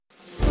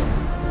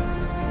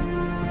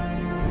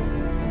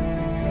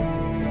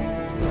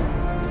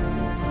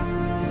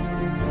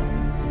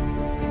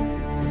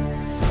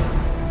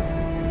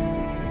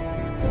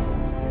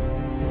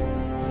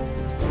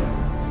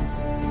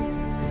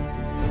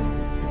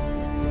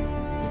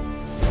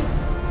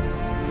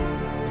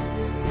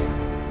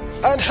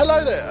And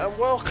hello there, and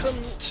welcome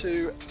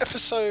to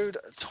episode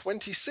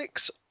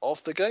 26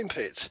 of the Game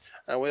Pit.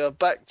 And we are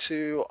back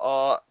to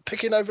our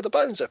Picking Over the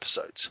Bones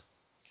episodes.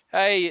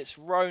 Hey, it's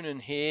Ronan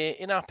here.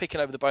 In our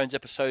Picking Over the Bones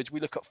episodes, we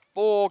look at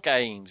 4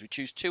 games. We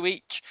choose 2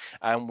 each,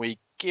 and we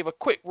give a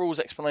quick rules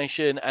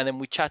explanation, and then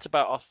we chat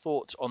about our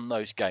thoughts on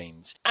those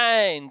games.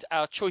 And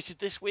our choices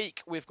this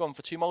week, we've gone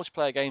for 2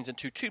 multiplayer games and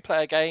 2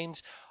 two-player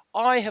games.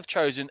 I have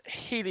chosen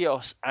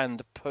Helios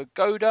and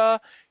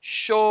Pagoda.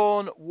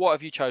 Sean, what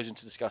have you chosen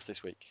to discuss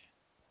this week?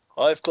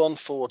 I've gone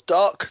for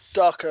Dark,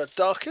 Darker,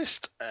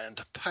 Darkest,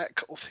 and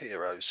Pack of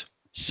Heroes.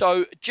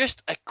 So,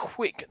 just a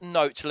quick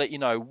note to let you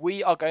know,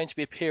 we are going to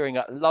be appearing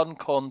at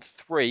LondCon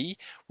 3,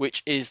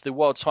 which is the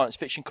World Science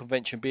Fiction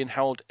Convention being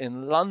held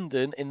in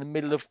London in the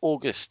middle of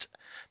August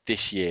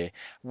this year.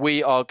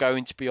 We are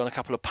going to be on a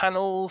couple of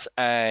panels,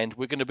 and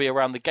we're going to be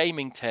around the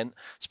gaming tent,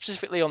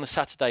 specifically on the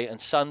Saturday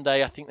and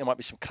Sunday. I think there might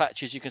be some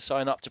clatches you can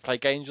sign up to play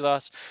games with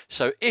us.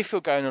 So if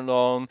you're going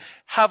along,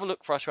 have a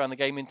look for us around the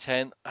gaming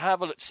tent,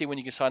 have a look to see when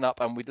you can sign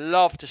up, and we'd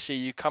love to see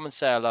you. Come and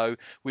say hello.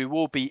 We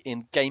will be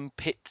in Game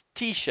Pit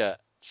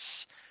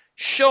t-shirts.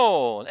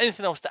 Sean,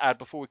 anything else to add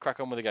before we crack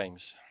on with the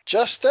games?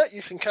 Just that,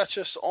 you can catch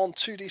us on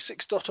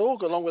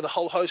 2d6.org along with a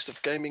whole host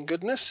of gaming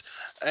goodness.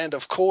 And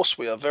of course,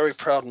 we are very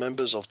proud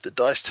members of the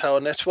Dice Tower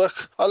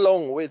Network,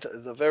 along with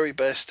the very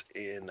best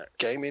in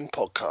gaming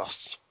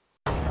podcasts.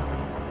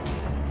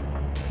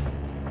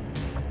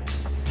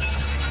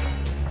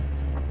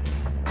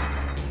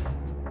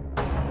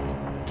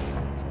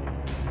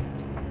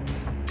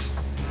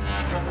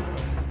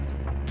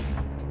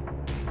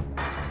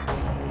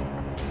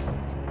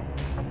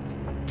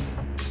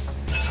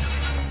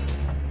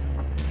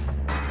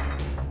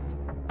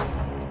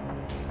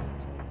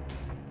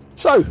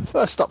 So,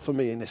 first up for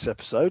me in this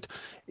episode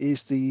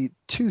is the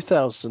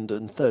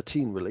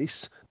 2013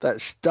 release.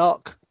 That's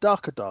Dark,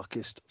 Darker,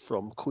 Darkest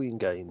from Queen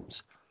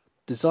Games.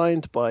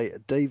 Designed by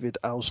David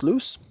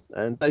Ausloos,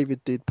 and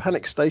David did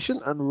Panic Station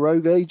and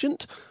Rogue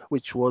Agent,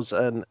 which was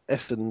an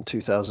Essen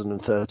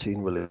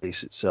 2013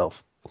 release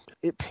itself.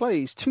 It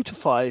plays 2 to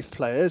 5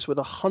 players with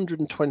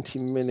 120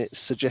 minutes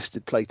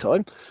suggested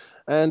playtime.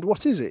 And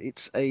what is it?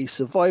 It's a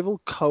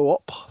survival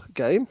co-op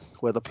game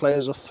where the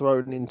players are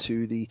thrown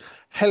into the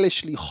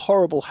hellishly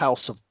horrible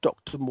house of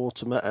Dr.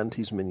 Mortimer and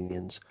his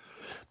minions.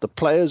 The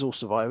players, or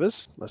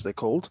survivors, as they're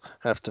called,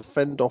 have to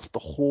fend off the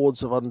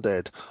hordes of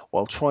undead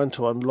while trying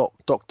to unlock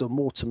Dr.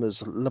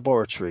 Mortimer's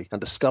laboratory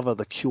and discover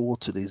the cure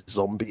to this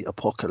zombie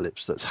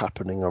apocalypse that's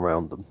happening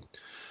around them.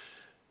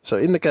 So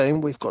in the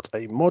game, we've got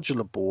a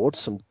modular board,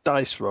 some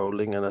dice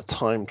rolling, and a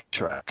time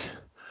track.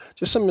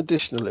 Just some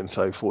additional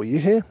info for you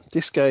here.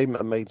 This game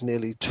made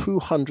nearly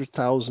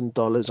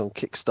 $200,000 on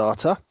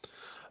Kickstarter,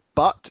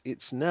 but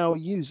it's now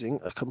using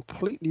a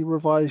completely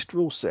revised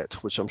rule set,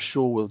 which I'm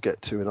sure we'll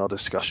get to in our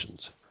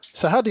discussions.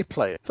 So how do you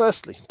play it?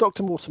 Firstly,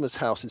 Dr. Mortimer's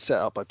house is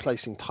set up by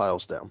placing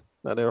tiles down.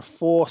 Now, there are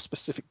 4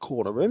 specific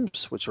corner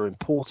rooms which are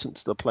important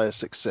to the player's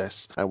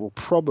success and will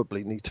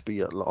probably need to be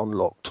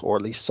unlocked, or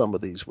at least some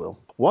of these will.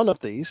 One of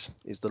these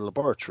is the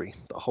laboratory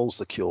that holds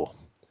the cure.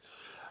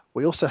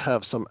 We also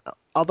have some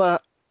other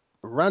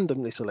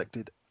randomly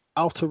selected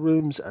outer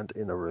rooms and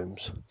inner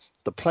rooms.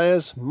 The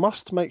players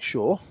must make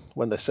sure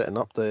when they're setting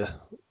up the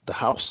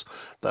house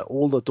that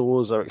all the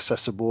doors are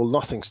accessible,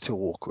 nothing's too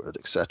awkward,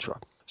 etc.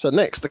 So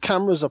next, the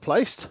cameras are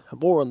placed.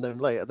 More on them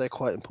later, they're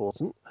quite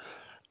important.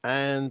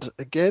 And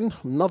again,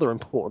 another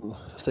important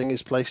thing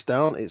is placed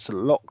down. It's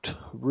locked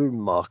room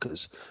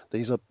markers.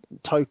 These are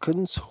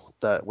tokens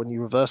that when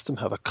you reverse them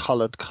have a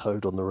coloured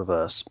code on the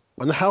reverse.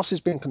 When the house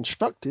is being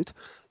constructed,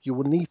 you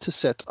will need to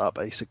set up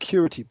a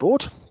security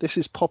board. This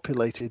is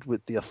populated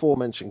with the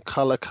aforementioned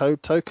colour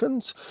code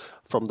tokens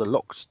from the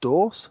locked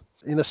doors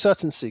in a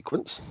certain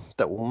sequence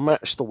that will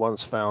match the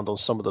ones found on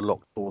some of the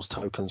locked doors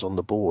tokens on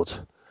the board.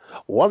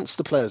 Once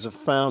the players have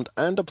found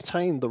and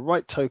obtained the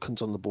right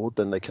tokens on the board,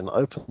 then they can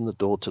open the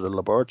door to the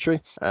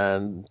laboratory.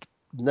 And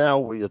now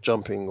we are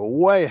jumping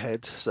way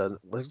ahead, so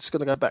we're just going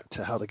to go back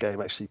to how the game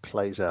actually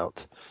plays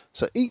out.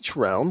 So each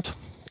round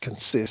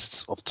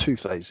consists of 2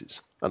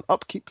 phases, an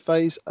upkeep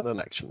phase and an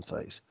action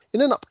phase.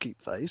 In an upkeep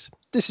phase,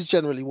 this is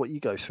generally what you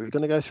go through. You're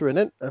going to go through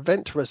an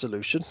event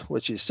resolution,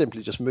 which is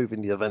simply just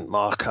moving the event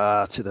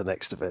marker to the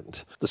next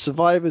event. The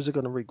survivors are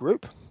going to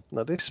regroup.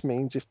 Now this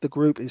means if the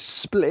group is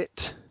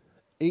split,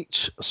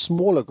 each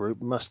smaller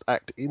group must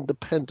act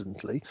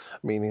independently,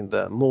 meaning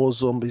that more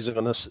zombies are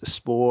going to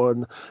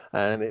spawn,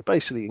 and it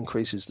basically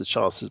increases the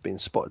chances of being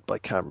spotted by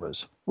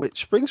cameras.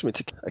 Which brings me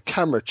to a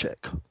camera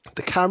check.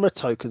 The camera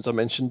tokens I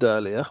mentioned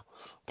earlier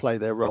play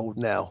their role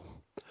now.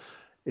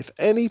 If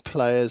any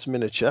player's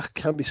miniature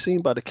can be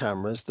seen by the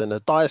cameras, then a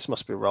dice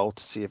must be rolled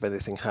to see if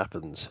anything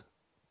happens.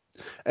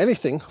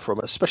 Anything from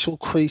a special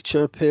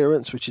creature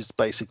appearance, which is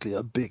basically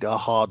a bigger,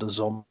 harder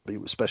zombie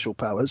with special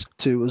powers,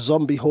 to a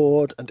zombie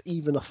horde, and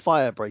even a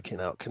fire breaking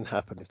out can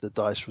happen if the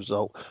dice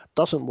result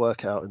doesn't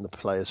work out in the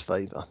player's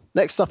favour.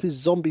 Next up is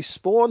zombie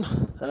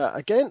spawn.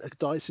 Again, a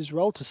dice is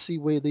rolled to see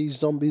where these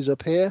zombies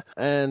appear,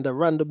 and a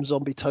random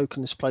zombie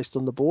token is placed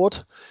on the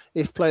board.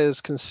 If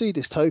players can see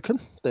this token,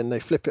 then they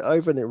flip it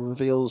over and it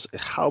reveals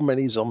how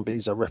many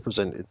zombies are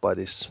represented by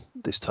this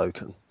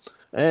token.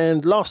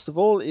 And last of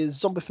all is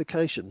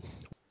zombification.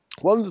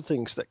 One of the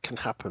things that can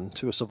happen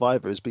to a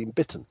survivor is being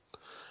bitten.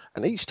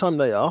 And each time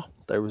they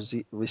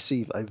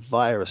receive a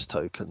virus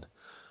token.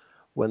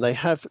 When they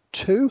have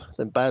 2,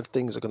 then bad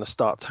things are going to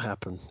start to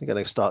happen. They're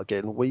going to start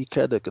getting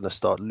weaker, they're going to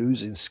start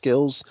losing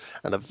skills,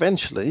 and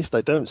eventually, if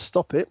they don't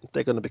stop it,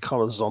 they're going to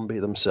become a zombie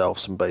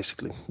themselves, and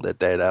basically they're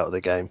dead out of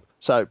the game.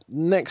 So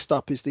next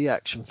up is the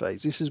action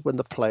phase. This is when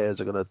the players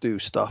are going to do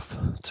stuff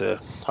to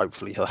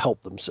hopefully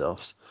help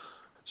themselves.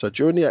 So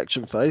during the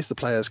action phase, the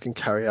players can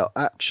carry out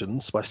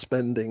actions by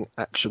spending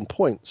action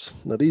points.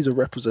 Now these are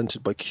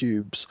represented by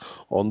cubes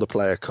on the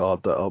player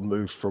card that are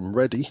moved from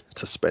ready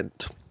to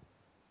spent.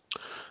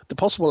 The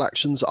possible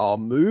actions are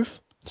move,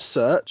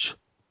 search,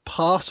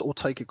 pass or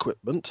take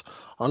equipment,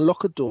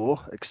 unlock a door,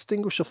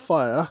 extinguish a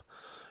fire,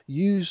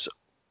 use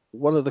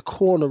one of the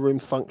corner room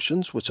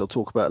functions, which I'll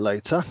talk about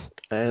later,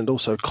 and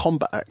also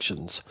combat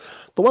actions.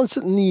 The ones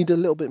that need a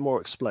little bit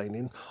more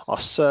explaining are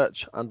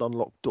search and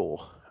unlock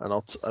door.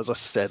 And as I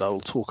said, I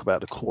will talk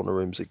about the corner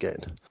rooms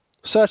again.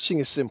 Searching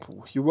is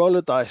simple. You roll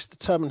a dice,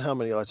 determine how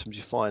many items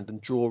you find,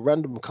 and draw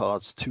random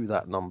cards to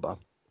that number.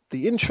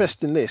 The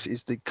interest in this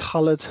is the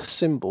coloured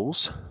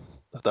symbols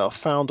that are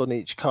found on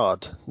each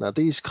card. Now,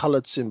 these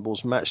coloured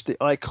symbols match the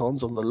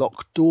icons on the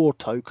locked door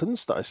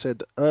tokens that I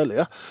said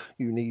earlier.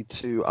 You need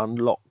to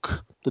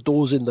unlock the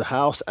doors in the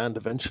house and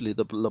eventually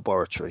the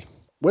laboratory.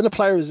 When a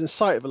player is in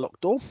sight of a locked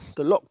door,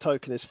 the lock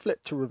token is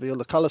flipped to reveal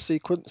the colour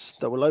sequence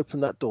that will open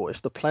that door.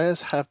 If the players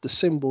have the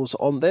symbols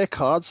on their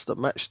cards that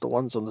match the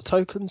ones on the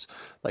tokens,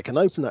 they can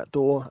open that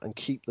door and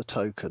keep the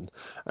token.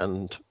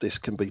 And this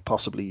can be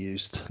possibly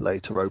used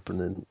later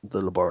opening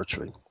the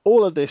laboratory.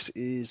 All of this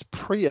is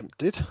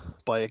preempted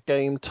by a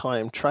game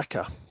time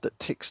tracker that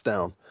ticks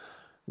down.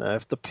 Now,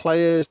 if the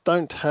players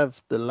don't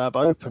have the lab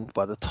opened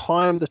by the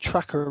time the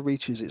tracker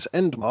reaches its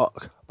end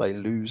mark, they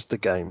lose the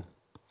game.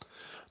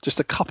 Just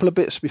a couple of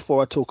bits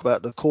before I talk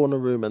about the corner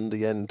room and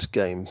the end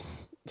game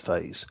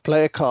phase.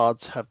 Player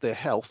cards have their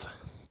health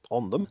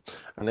on them,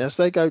 and as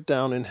they go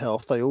down in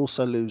health, they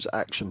also lose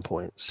action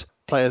points.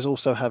 Players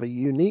also have a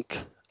unique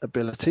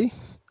ability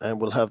and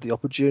will have the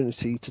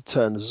opportunity to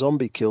turn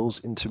zombie kills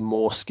into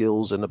more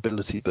skills and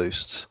ability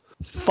boosts.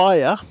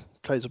 Fire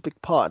plays a big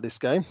part of this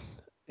game.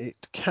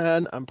 It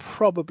can and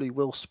probably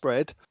will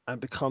spread and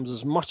becomes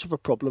as much of a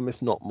problem,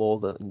 if not more,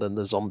 than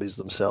the zombies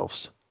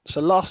themselves. So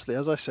lastly,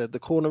 as I said, the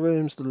corner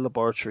rooms, the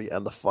laboratory,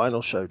 and the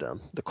final showdown.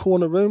 The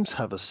corner rooms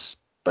have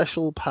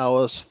special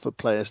powers for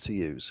players to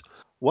use.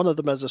 One of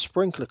them has a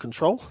sprinkler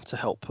control to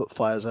help put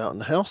fires out in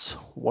the house.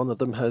 One of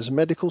them has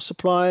medical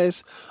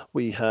supplies.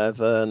 We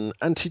have an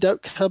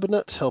antidote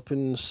cabinet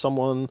helping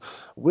someone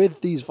with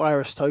these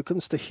virus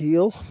tokens to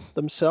heal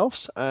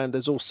themselves. And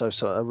there's also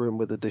a room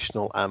with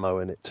additional ammo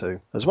in it too.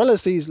 As well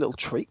as these little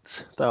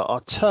treats, there are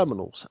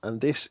terminals.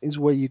 And this is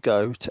where you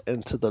go to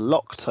enter the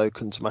lock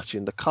tokens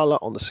matching the colour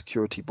on the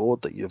security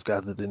board that you've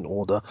gathered in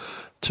order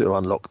to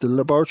unlock the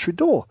laboratory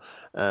door.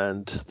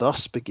 And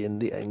thus begin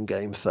the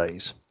endgame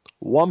phase.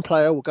 One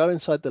player will go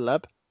inside the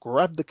lab,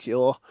 grab the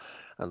cure,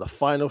 and the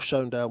final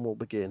showdown will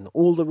begin.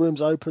 All the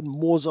rooms open,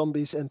 more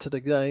zombies enter the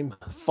game,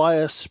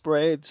 fire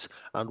spreads,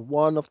 and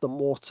one of the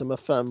Mortimer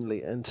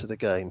family enter the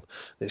game.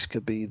 This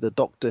could be the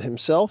Doctor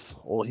himself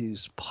or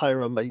his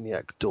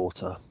pyromaniac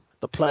daughter.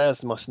 The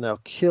players must now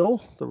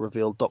kill the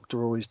revealed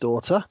Doctor or his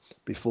daughter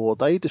before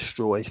they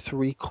destroy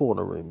 3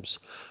 corner rooms.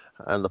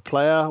 And the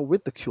player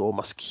with the cure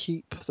must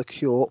keep the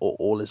cure or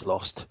all is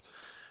lost.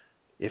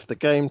 If the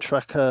game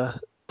tracker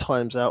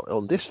times out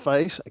on this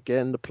phase,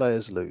 again the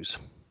players lose.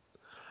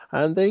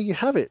 And there you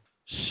have it.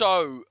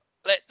 So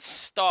let's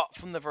start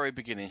from the very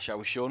beginning, shall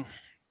we, Sean?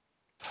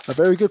 A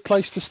very good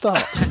place to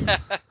start.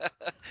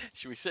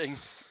 Should we sing?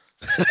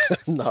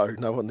 No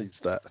one needs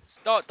that.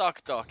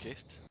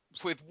 Darkest,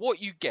 with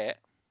what you get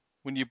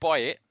when you buy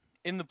it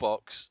in the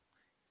box,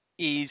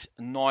 is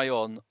nigh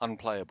on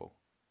unplayable.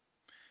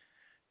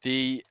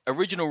 The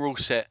original rule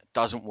set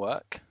doesn't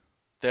work.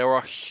 There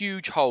are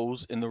huge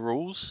holes in the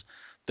rules.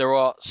 There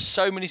are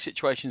so many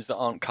situations that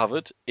aren't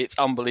covered. It's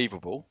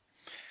unbelievable.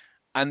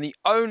 And the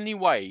only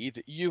way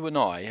that you and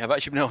I have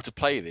actually been able to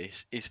play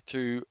this is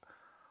through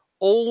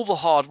all the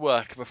hard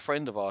work of a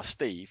friend of ours,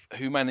 Steve,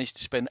 who managed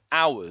to spend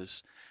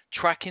hours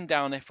tracking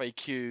down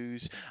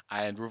FAQs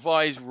and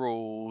revise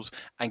rules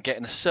and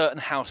getting a certain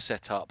house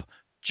set up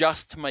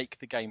just to make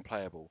the game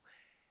playable.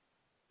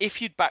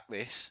 If you'd backed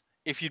this,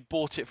 if you'd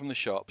bought it from the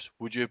shops,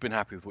 would you have been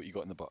happy with what you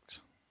got in the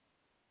box?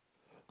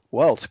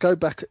 Well, to go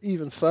back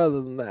even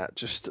further than that,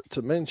 just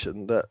to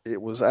mention that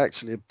it was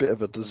actually a bit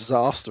of a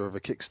disaster of a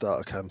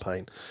Kickstarter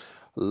campaign.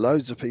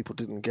 Loads of people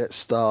didn't get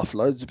stuff.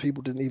 Loads of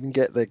people didn't even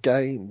get their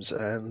games,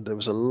 and there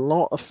was a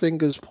lot of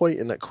fingers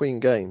pointing at Queen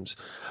Games.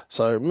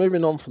 So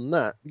moving on from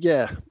that,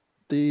 yeah,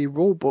 the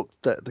rule book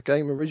that the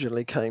game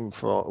originally came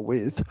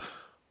with,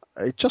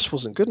 it just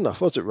wasn't good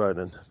enough, was it,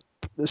 Ronan?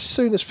 As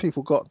soon as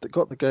people got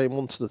the game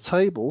onto the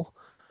table,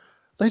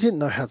 they didn't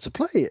know how to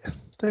play it.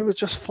 They were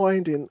just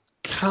finding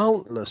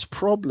countless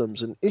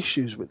problems and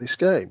issues with this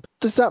game.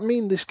 Does that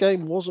mean this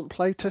game wasn't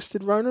play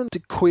tested, Ronan?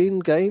 Did Queen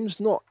Games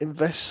not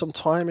invest some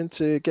time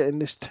into getting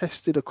this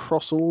tested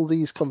across all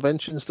these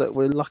conventions that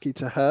we're lucky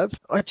to have?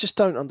 I just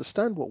don't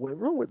understand what went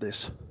wrong with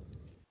this.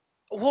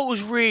 What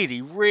was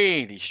really,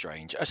 really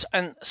strange,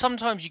 and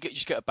sometimes you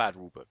just get a bad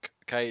rule book.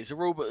 Okay, it's a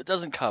rule book that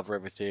doesn't cover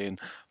everything,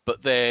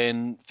 but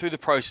then through the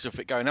process of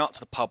it going out to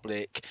the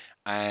public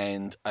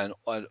and an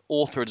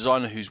author or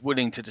designer who's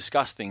willing to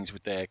discuss things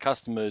with their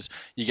customers,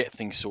 you get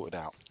things sorted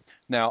out.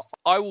 Now,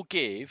 I will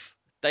give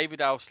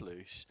David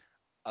Alslus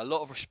a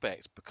lot of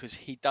respect because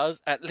he does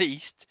at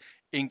least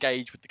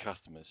engage with the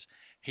customers.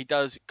 He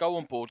does go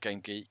on Board Game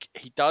Geek.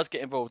 He does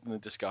get involved in the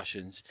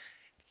discussions.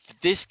 For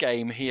this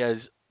game, he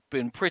has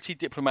been pretty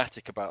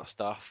diplomatic about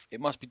stuff. It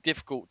must be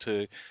difficult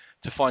to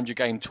find your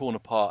game torn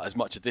apart as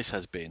much as this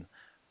has been.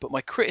 But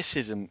my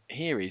criticism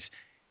here is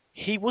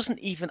he wasn't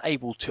even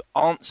able to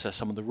answer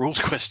some of the rules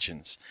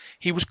questions.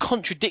 He was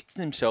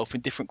contradicting himself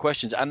in different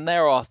questions, and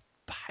there are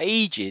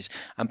pages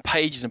and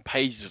pages and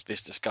pages of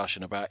this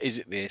discussion about is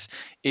it this,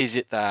 is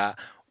it that,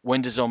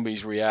 when do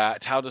zombies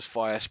react, how does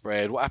fire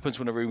spread, what happens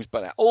when a room's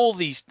burnt out, all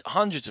these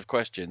hundreds of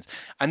questions,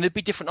 and there'd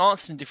be different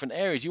answers in different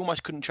areas. You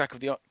almost couldn't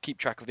keep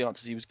track of the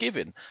answers he was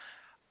given,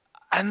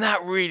 and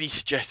that really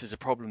suggests there's a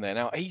problem there.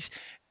 Now, you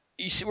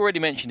already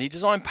mentioned he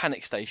designed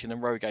Panic Station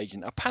and Rogue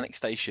Agent. A Panic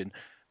Station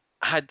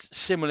had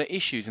similar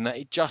issues in that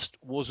it just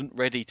wasn't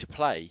ready to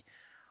play.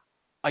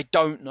 I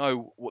don't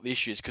know what the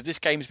issue is because this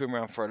game's been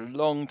around for a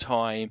long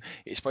time.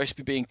 It's supposed to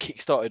be being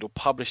kickstarted or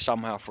published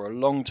somehow for a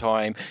long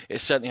time. It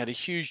certainly had a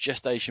huge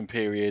gestation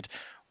period.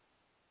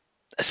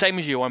 Same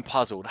as you, I'm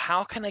puzzled.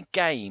 How can a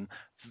game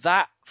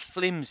that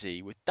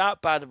flimsy with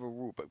that bad of a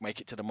rulebook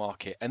make it to the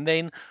market? And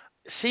then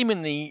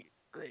seemingly,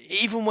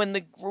 even when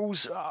the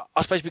rules are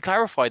supposed to be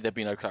clarified, there'd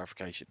be no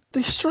clarification.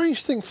 The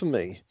strange thing for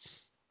me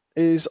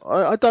is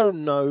I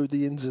don't know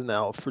the ins and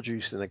outs of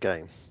producing a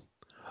game,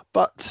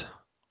 but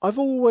I've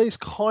always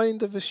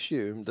kind of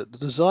assumed that the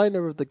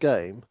designer of the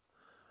game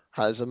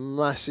has a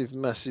massive,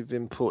 massive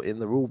input in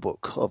the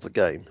rulebook of the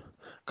game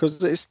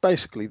because it's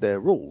basically their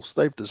rules.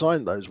 They've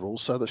designed those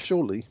rules so that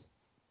surely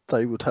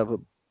they would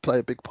play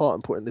a big part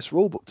in putting this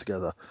rulebook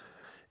together.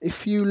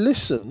 If you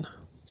listen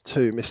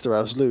to Mr.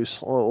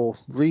 Alslus or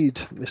read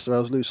Mr.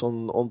 Alslus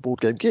on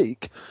Board Game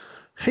Geek,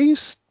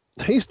 he's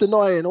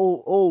denying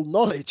all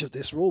knowledge of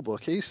this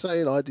rulebook. He's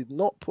saying, I did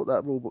not put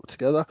that rulebook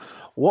together.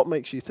 What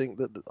makes you think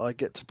that I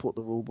get to put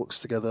the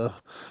rulebooks together?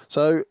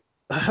 So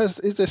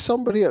is there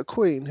somebody at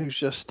Queen who's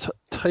just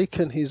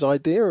taken his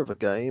idea of a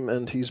game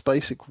and his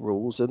basic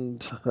rules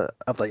and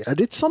have they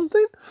added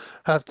something?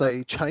 Have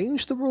they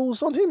changed the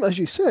rules on him? As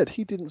you said,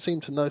 he didn't seem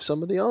to know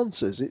some of the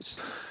answers.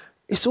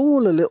 It's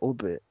all a little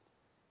bit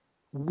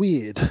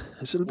weird.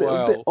 It's a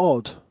bit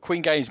odd.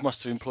 Queen Games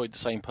must have employed the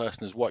same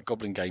person as White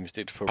Goblin Games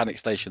did for Panic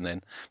Station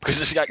then,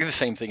 because it's exactly the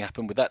same thing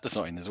happened with that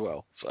design as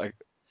well. So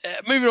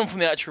moving on from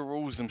the actual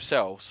rules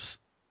themselves,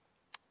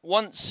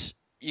 once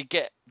you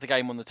get the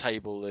game on the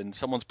table and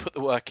someone's put the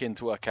work in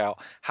to work out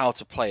how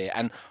to play it,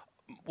 and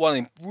one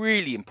of the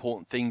really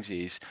important things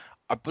is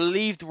I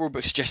believe the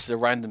rulebook suggested a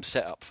random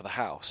setup for the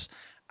house,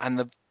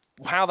 and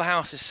how the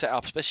house is set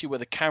up, especially where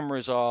the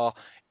cameras are,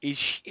 is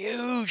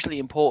hugely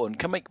important,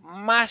 can make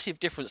massive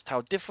difference to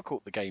how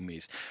difficult the game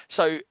is.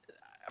 So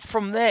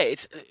from there,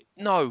 it's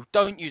no,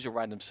 don't use a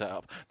random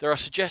setup. There are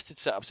suggested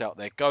setups out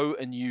there. Go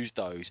and use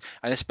those,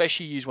 and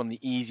especially use one of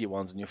the easier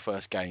ones in your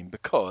first game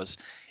because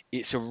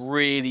it's a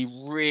really,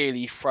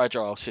 really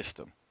fragile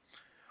system.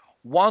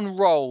 One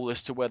roll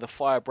as to whether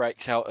fire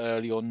breaks out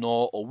early or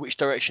not, or which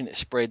direction it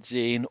spreads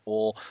in,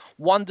 or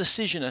one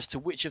decision as to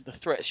which of the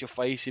threats you're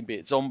facing, be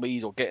it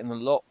zombies or getting the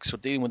locks or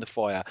dealing with the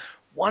fire,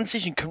 one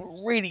decision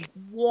can really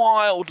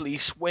wildly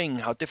swing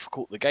how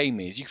difficult the game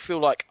is. You feel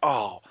like,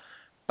 oh,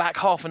 back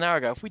half an hour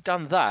ago, if we'd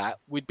done that,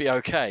 we'd be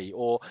okay.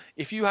 Or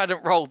if you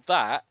hadn't rolled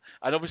that,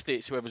 and obviously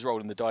it's whoever's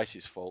rolling the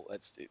dice's fault,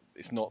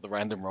 it's not the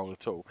random roll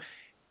at all.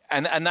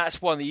 And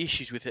that's one of the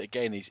issues with it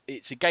again, is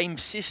it's a game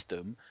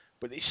system,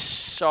 but it's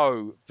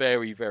so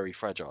very, very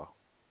fragile.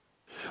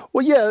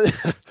 Well, yeah,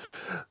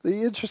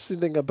 the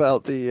interesting thing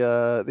about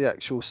the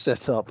actual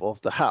setup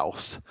of the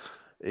house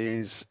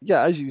is,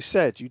 yeah, as you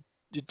said, you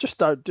just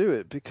don't do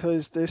it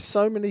because there's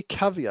so many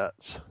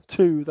caveats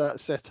to that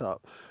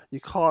setup. You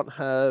can't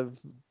have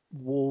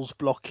walls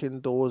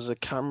blocking doors, the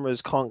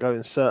cameras can't go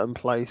in certain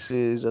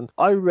places. And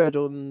I read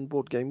on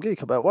Board Game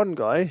Geek about one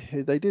guy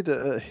who they did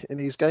in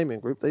his gaming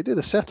group, they did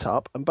a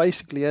setup and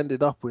basically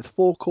ended up with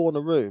 4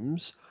 corner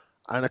rooms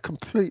and a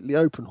completely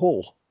open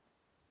hall.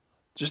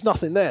 Just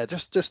nothing there,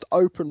 just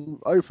open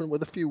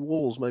with a few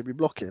walls maybe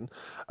blocking.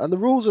 And the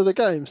rules of the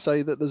game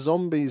say that the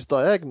zombie's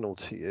diagonal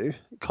to you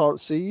can't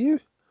see you.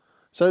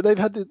 So they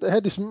had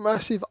this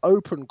massive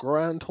open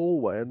grand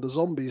hallway, and the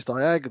zombies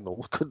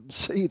diagonal couldn't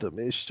see them.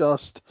 It's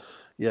just,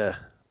 yeah,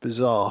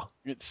 bizarre.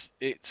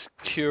 It's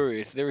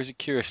curious. There is a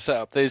curious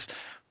setup. There's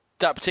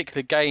that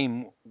particular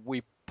game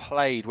we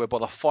played whereby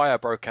the fire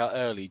broke out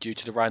early due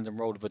to the random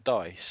roll of a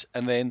dice,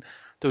 and then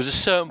there was a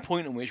certain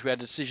point in which we had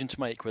a decision to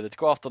make whether to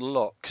go after the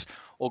locks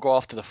or go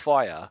after the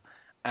fire.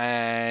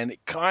 And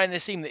it kind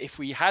of seemed that if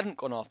we hadn't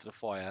gone after the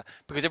fire,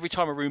 because every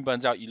time a room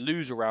burns out, you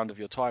lose a round of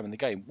your time in the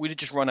game, we'd have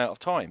just run out of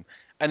time.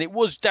 And it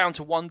was down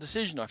to one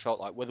decision, I felt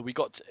like, whether we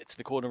got to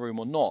the corner room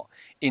or not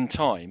in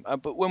time.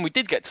 But when we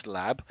did get to the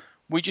lab,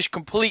 we just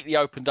completely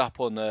opened up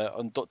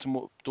on Dr.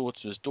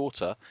 Daughter's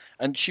daughter,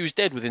 and she was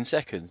dead within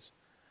seconds.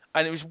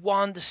 And it was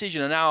one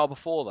decision an hour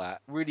before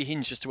that really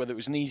hinged as to whether it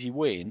was an easy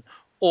win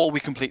or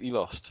we completely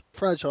lost.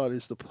 Fragile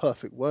is the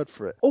perfect word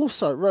for it.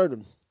 Also,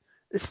 Ronan,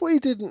 if we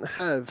didn't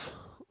have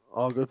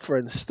our good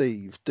friend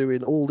Steve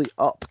doing all the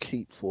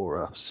upkeep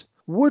for us,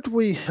 would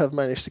we have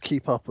managed to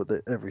keep up with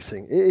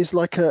everything? It is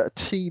like a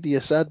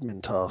tedious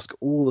admin task,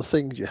 all the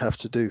things you have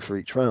to do for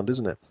each round,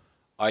 isn't it?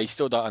 I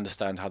still don't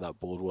understand how that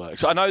board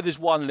works. I know there's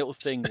one little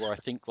thing where I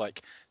think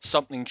like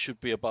something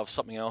should be above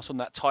something else on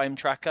that time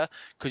tracker,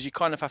 because you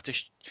kind of have to.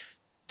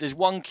 There's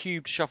one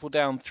cube to shuffle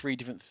down 3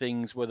 different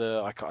things,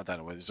 whether I don't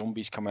know whether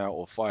zombies come out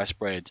or fire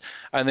spreads,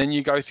 and then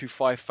you go through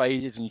 5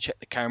 phases and you check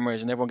the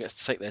cameras and everyone gets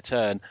to take their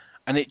turn,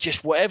 and it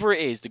just whatever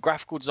it is, the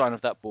graphical design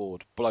of that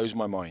board blows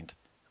my mind.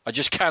 I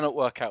just cannot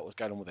work out what's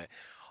going on with it.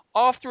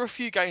 After a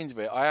few games of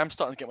it, I am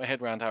starting to get my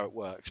head around how it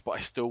works, but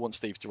I still want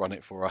Steve to run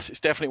it for us. It's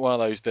definitely one of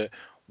those that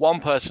one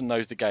person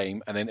knows the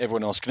game and then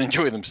everyone else can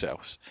enjoy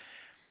themselves.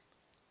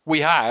 We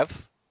have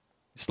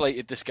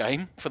slated this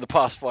game for the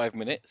past 5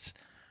 minutes.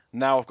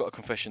 Now I've got a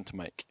confession to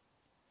make.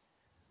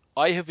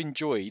 I have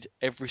enjoyed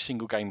every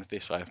single game of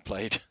this I have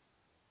played.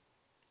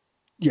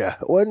 Yeah,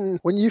 when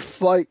you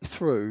fight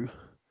through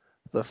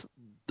the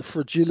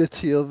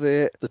fragility of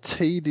it, the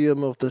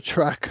tedium of the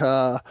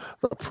tracker,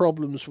 the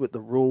problems with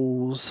the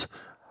rules,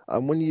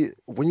 and when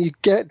you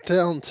get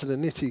down to the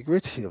nitty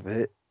gritty of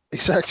it,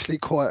 it's actually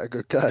quite a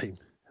good game.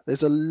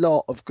 There's a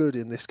lot of good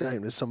in this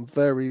game. There's some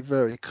very,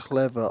 very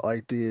clever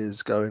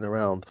ideas going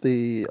around.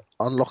 The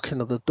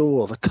unlocking of the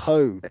door, the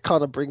code, it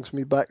kind of brings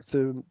me back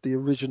to the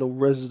original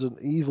Resident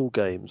Evil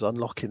games,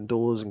 unlocking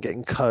doors and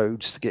getting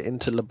codes to get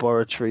into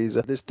laboratories.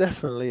 There's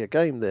definitely a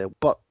game there,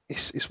 but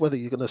it's whether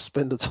you're going to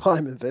spend the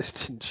time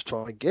investing to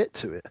try and get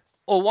to it.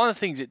 Well, one of the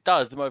things it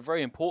does, the most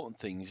very important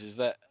things, is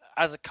that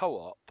as a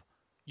co-op,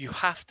 you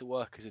have to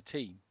work as a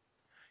team.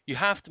 You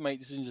have to make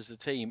decisions as a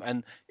team,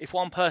 and if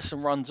one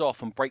person runs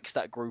off and breaks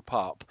that group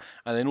up,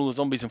 and then all the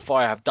zombies and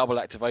fire have double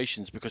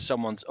activations because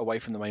someone's away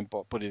from the main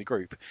body of the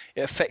group,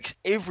 it affects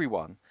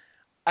everyone.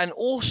 And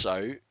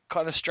also,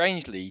 kind of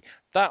strangely,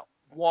 that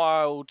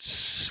wild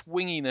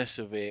swinginess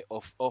of it,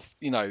 of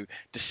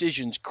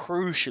decisions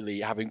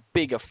crucially having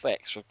big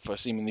effects for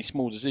seemingly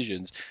small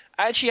decisions,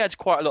 actually adds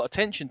quite a lot of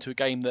tension to a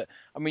game that,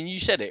 I mean, you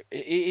said it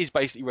is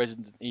basically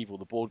Resident Evil,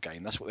 the board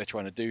game. That's what they're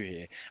trying to do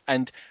here.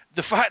 And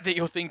the fact that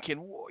you're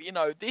thinking,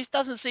 this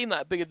doesn't seem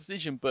that big a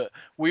decision, but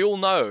we all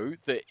know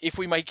that if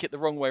we make it the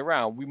wrong way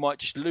around, we might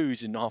just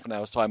lose in half an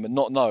hour's time and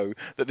not know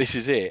that this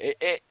is it.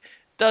 It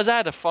does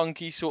add a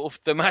funky sort of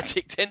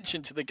thematic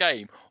tension to the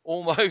game,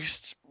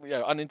 almost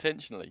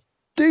unintentionally.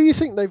 Do you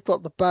think they've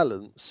got the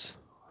balance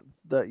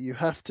that you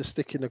have to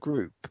stick in a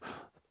group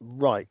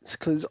right?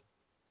 Because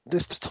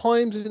there's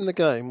times in the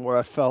game where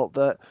I felt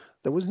that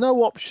there was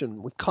no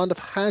option. We kind of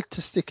had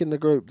to stick in the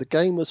group. The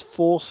game was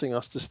forcing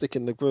us to stick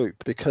in the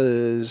group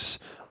because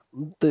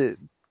the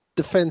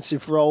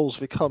defensive roles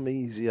become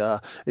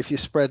easier. If you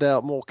spread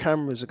out, more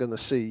cameras are going to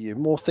see you,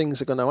 more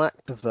things are going to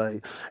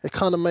activate. It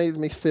kind of made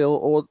me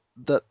feel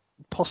that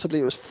possibly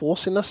it was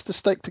forcing us to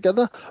stick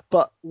together.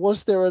 But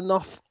was there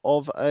enough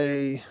of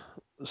a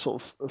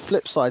sort of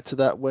flip side to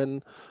that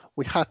when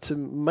we had to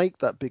make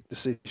that big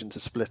decision to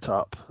split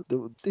up?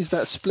 Is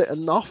that split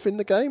enough in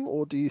the game,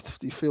 or do you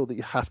feel that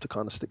you have to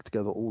kind of stick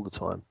together all the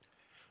time?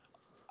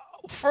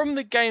 From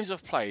the games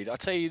I've played, I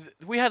tell you,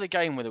 we had a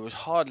game where there was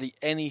hardly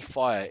any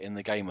fire in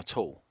the game at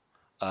all.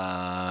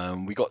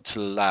 We got to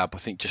the lab, I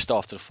think, just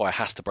after the fire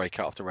has to break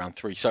out after round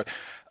 3. So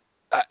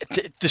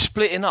the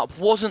splitting up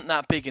wasn't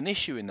that big an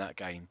issue in that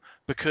game,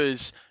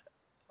 because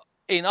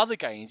in other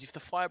games, if the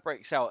fire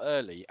breaks out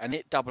early and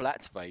it double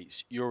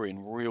activates, you're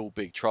in real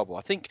big trouble.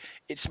 I think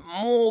it's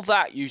more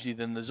that usually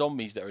than the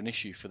zombies that are an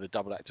issue for the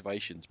double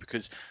activations,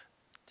 because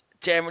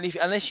generally,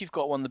 unless you've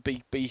got one of the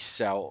big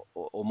beasts out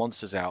or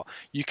monsters out,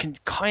 you can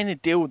kind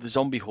of deal with the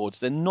zombie hordes.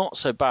 They're not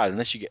so bad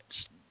unless you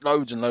get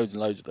loads and loads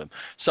and loads of them.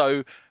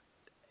 So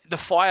the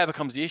fire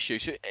becomes the issue.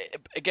 So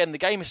again, the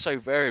game is so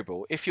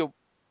variable. If you've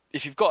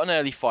got an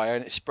early fire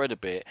and it's spread a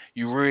bit,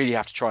 you really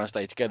have to try and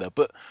stay together.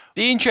 But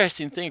the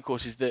interesting thing, of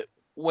course, is that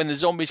when the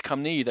zombies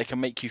come near you, they can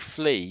make you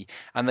flee,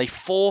 and they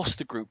force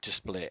the group to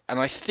split. And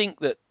I think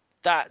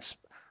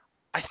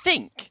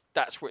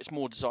that's where it's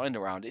more designed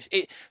around.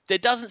 There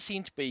doesn't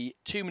seem to be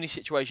too many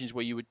situations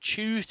where you would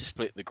choose to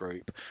split the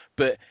group,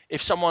 but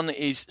if someone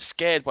is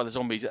scared by the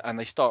zombies and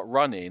they start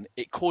running,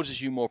 it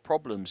causes you more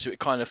problems. So it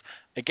kind of,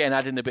 again,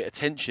 adding a bit of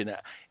tension.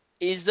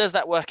 Does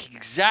that work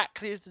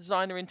exactly as the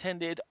designer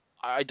intended?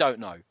 I don't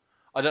know.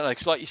 I don't know,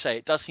 because like you say,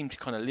 it does seem to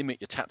kind of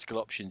limit your tactical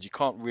options. You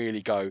can't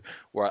really go,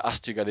 well, us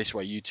two go this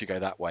way, you two go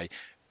that way.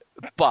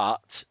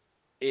 But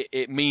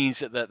it means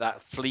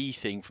that flee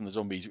thing from the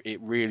zombies,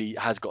 it really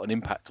has got an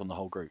impact on the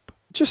whole group.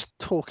 Just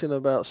talking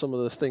about some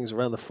of the things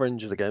around the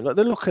fringe of the game, like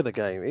the look of the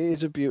game, it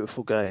is a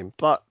beautiful game,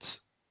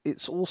 but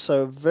it's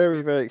also a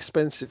very, very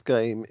expensive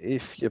game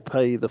if you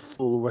pay the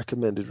full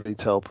recommended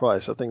retail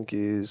price. I think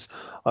is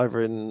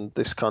over in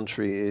this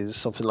country is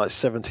something like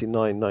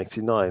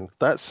 $79.99.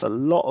 That's a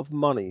lot of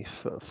money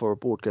for a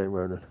board game,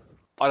 Ronan.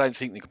 I don't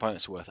think the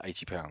components are worth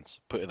 £80.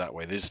 Put it that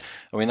way.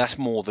 That's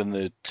more than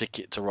the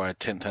Ticket to Ride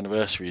 10th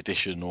anniversary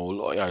edition,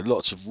 or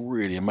lots of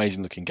really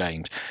amazing looking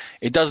games.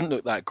 It doesn't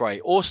look that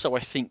great. Also,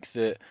 I think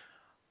that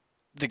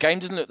the game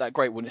doesn't look that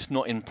great when it's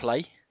not in play.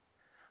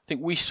 I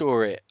think we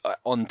saw it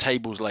on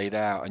tables laid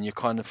out, and you're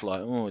kind of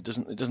like, oh, it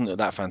doesn't look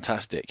that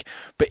fantastic.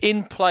 But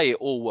in play, it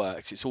all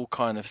works. It's all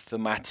kind of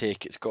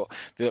thematic. It's got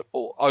the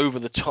over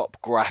the top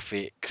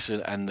graphics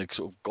and the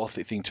sort of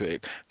gothic thing to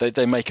it.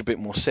 They make a bit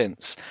more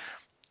sense.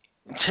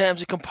 In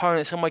terms of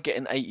components, am I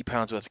getting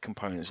 £80 worth of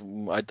components?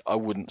 I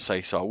wouldn't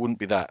say so. I wouldn't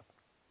be that.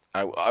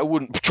 I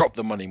wouldn't drop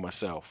the money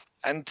myself.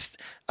 And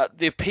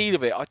the appeal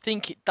of it, I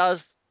think it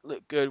does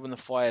look good when the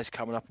fire's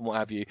coming up and what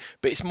have you.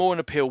 But it's more an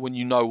appeal when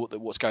you know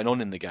what's going on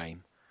in the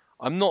game.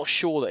 I'm not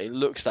sure that it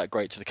looks that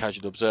great to the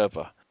casual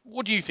observer.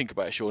 What do you think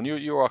about it, Sean?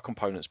 You're our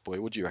components boy.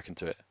 What do you reckon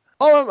to it?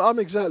 Oh, I'm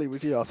exactly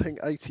with you. I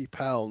think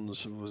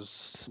 £80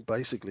 was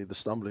basically the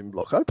stumbling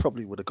block. I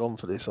probably would have gone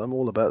for this. I'm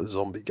all about the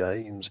zombie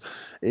games.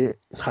 It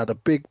had a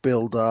big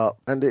build-up,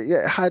 and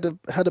it had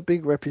a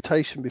big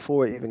reputation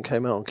before it even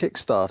came out on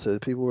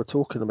Kickstarter. People were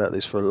talking about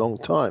this for a long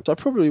time. So I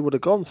probably would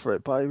have gone for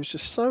it, but it was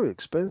just so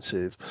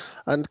expensive.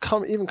 And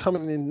even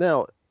coming in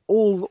now,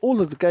 all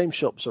of the game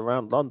shops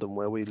around London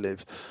where we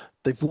live,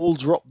 they've all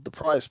dropped the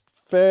price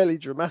fairly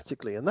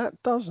dramatically, and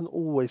that doesn't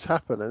always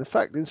happen. And in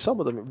fact, in some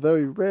of them, it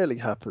very rarely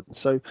happens.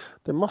 So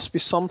there must be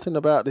something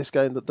about this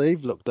game that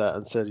they've looked at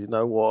and said, you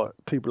know what,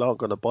 people aren't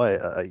going to buy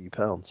it at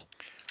 £80.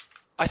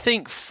 I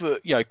think for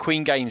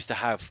Queen Games to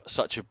have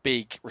such a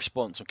big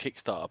response on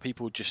Kickstarter,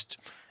 people just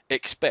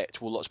expect,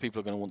 well, lots of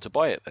people are going to want to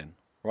buy it then,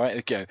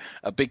 right?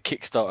 A big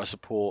Kickstarter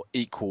support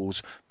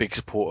equals big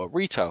support at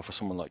retail for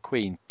someone like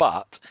Queen.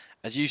 But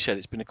as you said,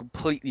 it's been a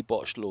completely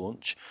botched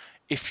launch.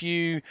 If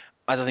you,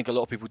 as I think a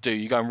lot of people do,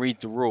 you go and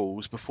read the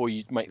rules before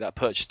you make that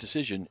purchase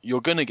decision, you're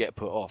going to get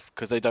put off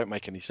because they don't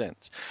make any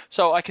sense.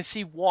 So I can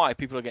see why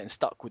people are getting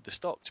stuck with the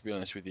stock, to be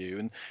honest with you.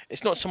 And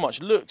it's not so much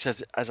looks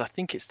as I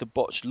think it's the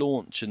botched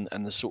launch and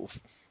the sort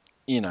of,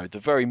 the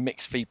very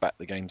mixed feedback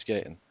the game's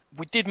getting.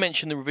 We did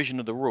mention the revision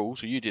of the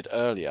rules, or you did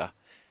earlier.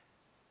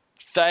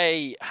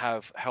 They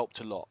have helped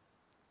a lot.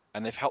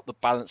 And they've helped the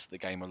balance of the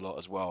game a lot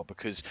as well,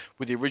 because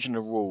with the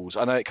original rules,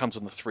 I know it comes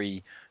on the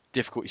 3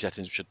 difficulty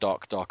settings, which are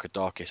dark, darker,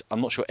 darkest. I'm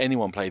not sure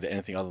anyone played it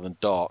anything other than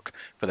dark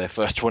for their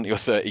first 20 or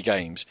 30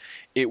 games.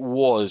 It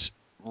was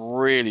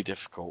really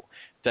difficult.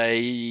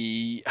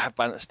 They have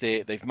balanced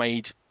it. They've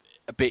made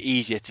a bit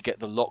easier to get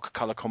the lock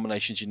color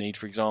combinations you need,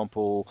 for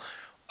example.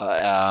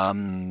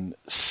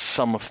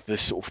 Some of the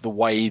sort of the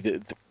way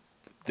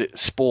that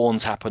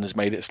spawns happen has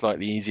made it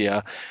slightly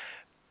easier.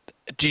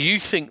 Do you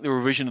think the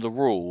revision of the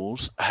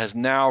rules has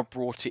now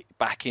brought it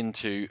back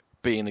into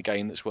being a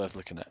game that's worth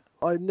looking at?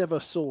 I never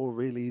saw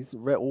really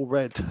or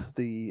read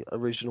the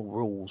original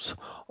rules.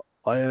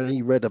 I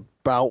only read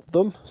about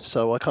them,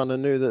 so I kind of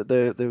knew that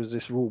there was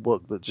this rule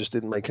book that just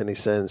didn't make any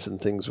sense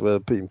and things were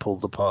being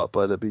pulled apart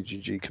by the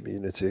BGG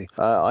community.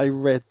 I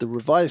read the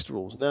revised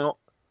rules. Now,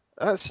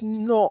 that's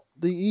not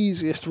the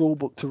easiest rule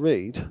book to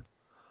read.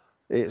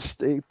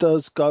 It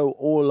does go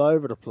all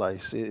over the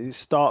place. It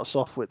starts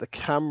off with the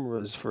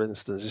cameras, for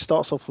instance. It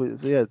starts off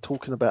with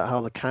talking about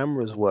how the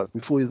cameras work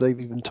before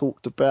they've even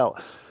talked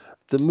about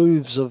the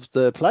moves of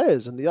the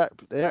players and the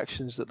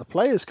actions that the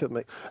players could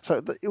make.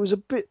 So it was a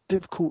bit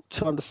difficult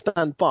to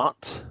understand,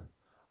 but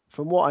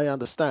from what I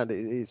understand,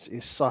 it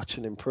is such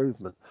an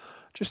improvement.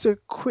 Just a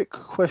quick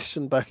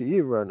question back at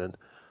you, Ronan.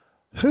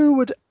 Who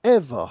would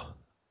ever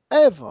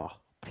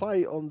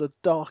play on the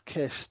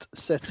darkest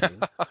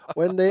setting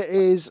when there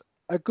is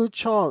a good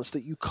chance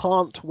that you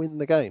can't win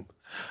the game?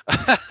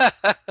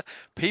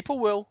 People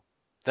will.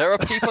 There are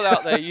people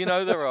out there,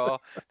 there are.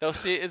 They'll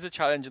see it as a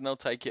challenge and they'll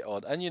take it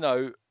on.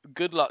 And,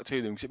 good luck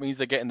to them because it means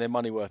they're getting their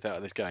money worth out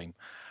of this game.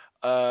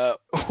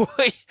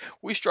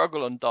 We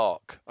struggle on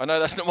dark. I know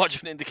that's not much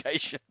of an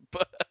indication,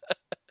 but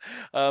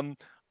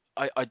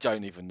I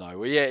don't even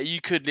know. Yeah, you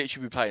could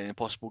literally be playing an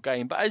impossible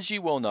game. But as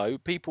you well know,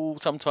 people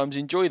sometimes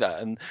enjoy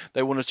that and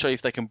they want to show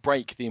if they can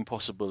break the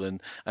impossible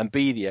and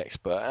be the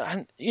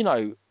expert.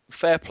 And,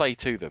 fair play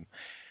to them.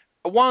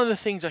 One of the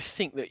things I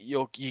think that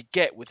you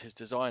get with his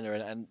designer,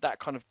 and that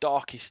kind of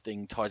darkest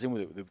thing ties in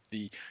with it, with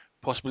the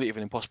possibility of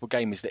an impossible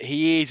game is that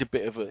he is a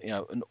bit of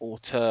an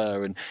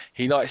auteur, and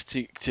he likes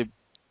to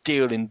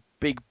deal in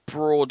big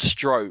broad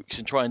strokes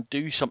and try and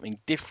do something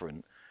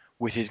different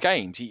with his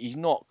games. He's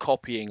not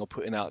copying or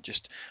putting out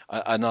just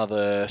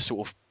another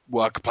sort of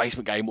worker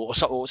placement game or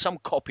some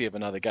copy of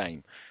another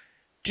game.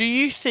 Do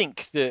you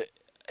think that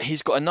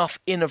he's got enough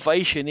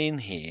innovation in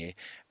here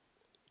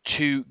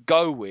to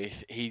go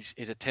with his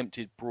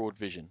attempted broad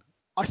vision?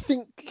 I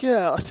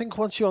think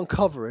once you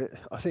uncover it,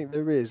 I think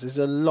there's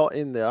a lot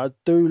in there. I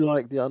do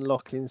like the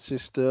unlocking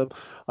system.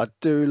 I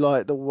do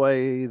like the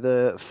way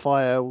the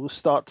fire will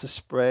start to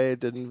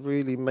spread and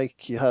really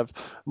make you have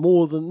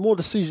more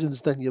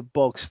decisions than your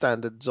bog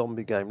standard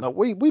zombie game. Like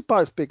we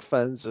both big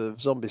fans of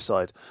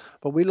Zombicide,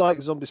 but we like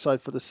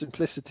Zombicide for the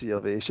simplicity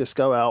of it. It's just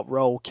go out,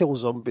 roll, kill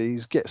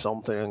zombies, get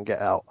something and get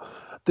out.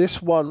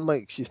 This one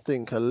makes you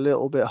think a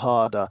little bit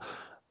harder.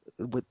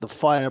 With the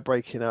fire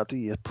breaking out, do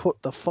you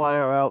put the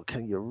fire out?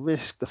 Can you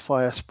risk the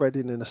fire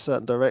spreading in a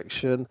certain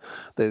direction?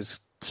 There's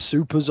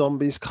super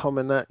zombies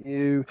coming at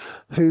you.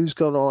 Who's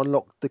going to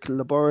unlock the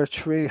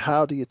laboratory?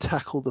 How do you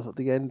tackle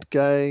the end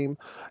game?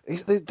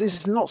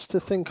 There's lots to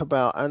think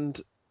about,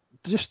 and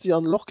just the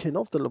unlocking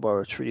of the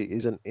laboratory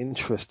is an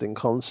interesting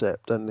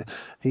concept, and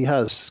he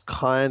has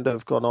kind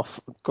of gone off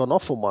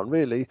on one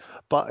really,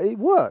 but it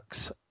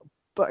works.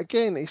 But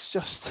again, it's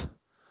just,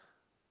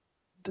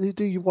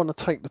 do you want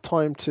to take the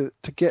time to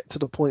get to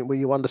the point where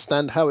you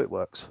understand how it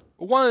works?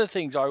 One of the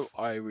things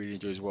I really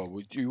enjoy as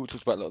well, you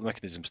talked about a lot of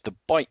mechanisms, the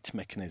bite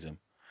mechanism,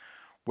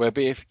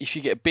 whereby if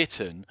you get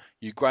bitten,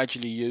 you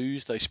gradually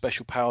use those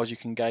special powers you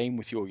can gain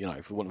with your,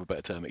 for want of a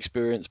better term,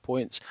 experience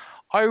points.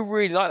 I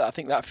really like that. I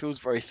think that feels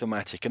very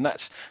thematic, and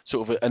that's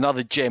sort of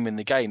another gem in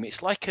the game.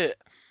 It's like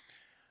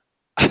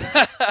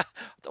I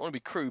don't want to be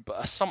crude,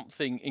 but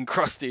something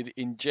encrusted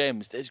in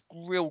gems. There's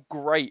real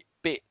great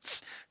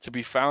bits to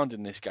be found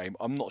in this game.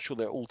 I'm not sure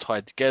they're all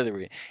tied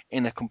together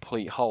in a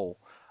complete whole.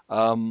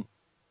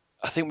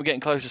 I think we're getting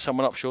close to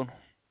summing up, Sean.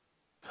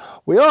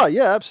 We are,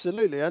 yeah,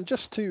 absolutely. And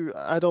just to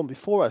add on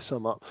before I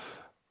sum up,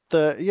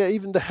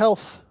 even the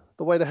health,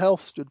 the way the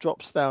health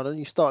drops down and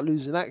you start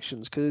losing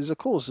actions, because of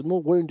course the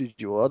more wounded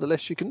you are, the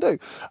less you can do.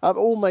 It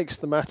all makes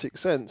thematic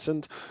sense.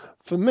 And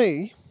for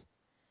me,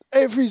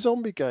 every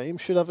zombie game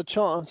should have a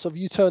chance of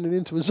you turning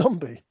into a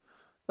zombie.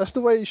 That's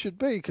the way it should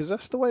be, because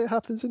that's the way it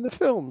happens in the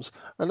films,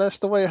 and that's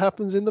the way it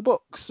happens in the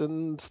books,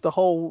 and the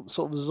whole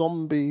sort of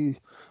zombie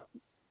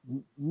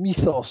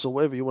mythos, or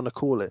whatever you want to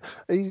call it.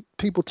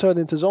 People turn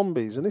into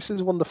zombies, and this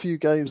is one of the few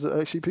games that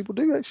actually people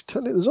do actually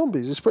turn into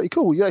zombies. It's pretty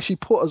cool. You actually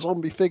put a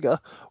zombie figure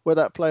where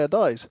that player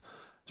dies.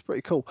 It's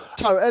pretty cool.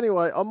 So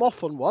anyway, I'm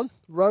off on one.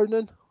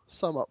 Ronan,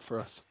 sum up for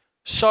us.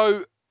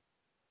 So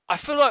I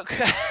feel like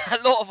a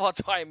lot of our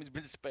time has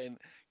been spent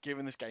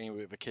giving this game a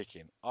bit of a kick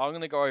in. I'm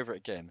going to go over it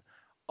again.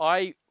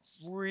 I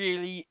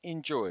really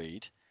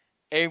enjoyed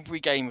every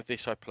game of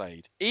this I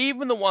played,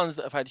 even the ones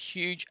that have had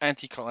huge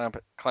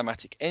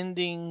anticlimactic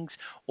endings,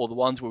 or the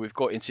ones where we've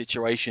got in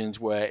situations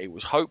where it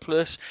was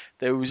hopeless.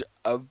 There was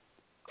a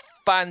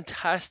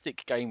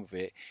fantastic game of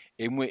it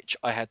in which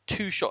I had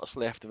 2 shots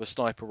left of a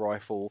sniper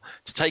rifle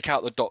to take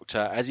out the doctor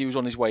as he was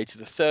on his way to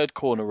the third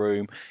corner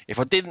room. If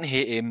I didn't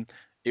hit him,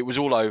 it was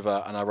all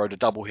over, and I rode a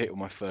double hit with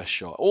my first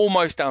shot,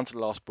 almost down to the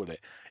last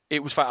bullet.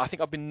 It was I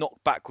think I've been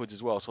knocked backwards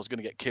as well, so I was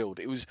going to get killed.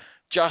 It was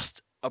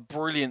just a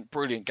brilliant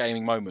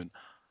gaming moment.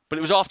 But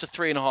it was after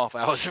 3.5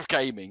 hours of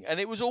gaming, and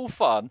it was all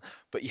fun,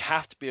 but you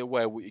have to be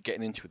aware what you're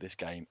getting into with this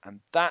game. And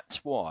that's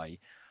why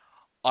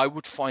I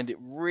would find it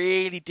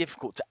really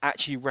difficult to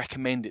actually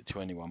recommend it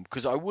to anyone,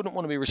 because I wouldn't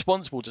want to be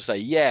responsible to say,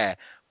 yeah,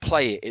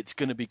 play it, it's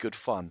going to be good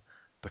fun.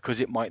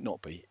 Because it might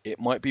not be. It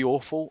might be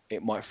awful.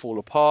 It might fall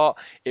apart.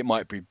 It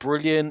might be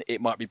brilliant. It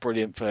might be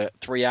brilliant for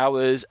 3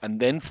 hours and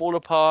then fall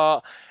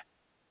apart.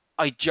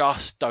 I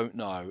just don't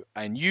know,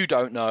 and you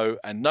don't know,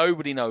 and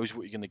nobody knows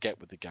what you're going to get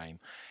with the game.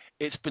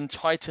 It's been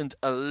tightened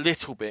a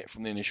little bit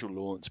from the initial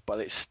launch, but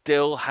it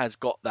still has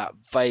got that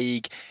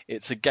vague,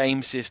 it's a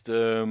game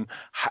system,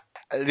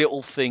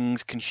 little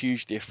things can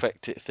hugely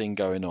affect it thing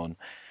going on.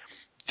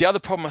 The other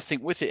problem I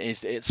think with it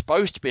is that it's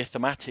supposed to be a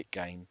thematic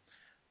game,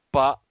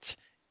 but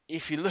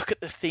if you look at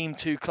the theme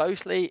too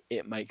closely,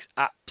 it makes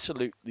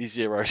absolutely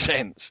zero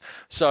sense.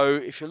 So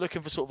if you're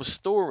looking for sort of a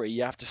story,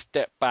 you have to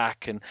step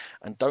back and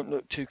don't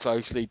look too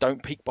closely.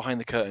 Don't peek behind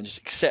the curtain. Just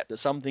accept that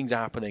some things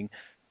are happening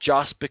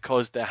just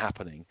because they're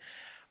happening.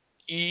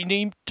 You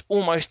need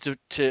almost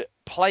to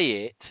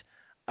play it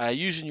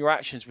using your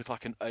actions with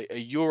like a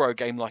Euro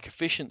game-like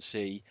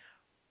efficiency,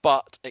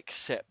 but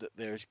accept that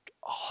there's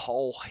a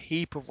whole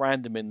heap of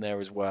random in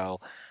there as well,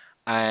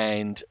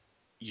 and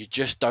you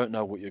just don't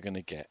know what you're going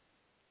to get.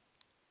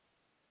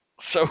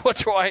 So what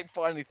do I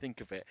finally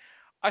think of it?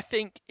 I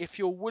think if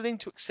you're willing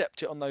to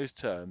accept it on those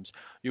terms,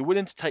 you're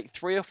willing to take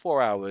 3 or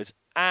 4 hours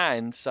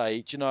and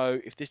say, do you know,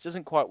 if this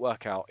doesn't quite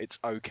work out, it's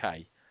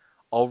okay.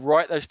 I'll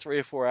write those 3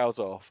 or 4 hours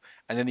off,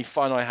 and any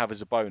fun I have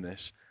as a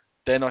bonus,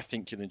 then I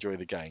think you'll enjoy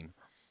the game.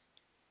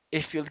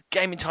 If your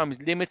gaming time is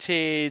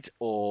limited,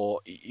 or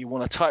you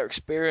want a tighter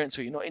experience,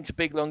 or you're not into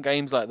big long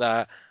games like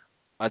that,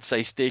 I'd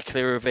say steer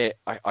clear of it.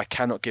 I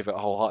cannot give it a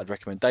wholehearted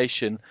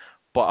recommendation,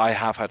 but I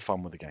have had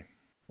fun with the game.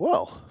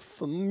 Well,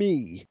 for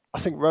me, I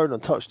think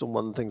Ronan touched on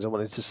one of the things I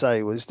wanted to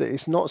say was that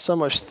it's not so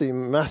much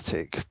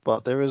thematic,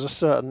 but there is a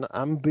certain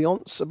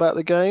ambience about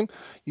the game.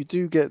 You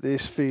do get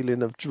this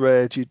feeling of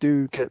dread. You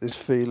do get this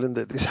feeling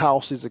that this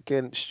house is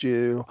against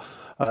you.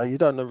 You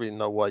don't really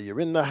know why you're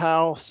in the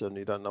house, and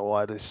you don't know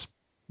why this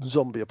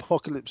zombie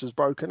apocalypse has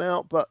broken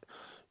out, but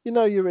you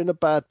know you're in a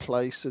bad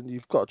place and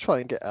you've got to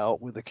try and get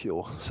out with a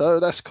cure. So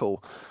that's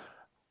cool.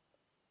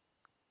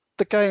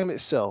 The game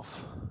itself,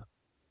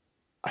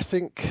 I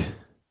think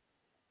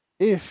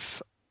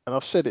if, and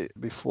I've said it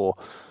before,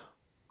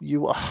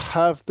 you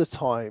have the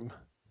time,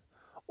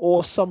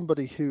 or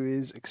somebody who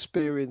is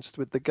experienced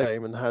with the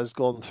game and has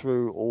gone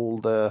through all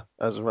the,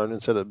 as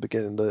Ronan said at the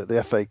beginning,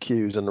 the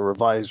FAQs and the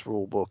revised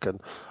rule book,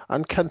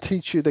 and can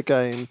teach you the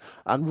game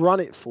and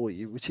run it for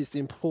you, which is the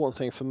important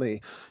thing for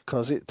me,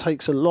 because it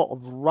takes a lot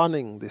of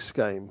running this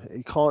game.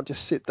 You can't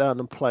just sit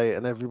down and play it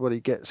and everybody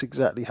gets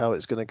exactly how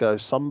it's going to go.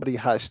 Somebody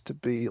has to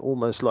be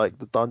almost like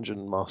the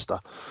dungeon master.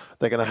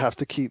 They're going to have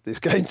to keep this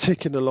game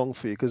ticking along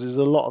for you, because there's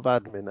a lot of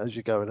admin as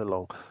you're going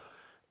along.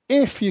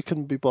 If you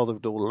can be bothered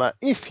with all that,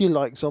 if you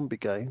like zombie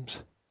games,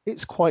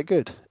 it's quite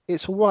good.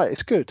 It's all right.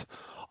 It's good.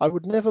 I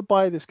would never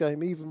buy this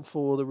game even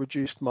for the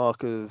reduced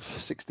mark of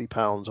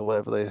 £60 or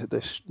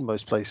whatever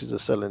most places are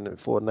selling it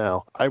for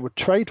now. I would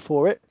trade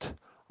for it.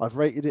 I've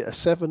rated it a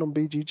 7 on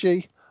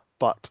BGG,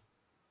 but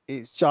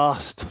it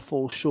just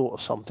falls short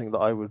of something that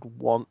I would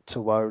want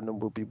to own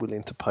and would be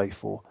willing to pay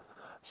for.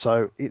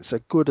 So it's a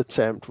good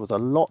attempt with a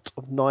lot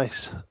of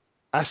nice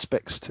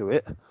aspects to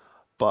it,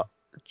 but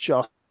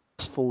just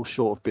falls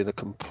short of being a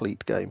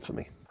complete game for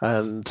me.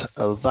 And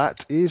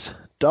that is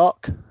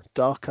Dark,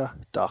 Darker,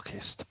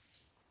 Darkest.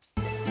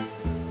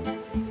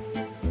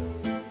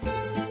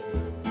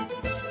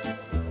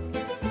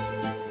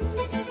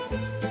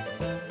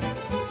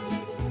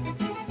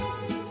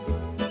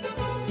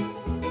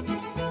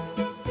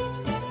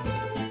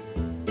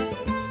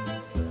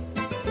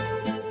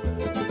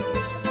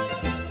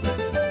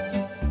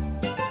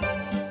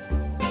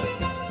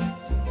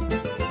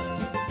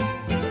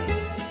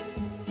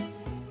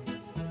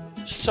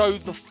 So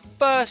the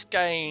first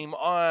game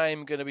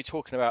I'm going to be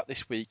talking about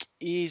this week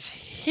is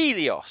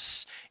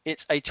Helios.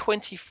 It's a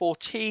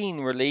 2014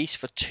 release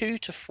for 2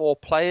 to 4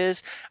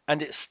 players,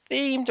 and it's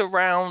themed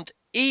around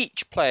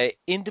each player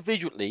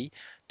individually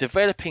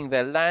developing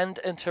their land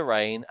and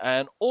terrain,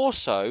 and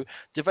also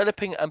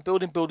developing and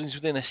building buildings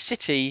within a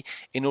city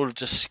in order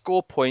to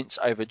score points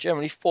over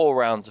generally 4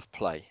 rounds of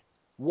play.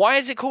 Why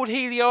is it called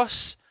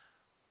Helios?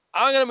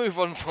 I'm going to move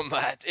on from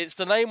that. It's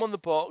the name on the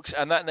box,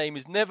 and that name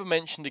is never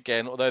mentioned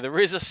again, although there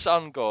is a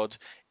sun god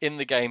in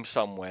the game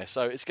somewhere.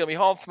 So it's going to be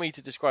hard for me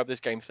to describe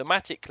this game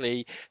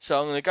thematically, so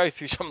I'm going to go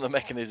through some of the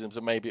mechanisms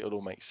and maybe it'll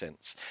all make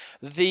sense.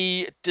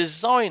 The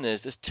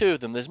designers, there's 2 of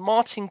them. There's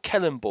Martin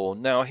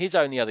Kellenborn. Now, his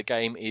only other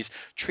game is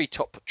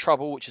Treetop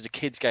Trouble, which is a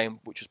kid's game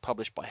which was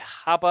published by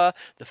Haber,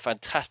 the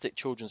fantastic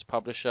children's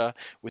publisher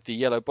with the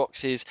yellow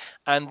boxes.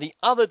 And the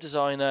other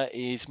designer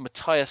is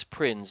Matthias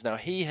Prinz. Now,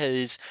 he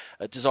has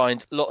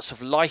designed lots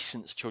of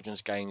licensed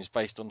children's games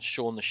based on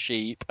Shaun the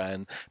Sheep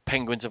and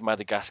Penguins of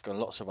Madagascar and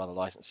lots of other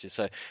licenses.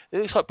 So it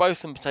looks like both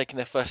of them are taking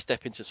their first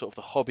step into sort of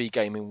the hobby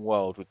gaming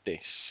world with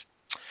this.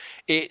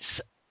 It's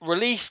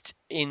released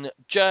in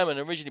German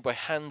originally by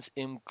Hans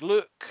im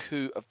Glück,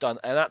 who have done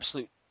an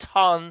absolute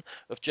ton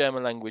of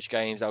German language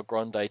games, El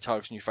Grande,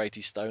 Tigris and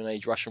Euphrates, Stone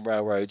Age, Russian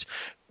Railroads,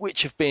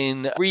 which have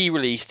been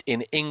re-released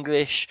in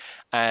English,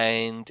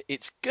 and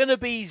it's going to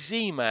be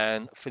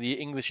Z-Man for the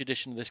English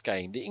edition of this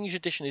game. The English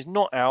edition is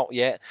not out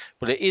yet,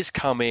 but it is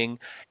coming.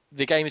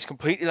 The game is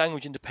completely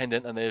language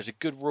independent, and there's a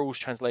good rules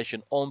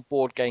translation on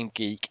Board Game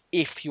Geek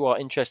if you are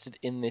interested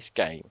in this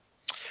game.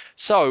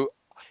 So,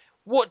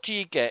 what do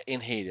you get in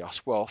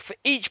Helios? Well, for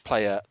each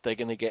player, they're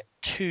going to get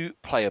 2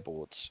 player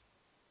boards.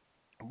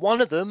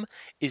 One of them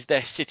is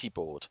their city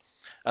board,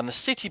 and the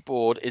city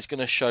board is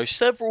going to show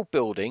several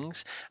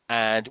buildings,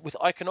 and with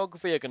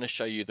iconography are going to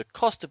show you the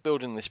cost of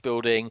building this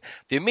building,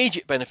 the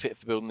immediate benefit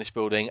for building this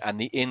building, and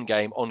the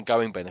in-game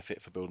ongoing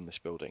benefit for building this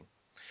building.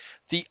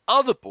 The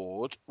other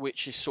board,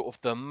 which is sort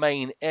of the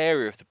main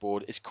area of the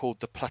board, is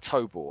called the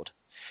plateau board.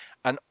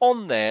 And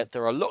on there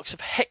are lots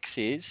of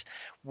hexes,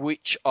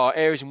 which are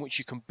areas in which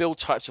you can build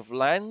types of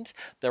land.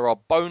 There are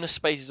bonus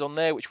spaces on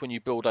there, which when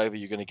you build over,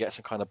 you're going to get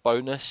some kind of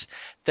bonus.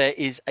 There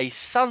is a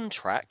sun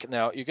track.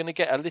 Now, you're going to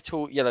get a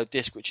little yellow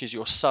disc, which is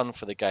your sun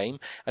for the game,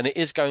 and it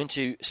is going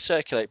to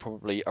circulate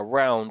probably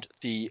around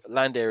the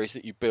land areas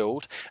that you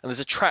build. And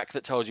there's a track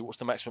that tells you what's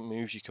the maximum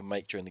moves you can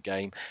make during the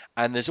game.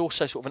 And there's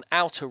also sort of an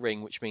outer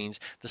ring, which means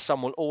the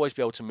sun will always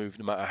be able to move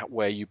no matter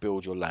where you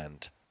build your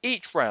land.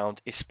 Each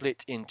round is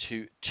split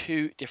into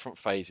 2 different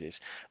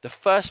phases. The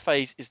first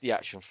phase is the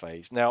action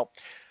phase. Now,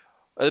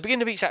 At the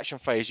beginning of each action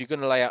phase, you're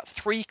going to lay out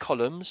 3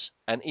 columns,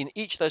 and in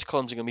each of those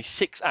columns are going to be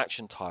 6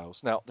 action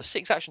tiles. Now, the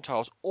 6 action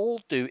tiles all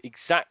do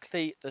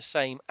exactly the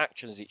same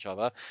action as each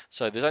other,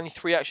 so there's only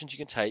 3 actions you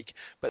can take,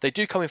 but they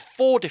do come in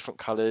 4 different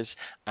colours,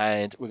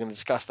 and we're going to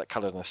discuss that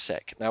colour in a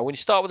sec. Now, when you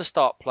start with a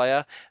start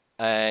player,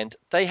 and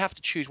they have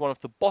to choose one of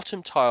the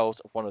bottom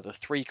tiles of one of the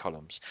 3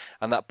 columns,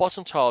 and that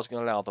bottom tile is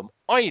going to allow them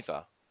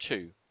either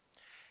to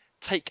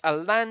take a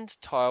land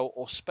tile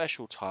or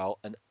special tile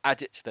and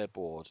add it to their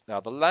board. Now,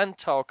 the land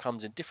tile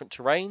comes in different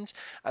terrains,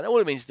 and all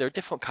it means is they're a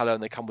different colour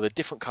and they come with a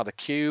different colour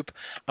cube.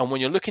 And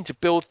when you're looking to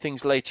build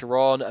things later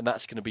on, and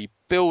that's going to be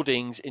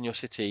buildings in your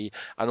city,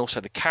 and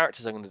also the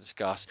characters I'm going to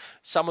discuss,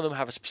 some of them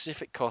have a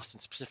specific cost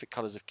and specific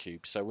colours of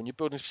cubes. So when you're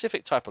building a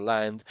specific type of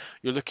land,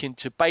 you're looking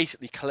to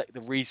basically collect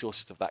the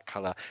resources of that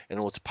colour in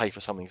order to pay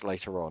for something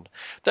later on.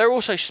 There are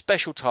also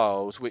special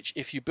tiles, which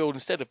if you build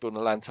instead of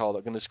building a land tile,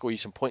 they're going to score you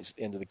some points at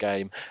the end of the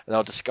game, and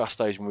I'll discuss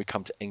those when we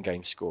come to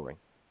in-game scoring.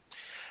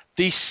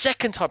 The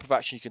second type of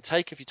action you can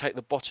take if you take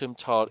the bottom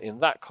tile in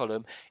that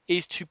column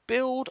is to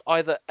build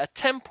either a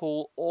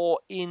temple or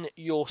in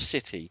your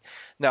city.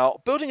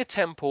 Now, building a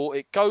temple,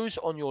 it goes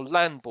on your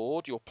land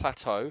board, your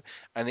plateau,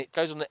 and it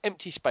goes on an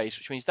empty space,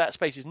 which means that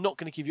space is not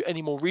going to give you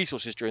any more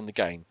resources during the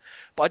game.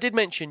 But I did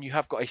mention you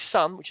have got a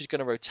sun, which is going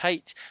to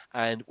rotate,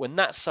 and when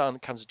that sun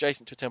comes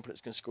adjacent to a temple,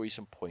 it's going to score you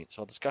some points.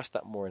 I'll discuss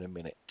that more in a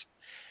minute.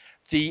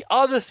 The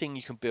other thing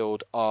you can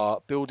build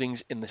are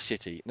buildings in the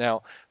city.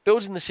 Now,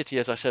 buildings in the city,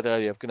 as I said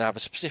earlier, are going to have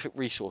a specific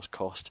resource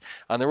cost,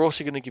 and they're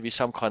also going to give you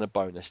some kind of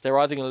bonus. They're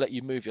either going to let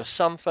you move your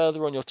sun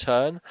further on your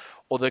turn,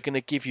 or they're going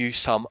to give you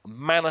some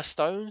mana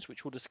stones,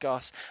 which we'll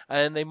discuss,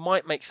 and they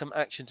might make some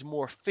actions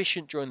more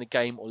efficient during the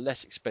game or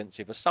less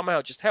expensive, or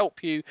somehow just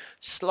help you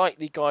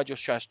slightly guide your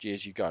strategy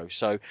as you go.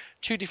 So,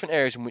 2 different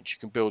areas in which you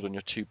can build on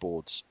your 2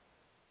 boards.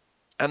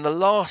 And the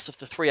last of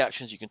the 3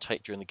 actions you can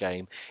take during the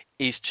game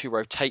is to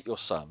rotate your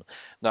sun.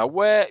 Now,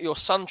 where your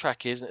sun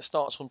track is, and it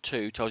starts on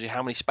 2, tells you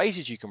how many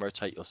spaces you can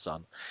rotate your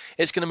sun.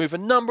 It's going to move a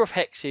number of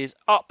hexes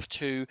up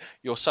to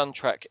your sun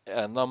track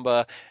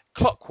number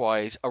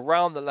clockwise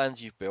around the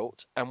lands you've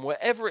built, and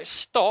wherever it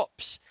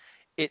stops,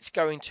 it's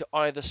going to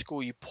either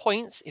score you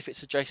points if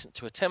it's adjacent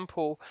to a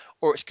temple,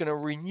 or it's going to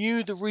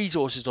renew the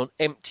resources on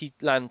empty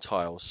land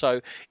tiles. So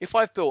if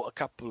I've built a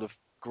couple of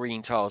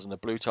green tiles and a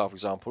blue tile, for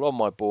example, on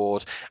my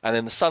board, and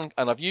then the sun,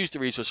 and I've used the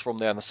resource from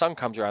there, and the sun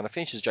comes around and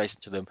finishes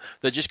adjacent to them,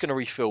 they're just going to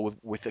refill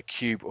with a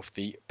cube of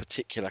the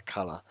particular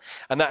colour,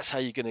 and that's how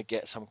you're going to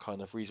get some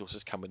kind of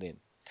resources coming in.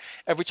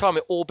 Every time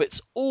it orbits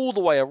all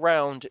the way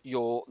around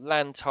your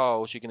land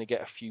tiles, you're going to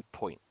get a few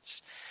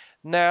points.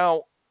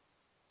 Now,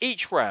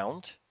 each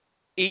round,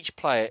 each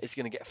player is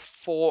going to get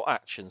 4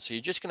 actions. So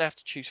you're just going to have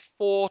to choose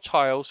 4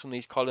 tiles from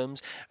these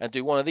columns and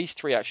do one of these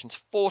 3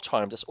 actions 4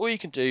 times. That's all you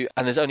can do,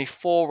 and there's only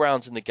 4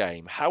 rounds in the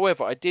game.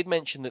 However, I did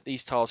mention that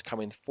these tiles come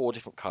in 4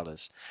 different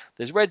colours.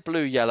 There's red,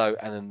 blue, yellow,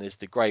 and then there's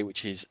the grey,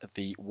 which is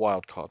the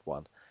wildcard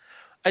one.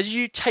 As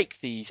you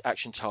take these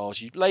action tiles,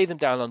 you lay them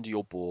down under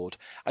your board,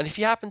 and if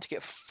you happen to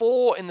get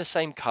 4 in the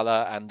same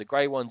colour, and the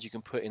grey ones you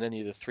can put in any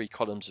of the 3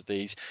 columns of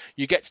these,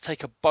 you get to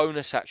take a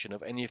bonus action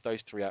of any of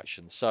those 3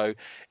 actions. So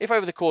if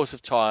over the course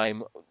of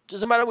time,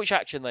 doesn't matter which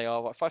action they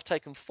are, if I've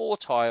taken 4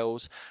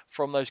 tiles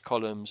from those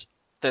columns,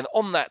 then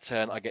on that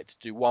turn I get to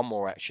do 1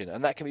 more action,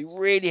 and that can be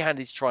really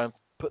handy to try and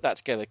put that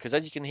together, because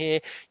as you can hear,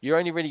 you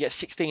only really get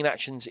 16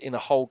 actions in a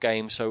whole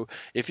game, so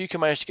if you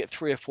can manage to get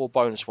 3 or 4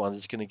 bonus ones,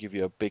 it's going to give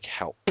you a big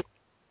help.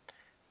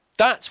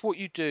 That's what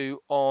you do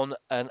on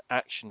an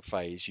action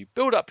phase. You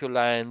build up your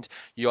land,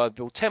 you either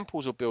build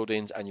temples or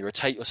buildings, and you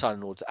rotate your sun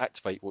in order to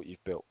activate what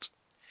you've built.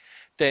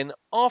 Then,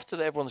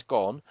 after everyone's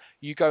gone,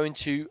 you go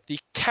into the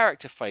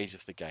character phase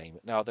of the game.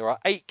 Now, there are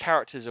 8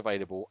 characters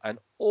available, and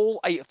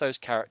all 8 of those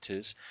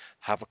characters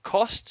have a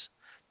cost.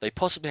 They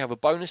possibly have a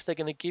bonus they're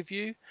going to give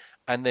you,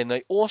 and then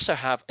they also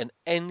have an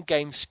end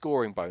game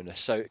scoring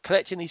bonus. So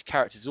collecting these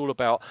characters is all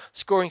about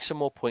scoring some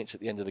more points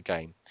at the end of the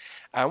game.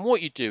 And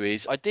what you do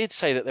is, I did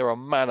say that there are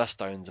mana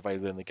stones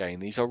available in the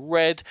game. These are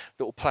red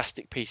little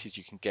plastic pieces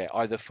you can get,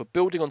 either for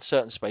building on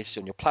certain spaces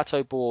on your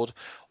plateau board,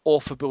 or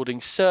for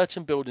building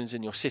certain buildings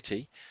in your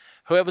city.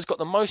 Whoever's got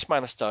the most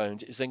mana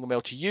stones is then going to be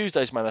able to use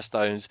those mana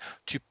stones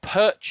to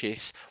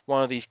purchase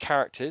one of these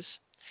characters.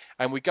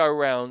 And we go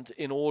around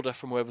in order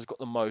from whoever's got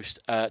the most,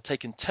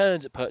 taking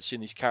turns at purchasing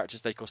these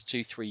characters. They cost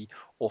 2, 3,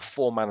 or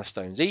 4 mana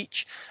stones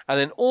each. And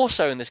then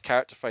also in this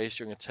character phase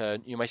during a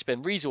turn, you may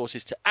spend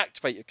resources to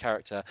activate your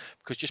character,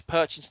 because just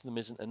purchasing them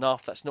isn't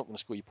enough. That's not going to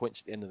score you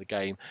points at the end of the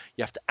game.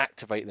 You have to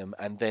activate them,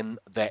 and then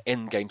their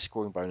end game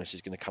scoring bonus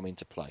is going to come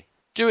into play.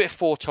 Do it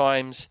 4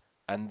 times,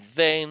 and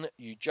then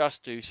you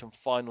just do some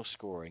final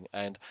scoring.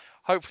 And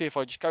hopefully, if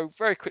I just go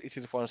very quickly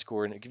through the final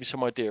scoring, it'll give you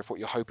some idea of what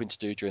you're hoping to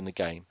do during the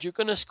game. You're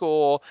going to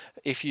score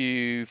if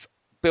you've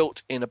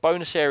built in a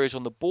bonus areas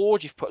on the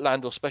board, you've put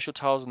land or special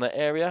tiles in that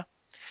area.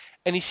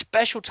 Any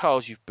special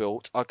tiles you've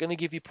built are going to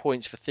give you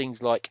points for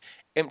things like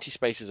empty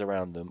spaces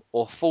around them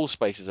or full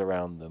spaces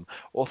around them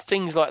or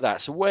things like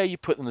that. So where you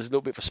put them, there's a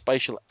little bit of a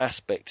spatial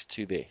aspect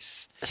to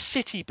this.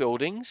 City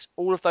buildings,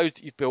 all of those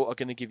that you've built are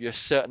going to give you a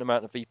certain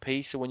amount of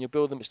VP. So when you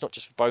build them, it's not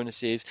just for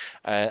bonuses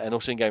and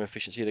also in game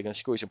efficiency. They're going to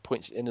score you some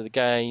points at the end of the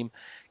game.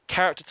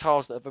 Character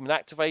tiles that have been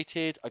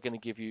activated are going to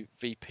give you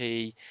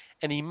VP.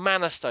 Any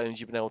mana stones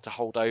you've been able to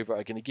hold over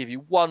are going to give you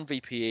 1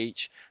 VP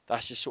each.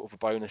 That's just sort of a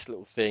bonus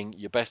little thing.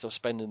 You're best off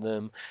spending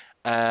them.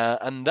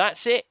 And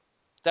that's it.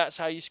 That's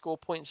how you score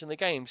points in the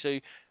game. So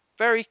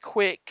very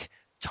quick,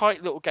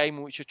 tight little game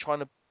in which you're trying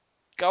to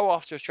go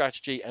after a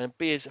strategy and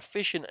be as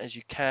efficient as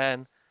you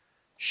can.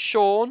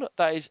 Sean,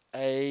 that is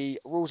a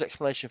rules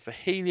explanation for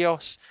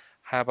Helios.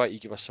 How about you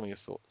give us some of your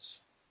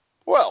thoughts?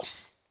 Well,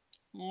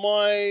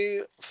 my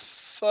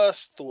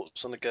first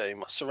thoughts on the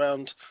game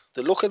surround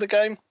the look of the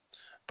game,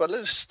 but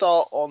let's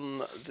start on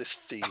the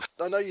theme.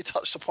 I know you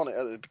touched upon it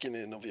at the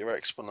beginning of your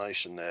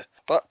explanation there,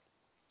 but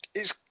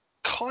it's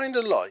kind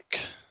of like,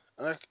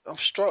 and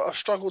I've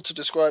struggled to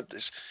describe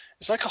this,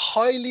 it's like a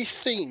highly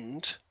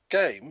themed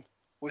game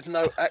with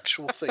no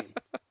actual theme.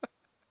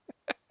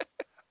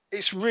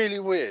 It's really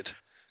weird.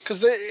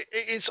 Because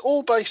it's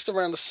all based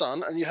around the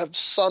sun, and you have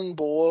sun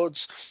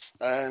boards,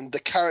 and the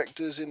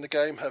characters in the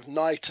game have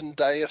night and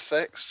day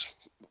effects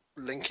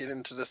linking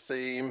into the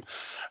theme,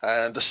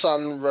 and the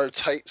sun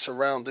rotates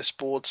around this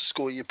board to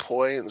score you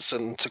points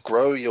and to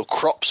grow your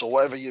crops or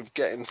whatever you're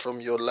getting from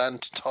your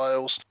land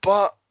tiles.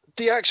 But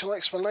the actual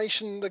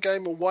explanation of the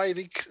game and why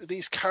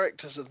these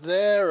characters are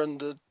there and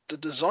the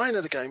design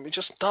of the game, it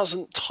just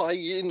doesn't tie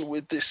in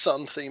with this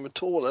sun theme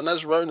at all. And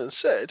as Ronan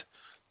said,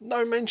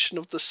 no mention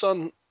of the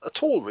sun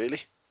at all,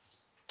 really.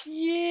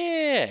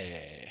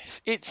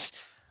 Yes,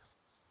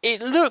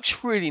 it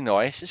looks really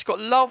nice. It's got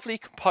lovely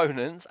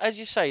components. As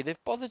you say,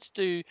 they've bothered to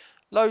do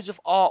loads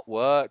of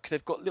artwork.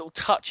 They've got little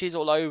touches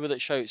all over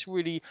that show it's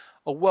really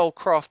a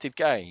well-crafted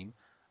game.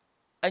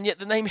 And yet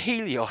the name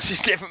Helios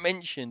is never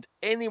mentioned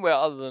anywhere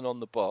other than on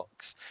the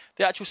box.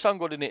 The actual sun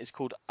god in it is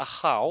called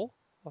Ahau,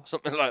 or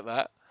something like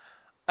that.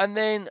 And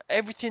then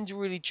everything's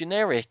really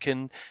generic,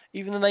 and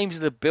even the names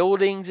of the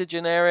buildings are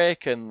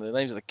generic, and the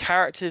names of the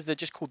characters, they're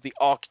just called the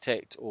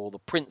architect or the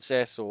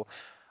princess,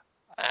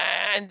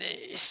 and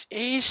it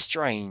is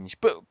strange.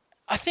 But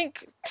I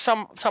think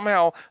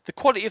somehow the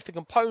quality of the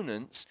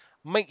components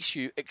makes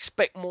you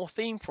expect more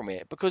theme from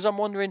it, because I'm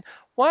wondering,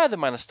 why are the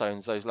mana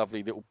stones those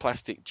lovely little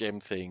plastic gem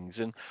things,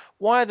 and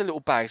why are the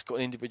little bags got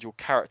an individual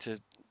character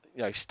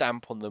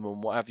stamp on them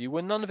and what have you,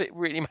 when none of it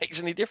really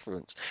makes any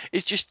difference?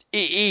 It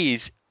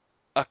is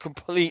a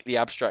completely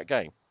abstract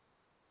game.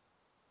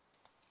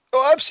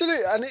 Oh,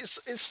 absolutely. And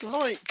it's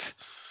like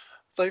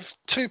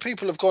two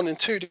people have gone in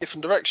two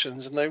different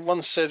directions, and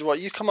one said, well,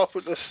 you come up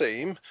with the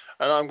theme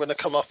and I'm going to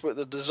come up with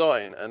the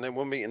design, and then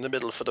we'll meet in the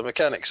middle for the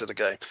mechanics of the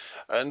game.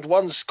 And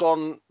one's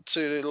gone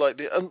to like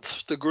the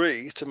nth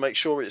degree to make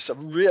sure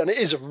and it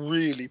is a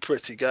really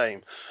pretty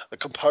game. The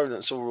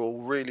components are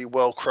all really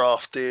well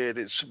crafted,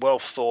 it's well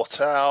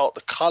thought out,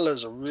 the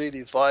colours are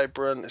really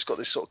vibrant, it's got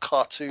this sort of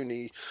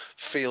cartoony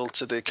feel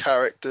to the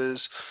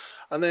characters.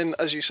 And then,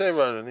 as you say,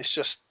 Ronan, it's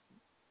just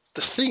the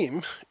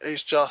theme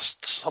is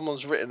just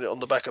someone's written it on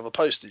the back of a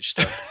postage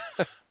stamp.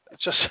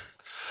 just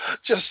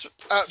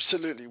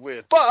absolutely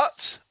weird.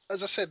 But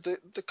as I said,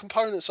 the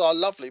components are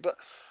lovely. But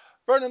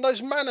Ronan,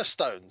 those mana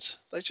stones,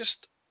 they're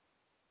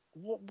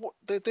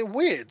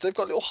weird. They've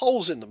got little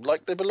holes in them,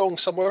 like they belong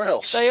somewhere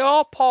else. They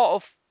are part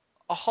of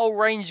a whole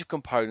range of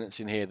components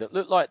in here that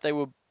look like they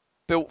were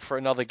built for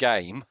another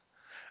game.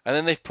 And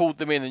then they've pulled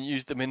them in and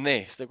used them in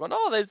this. They've gone,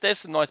 oh, there's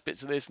some nice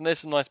bits of this and there's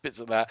some nice bits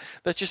of that.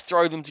 Let's just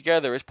throw them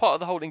together. It's part of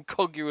the whole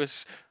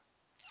incongruous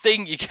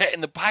thing you get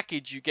in the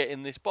package you get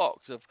in this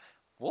box of,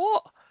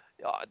 what?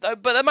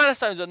 But the mana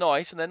stones are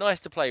nice, and they're nice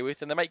to play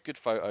with, and they make good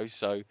photos.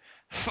 So,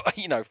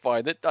 fine.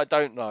 I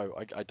don't know.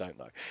 I don't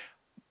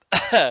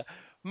know.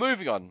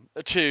 Moving on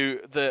to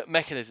the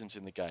mechanisms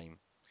in the game.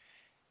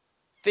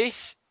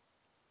 This,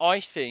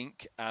 I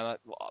think, and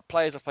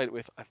players I've played it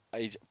with,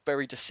 is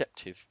very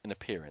deceptive in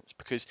appearance,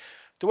 because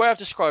the way I've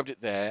described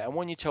it there, and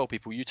when you tell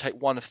people you take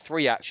one of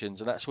 3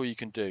 actions and that's all you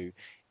can do,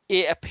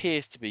 it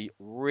appears to be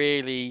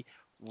really,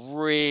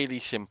 really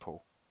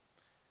simple.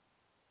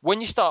 When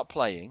you start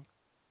playing,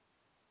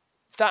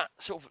 that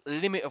sort of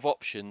limit of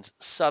options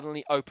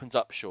suddenly opens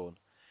up, Sean.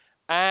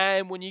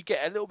 And when you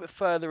get a little bit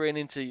further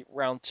into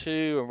round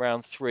 2 and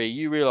round 3,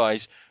 you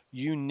realise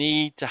you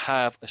need to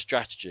have a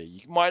strategy.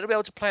 You might not be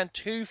able to plan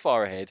too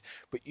far ahead,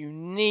 but you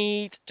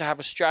need to have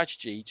a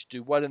strategy to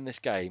do well in this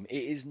game.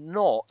 It is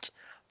not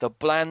the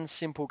bland,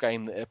 simple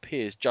game that it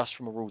appears just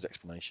from a rules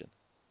explanation.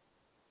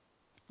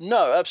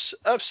 No,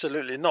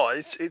 absolutely not.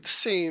 It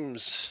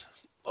seems,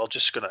 I'm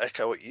just going to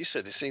echo what you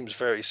said, it seems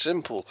very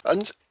simple.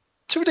 And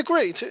to a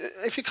degree,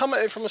 if you come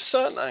at it from a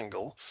certain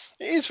angle,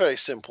 it is very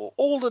simple.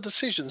 All the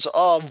decisions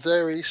are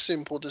very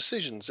simple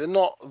decisions. They're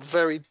not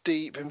very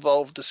deep,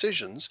 involved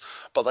decisions,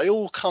 but they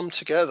all come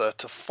together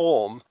to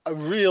form a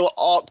real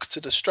arc to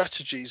the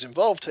strategies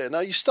involved here. Now,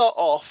 you start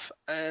off,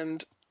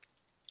 and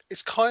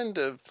it's kind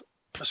of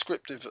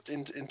prescriptive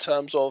in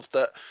terms of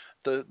that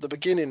the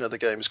beginning of the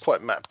game is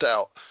quite mapped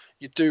out.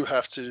 You do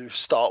have to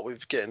start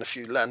with getting a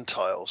few land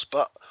tiles,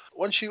 but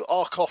once you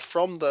arc off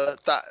from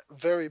that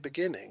very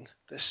beginning,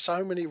 there's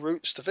so many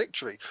routes to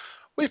victory.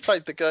 We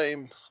played the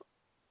game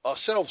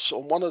ourselves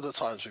on one of the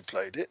times we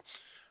played it,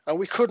 and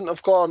we couldn't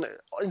have gone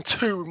in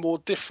two more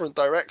different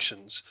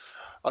directions.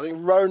 I think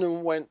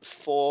Ronan went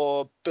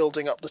for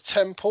building up the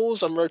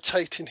temples and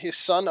rotating his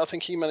sun. I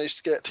think he managed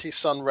to get his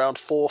sun round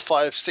 4,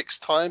 5, 6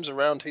 times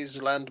around his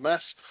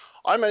landmass.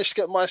 I managed to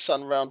get my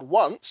sun round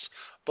once,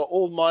 but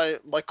all my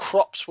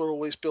crops were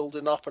always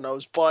building up, and I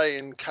was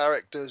buying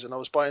characters and I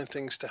was buying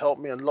things to help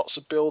me and lots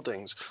of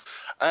buildings.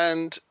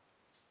 And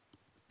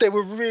they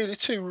were really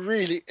two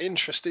really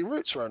interesting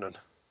routes, Ronan.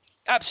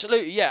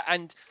 Absolutely, yeah.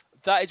 And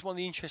that is one of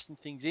the interesting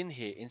things in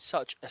here. In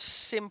such a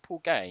simple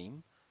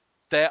game,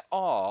 there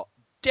are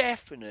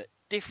definite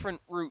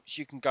different routes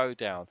you can go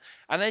down.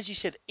 And as you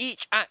said,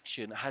 each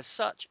action has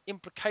such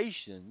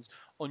implications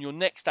on your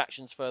next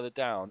actions further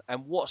down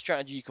and what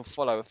strategy you can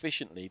follow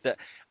efficiently that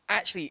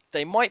actually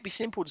they might be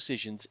simple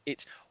decisions.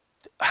 It's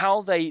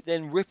how they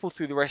then ripple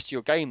through the rest of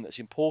your game that's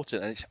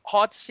important. And it's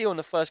hard to see on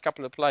the first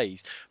couple of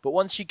plays. But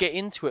once you get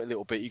into it a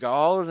little bit, you go,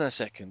 hold on a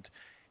second.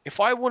 If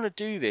I want to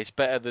do this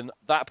better than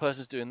that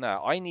person's doing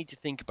that, I need to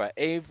think about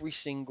every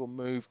single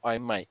move I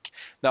make.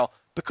 Now,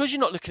 because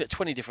you're not looking at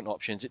 20 different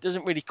options, it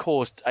doesn't really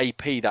cause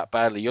AP that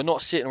badly. You're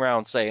not sitting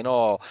around saying,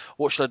 oh,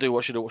 what should I do,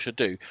 what should I do, what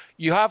should I do?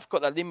 You have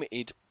got that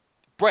limited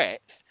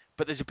breadth,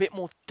 but there's a bit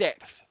more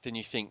depth than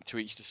you think to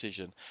each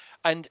decision.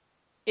 And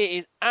it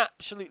is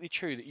absolutely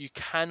true that you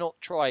cannot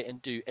try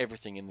and do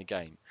everything in the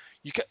game.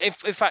 You can,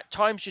 if in fact,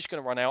 time's just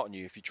going to run out on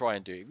you if you try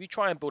and do it. If you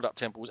try and build up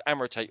temples and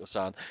rotate your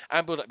sun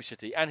and build up your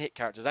city and hit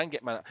characters and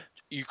get mana,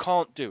 you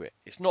can't do it.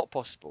 It's not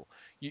possible.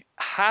 You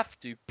have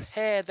to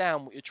pare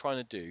down what you're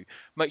trying to do.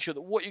 Make sure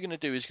that what you're going to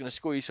do is going to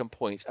score you some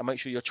points, and make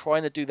sure you're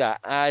trying to do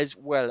that as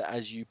well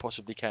as you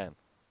possibly can.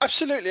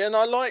 Absolutely, and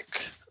I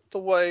like the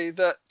way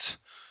that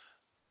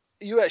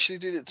you actually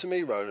did it to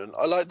me, Roland.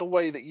 I like the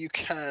way that you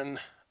can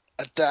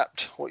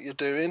adapt what you're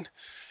doing,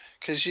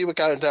 because you were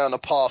going down a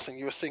path and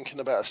you were thinking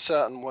about a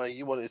certain way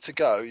you wanted to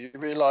go. You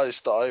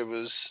realised that I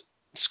was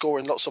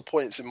scoring lots of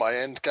points in my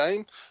end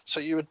game, so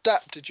you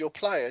adapted your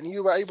play, and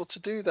you were able to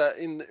do that.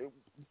 In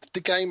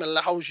the game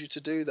allows you to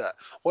do that.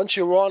 Once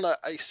you're on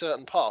a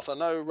certain path, I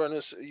know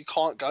runners, you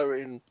can't go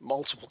in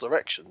multiple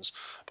directions,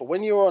 but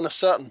when you're on a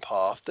certain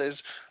path, there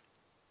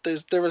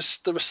are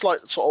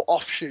slight sort of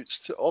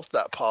offshoots of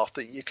that path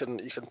that you can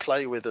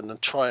play with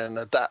and try and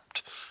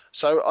adapt.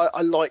 So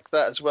I like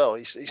that as well.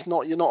 It's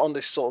not, you're not on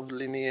this sort of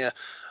linear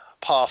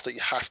path that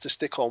you have to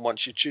stick on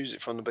once you choose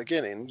it from the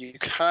beginning. You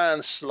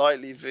can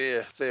slightly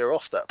veer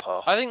off that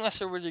path. I think that's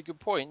a really good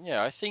point.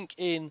 Yeah, I think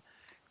in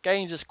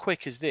games as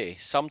quick as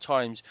this,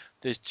 sometimes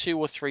there's 2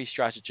 or 3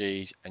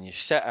 strategies and you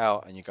set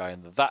out and you're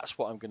going, that's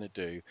what I'm going to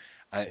do,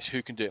 and it's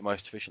who can do it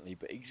most efficiently.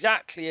 But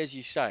exactly as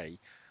you say,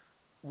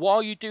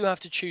 while you do have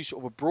to choose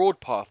sort of a broad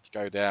path to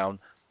go down,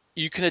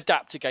 you can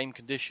adapt to game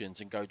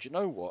conditions and go, do you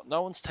know what?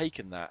 No one's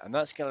taken that, and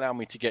that's going to allow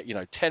me to get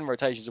 10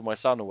 rotations of my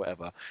sun or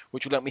whatever,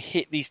 which will let me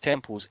hit these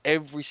temples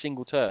every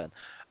single turn.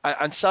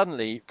 And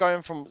suddenly,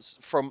 going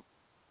from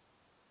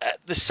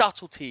the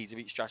subtleties of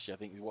each strategy, I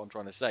think is what I'm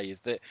trying to say, is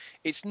that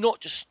it's not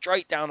just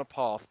straight down a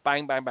path,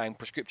 bang, bang, bang,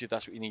 prescriptive,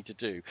 that's what you need to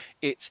do.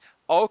 It's,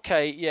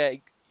 okay, yeah,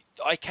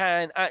 I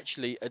can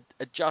actually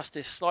adjust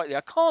this slightly.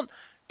 I can't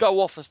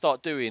go off and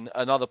start doing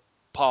another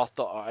path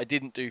that I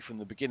didn't do from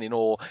the beginning,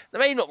 or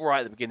maybe not right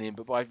at the beginning,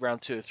 but by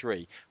round 2 or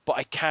 3. But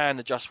I can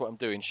adjust what I'm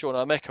doing. Sean,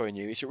 I'm echoing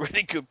you. It's a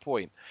really good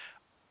point.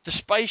 The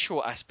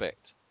spatial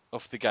aspect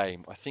of the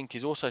game, I think,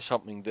 is also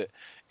something that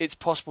it's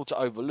possible to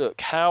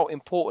overlook. How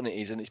important it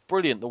is, and it's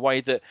brilliant the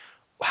way that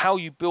how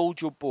you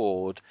build your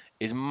board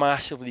is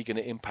massively going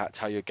to impact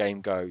how your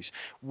game goes.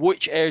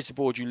 Which areas of the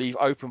board you leave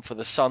open for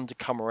the sun to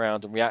come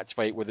around and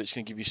reactivate, whether it's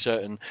going to give you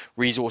certain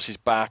resources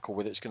back, or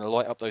whether it's going to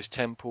light up those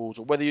temples,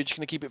 or whether you're just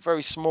going to keep it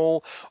very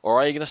small, or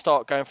are you going to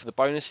start going for the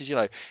bonuses?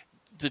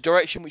 The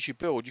direction which you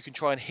build, you can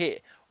try and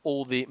hit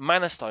all the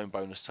mana stone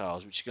bonus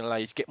tiles, which is going to allow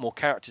you to get more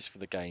characters for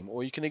the game,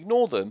 or you can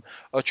ignore them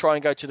or try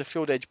and go to the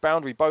field edge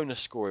boundary bonus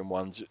scoring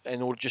ones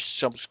in order to just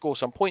score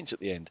some points at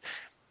the end.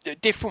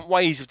 Different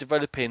ways of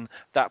developing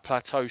that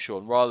plateau,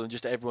 Sean, rather than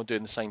just everyone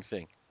doing the same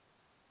thing.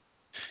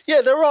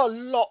 Yeah, there are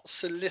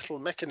lots of little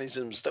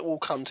mechanisms that all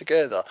come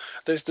together.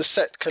 There's the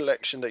set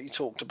collection that you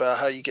talked about,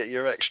 how you get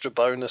your extra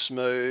bonus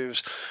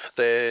moves.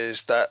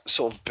 There's that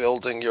sort of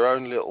building your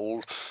own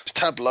little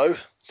tableau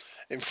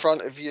in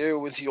front of you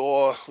with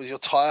your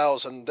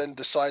tiles, and then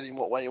deciding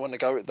what way you want to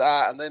go with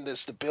that. And then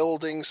there's the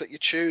buildings that you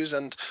choose,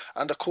 and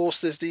of course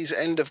there's these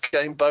end of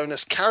game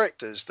bonus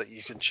characters that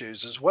you can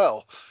choose as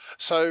well.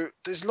 So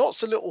there's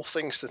lots of little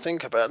things to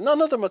think about.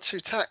 None of them are too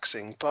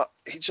taxing, but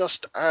it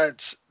just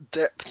adds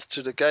depth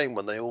to the game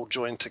when they all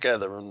join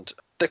together, and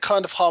they're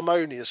kind of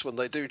harmonious when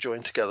they do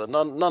join together.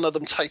 None of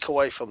them take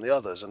away from the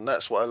others, and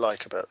that's what I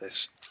like about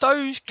this.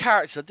 Those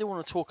characters, I do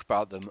want to talk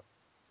about them.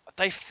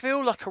 They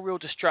feel like a real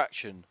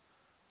distraction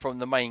from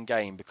the main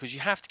game, because you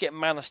have to get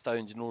mana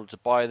stones in order to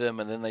buy them,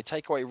 and then they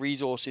take away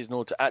resources in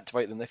order to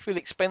activate them. They feel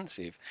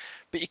expensive,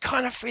 but you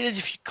kind of feel as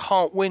if you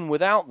can't win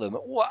without them.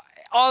 What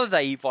are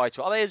they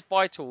vital? Are they as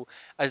vital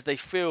as they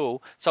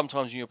feel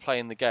sometimes when you're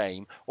playing the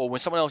game, or when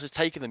someone else has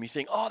taken them, you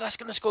think, oh, that's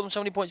going to score them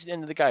so many points at the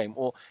end of the game?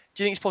 Or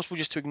do you think it's possible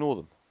just to ignore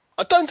them?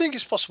 I don't think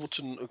it's possible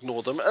to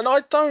ignore them, and I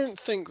don't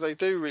think they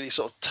do really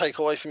sort of take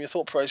away from your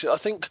thought process. I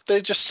think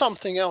they're just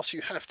something else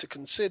you have to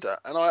consider,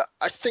 and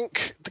I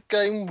think the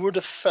game would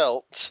have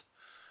felt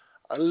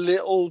a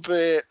little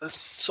bit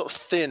sort of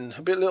thin,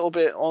 a little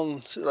bit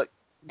on like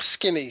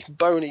skinny,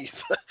 bony,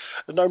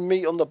 no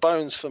meat on the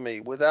bones for me,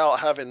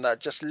 without having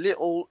that just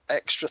little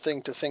extra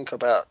thing to think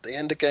about, the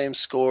end of game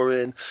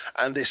scoring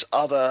and this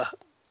other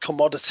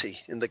commodity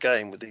in the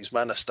game with these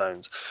mana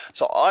stones.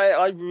 So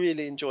I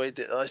really enjoyed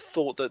it. I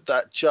thought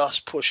that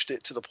just pushed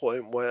it to the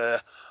point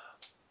where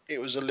it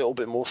was a little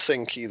bit more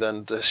thinky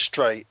than the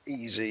straight,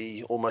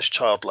 easy, almost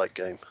childlike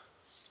game.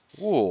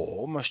 Whoa,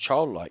 almost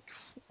childlike.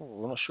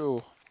 I'm not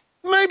sure.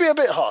 Maybe a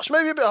bit harsh,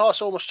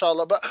 almost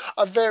childlike, but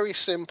a very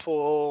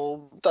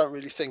simple, don't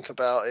really think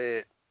about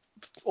it,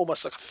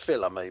 almost like a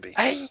filler maybe.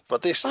 Hey,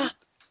 but this...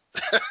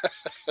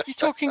 You're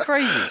talking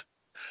crazy.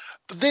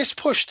 This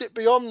pushed it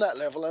beyond that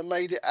level and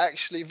made it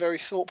actually very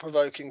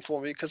thought-provoking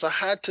for me, because I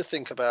had to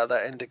think about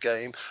that end of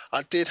game.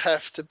 I did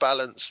have to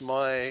balance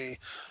my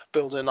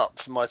building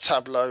up my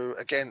tableau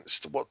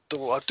against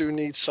I do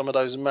need some of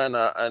those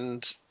mana,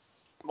 and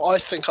I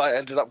think I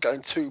ended up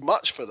going too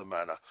much for the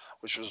mana,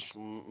 which was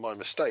my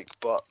mistake.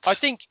 But I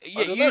think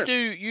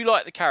you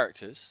like the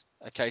characters.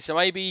 Okay, so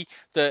maybe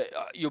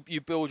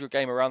you build your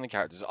game around the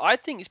characters. I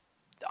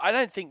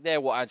don't think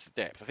they're what adds the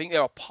depth. I think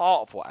they're a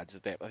part of what adds the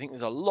depth. I think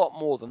there's a lot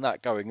more than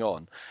that going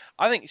on.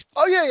 I think it's...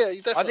 Oh, yeah,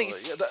 definitely.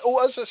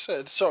 As I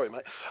said, sorry,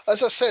 mate.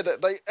 As I said,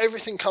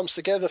 everything comes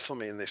together for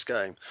me in this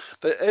game.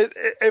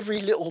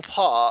 Every little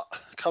part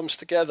comes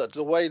together.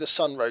 The way the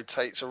sun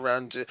rotates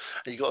around you,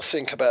 you got to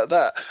think about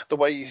that. The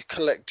way you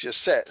collect your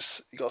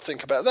sets, you got to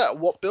think about that.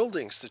 What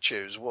buildings to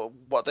choose,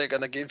 what they're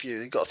going to give you,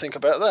 you got to think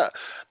about that.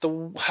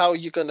 How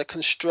you're going to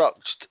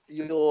construct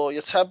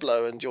your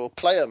tableau and your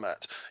player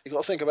mat, you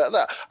got to think about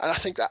that. And I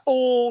think that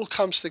all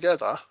comes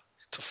together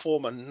to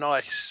form a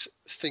nice,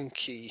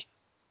 thinky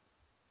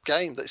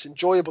game that's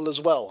enjoyable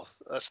as well.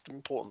 That's the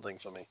important thing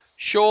for me.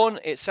 Sean,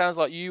 it sounds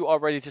like you are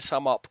ready to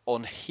sum up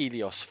on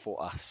Helios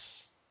for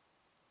us.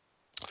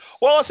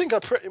 Well, I think I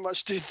pretty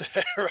much did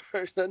there,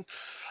 Ronan.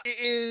 It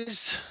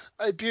is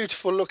a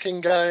beautiful looking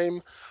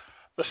game.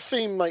 The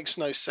theme makes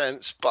no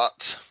sense,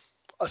 but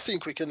I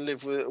think we can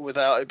live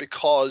without it,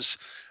 because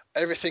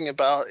everything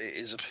about it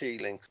is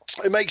appealing.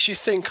 It makes you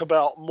think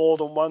about more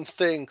than one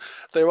thing.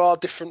 There are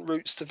different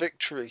routes to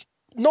victory.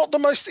 Not the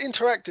most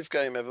interactive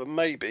game ever,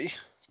 maybe,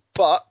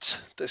 but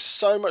there's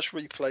so much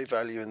replay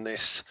value in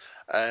this,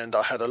 and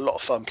I had a lot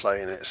of fun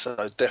playing it,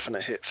 so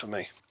definite hit for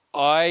me.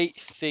 I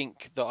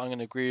think that I'm going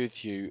to agree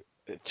with you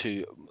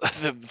to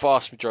the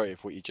vast majority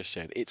of what you just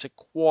said. It's a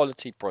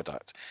quality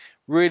product,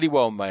 really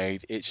well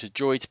made. It's a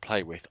joy to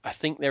play with. I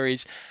think there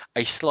is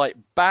a slight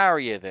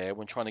barrier there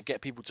when trying to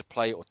get people to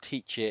play or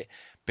teach it,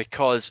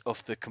 because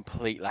of the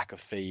complete lack of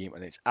theme,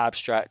 and it's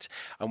abstract,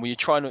 and when you're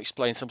trying to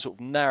explain some sort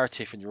of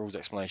narrative in your rules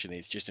explanation,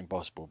 it's just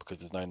impossible because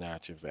there's no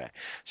narrative there.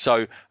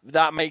 So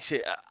that makes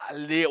it a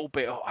little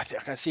bit, I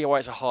can see why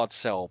it's a hard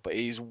sell, but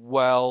it is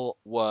well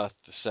worth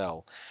the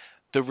sell.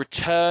 The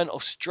return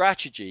of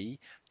strategy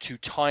to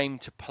time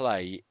to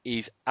play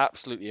is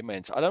absolutely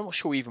immense. I'm not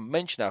sure we even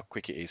mentioned how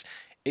quick it is.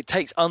 It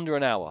takes under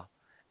an hour.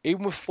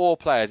 Even with 4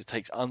 players, it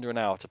takes under an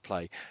hour to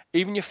play.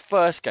 Even your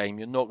first game,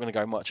 you're not going to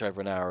go much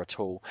over an hour at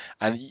all,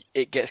 and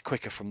it gets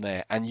quicker from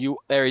there. And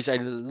there is a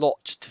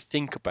lot to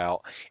think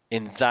about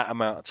in that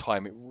amount of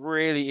time. It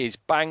really is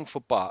bang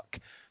for buck.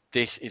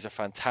 This is a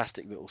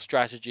fantastic little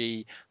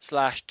strategy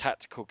 /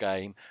 tactical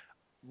game.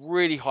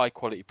 Really high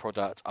quality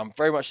product. I'm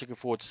very much looking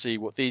forward to see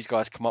what these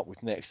guys come up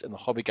with next in the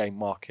hobby game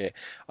market.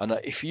 And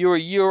if you're a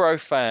Euro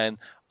fan,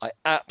 I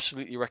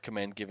absolutely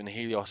recommend giving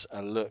Helios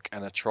a look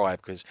and a try,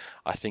 because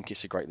I think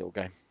it's a great little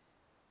game.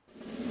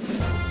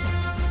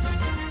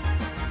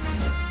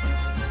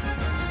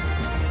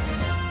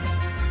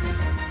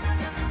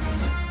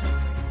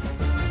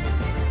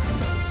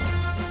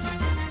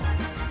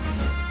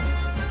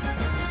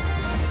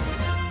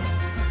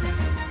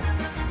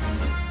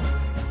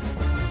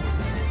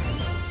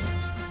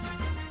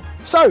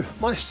 So,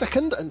 my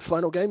second and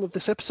final game of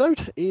this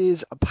episode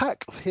is A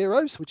Pack of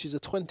Heroes, which is a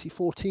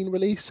 2014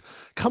 release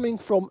coming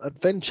from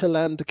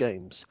Adventureland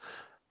Games.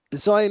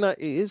 Designer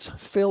is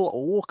Phil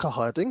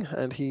Walker-Harding,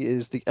 and he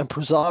is the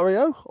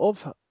impresario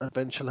of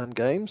Adventureland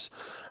Games.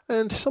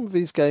 And some of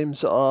his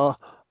games are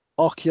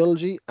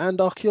Archaeology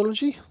and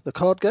Archaeology, the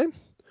card game,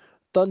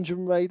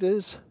 Dungeon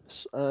Raiders,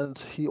 and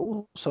he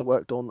also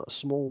worked on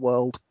Small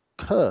World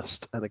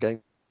Cursed and a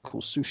game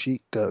called Sushi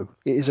Go.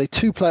 It is a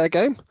 2-player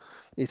game.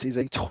 It is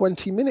a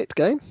 20-minute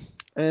game,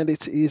 and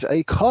it is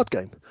a card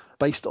game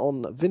based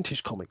on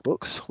vintage comic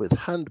books with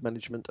hand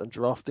management and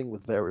drafting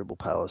with variable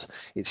powers.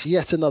 It's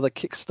yet another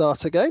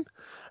Kickstarter game,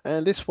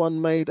 and this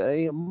one made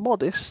a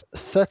modest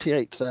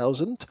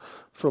 38,000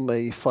 from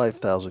a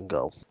 5,000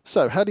 goal.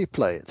 So how do you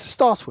play it? To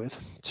start with,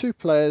 2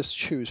 players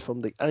choose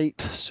from the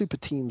 8 super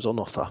teams on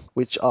offer,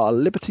 which are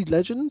Liberty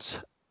Legends,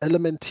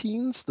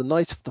 Elementines, the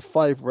Knight of the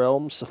Five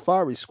Realms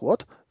Safari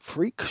Squad,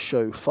 Freak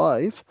Show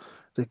 5,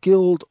 the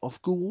Guild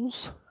of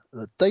Ghouls,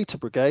 the Data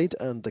Brigade,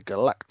 and the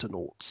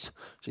Galactonauts. So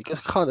you can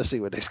kind of see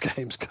where this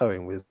game's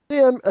going with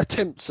the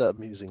attempts at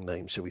amusing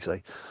names, shall we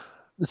say.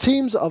 The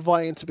teams are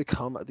vying to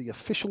become the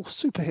official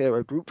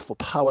superhero group for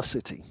Power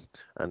City,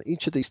 and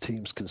each of these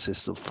teams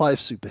consists of 5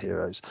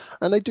 superheroes,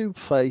 and they do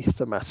play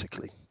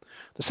thematically.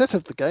 The set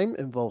of the game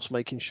involves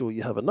making sure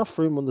you have enough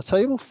room on the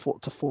table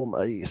to form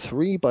a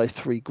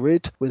 3x3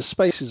 grid with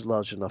spaces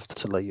large enough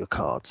to lay your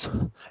cards.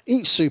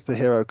 Each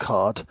superhero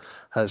card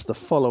has the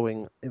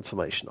following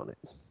information on it.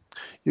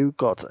 You've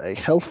got a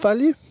health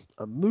value,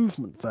 a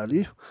movement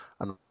value,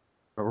 an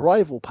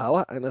arrival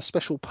power, and a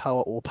special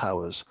power or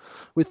powers,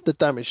 with the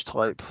damage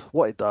type,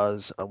 what it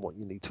does, and what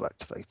you need to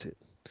activate it.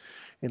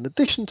 In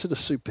addition to the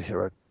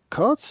superhero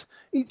cards,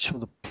 each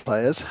of the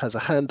players has a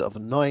hand of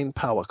 9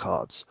 power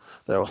cards.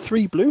 There are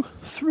 3 blue,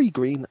 3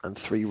 green, and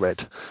 3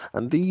 red,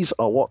 and these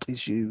are what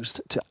is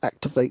used to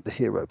activate the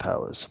hero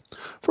powers.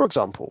 For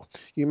example,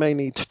 you may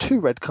need 2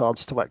 red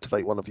cards to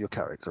activate one of your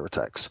character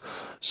attacks,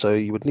 so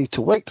you would need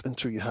to wait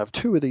until you have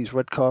 2 of these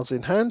red cards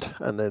in hand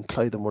and then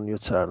play them on your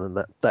turn,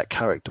 and that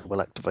character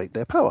will activate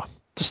their power.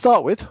 To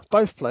start with,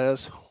 both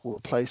players will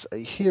place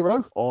a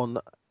hero on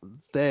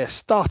their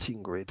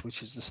starting grid,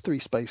 which is the 3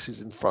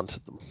 spaces in front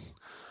of them.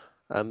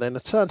 And then a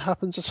turn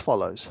happens as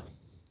follows.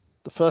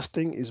 The first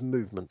thing is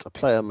movement. A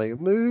player may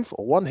move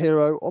or one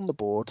hero on the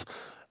board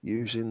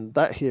using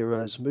that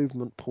hero's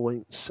movement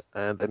points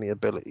and any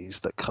abilities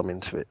that come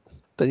into it.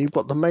 Then you've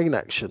got the main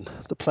action.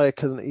 The player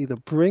can either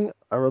bring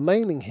a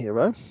remaining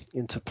hero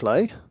into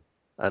play,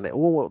 and they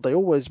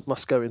always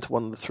must go into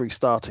one of the 3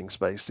 starting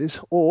spaces,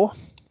 or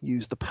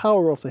use the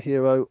power of the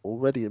hero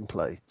already in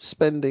play,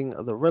 spending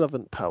the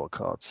relevant power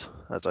cards,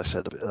 as I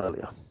said a bit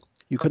earlier.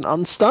 You can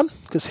unstun,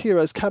 because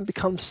heroes can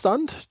become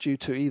stunned due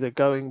to either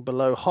going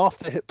below half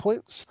their hit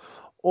points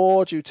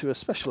or due to a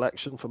special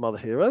action from other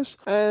heroes.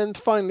 And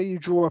finally, you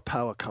draw a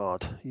power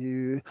card.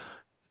 You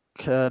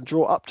can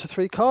draw up to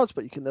 3 cards,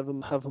 but you can never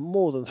have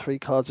more than 3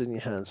 cards in your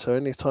hand. So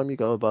anytime you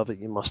go above it,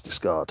 you must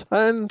discard.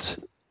 And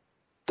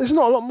there's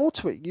not a lot more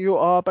to it. You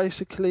are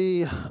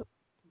basically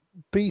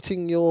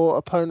beating your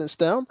opponents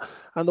down,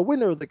 and the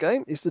winner of the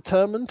game is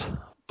determined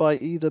by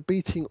either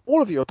beating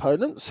all of your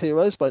opponents'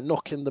 heroes by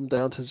knocking them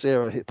down to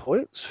 0 hit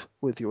points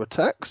with your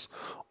attacks,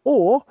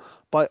 or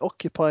by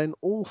occupying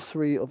all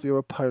 3 of your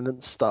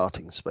opponent's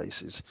starting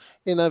spaces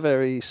in a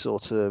very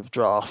sort of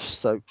draft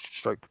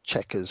stroke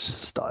checkers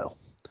style.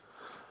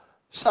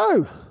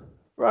 So,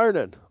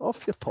 Ronan, off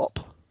you pop.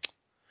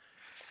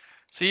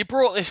 So you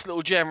brought this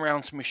little gem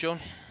round to me, Sean,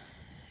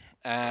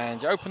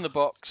 and you opened the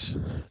box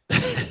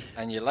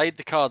and you laid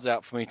the cards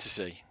out for me to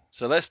see.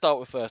 So let's start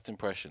with first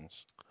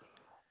impressions.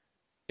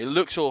 It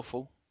looks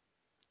awful.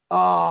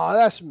 Ah,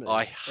 that's me.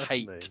 I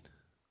hate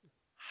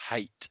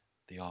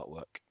the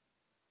artwork.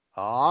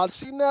 Ah,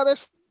 see, now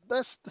that's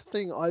the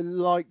thing I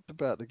liked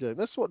about the game.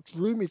 That's what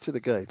drew me to the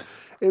game.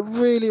 It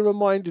really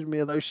reminded me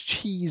of those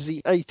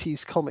cheesy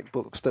 80s comic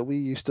books that we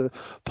used to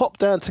pop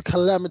down to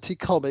Calamity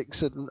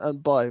Comics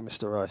and buy,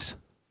 Mr. Rice.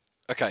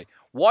 Okay,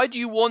 why do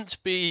you want to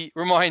be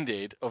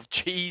reminded of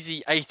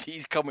cheesy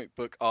 80s comic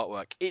book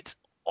artwork? It's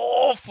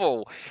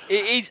awful.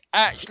 It is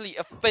actually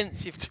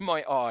offensive to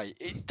my eye.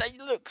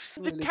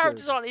 The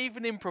characters aren't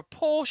even in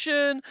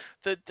proportion.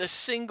 The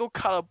single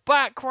color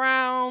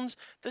backgrounds,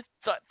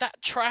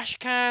 that trash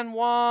can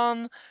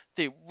one,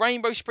 the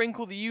rainbow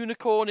sprinkle, the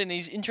unicorn in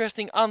his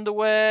interesting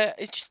underwear.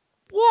 It's just,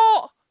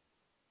 what?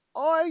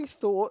 I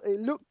thought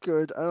it looked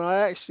good, and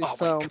I actually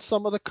found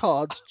some of the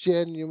cards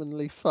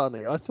genuinely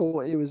funny. I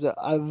thought it was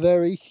a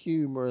very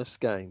humorous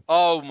game.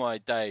 Oh my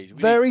days.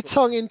 Very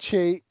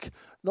tongue-in-cheek,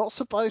 not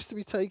supposed to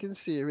be taken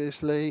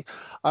seriously.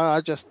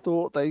 I just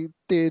thought they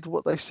did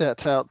what they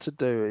set out to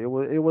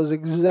do. It was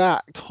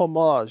exact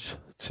homage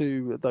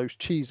to those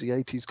cheesy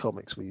 80s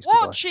comics we used to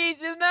buy. What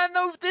cheesy?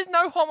 No, there's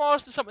no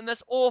homage to something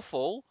that's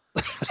awful.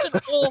 It's just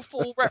an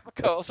awful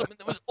replica of something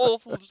that was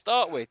awful to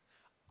start with.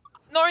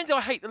 Not only do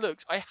I hate the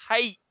looks, I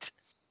hate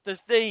the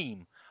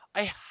theme.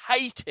 I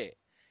hate it.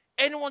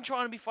 Anyone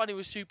trying to be funny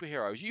with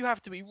superheroes, you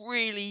have to be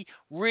really,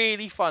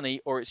 really funny,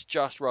 or it's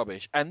just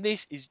rubbish. And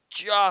this is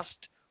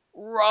just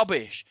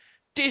rubbish.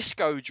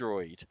 Disco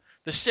Droid,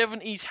 the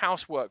 70s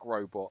housework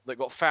robot that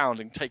got found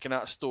and taken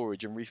out of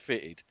storage and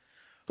refitted.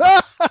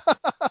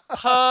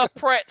 Her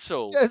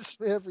Pretzel. Gets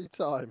me every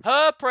time.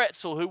 Her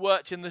Pretzel, who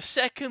worked in the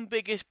second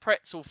biggest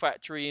pretzel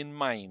factory in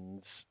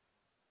Mainz.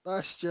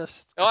 That's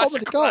just that's a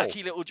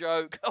quirky little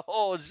joke.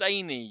 Oh,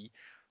 zany.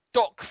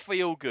 Doc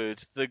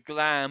Feelgood, the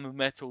glam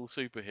metal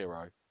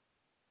superhero.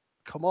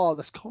 Come on,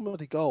 that's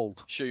comedy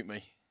gold. Shoot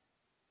me.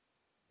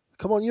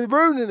 Come on, you're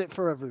ruining it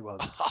for everyone.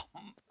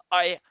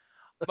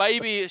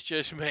 Maybe it's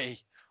just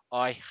me.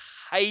 I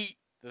hate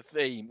the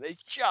theme.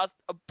 It's just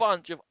a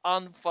bunch of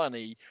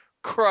unfunny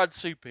crud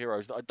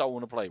superheroes that I don't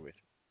want to play with.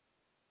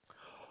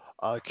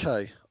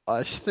 Okay,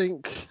 I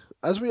think,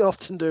 as we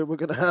often do, we're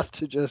going to have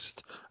to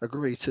just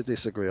agree to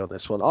disagree on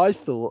this one. I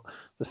thought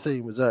the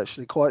theme was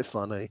actually quite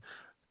funny,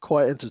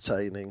 quite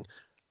entertaining,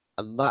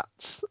 and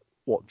that's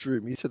what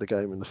drew me to the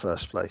game in the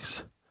first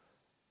place.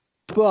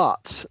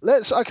 But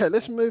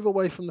let's move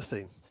away from the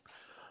theme.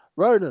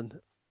 Ronan,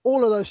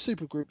 all of those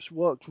supergroups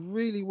worked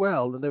really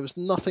well, and there was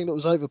nothing that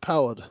was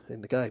overpowered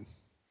in the game.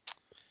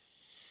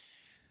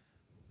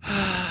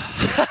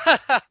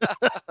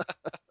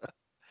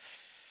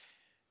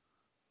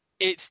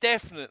 It's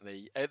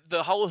definitely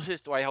the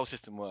way whole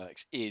system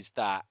works is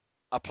that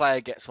a player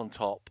gets on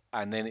top,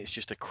 and then it's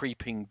just a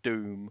creeping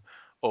doom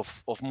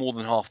of more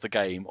than half the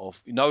game of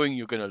knowing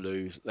you're going to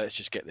lose. Let's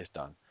just get this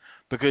done,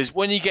 because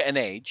when you get an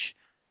edge,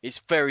 it's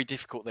very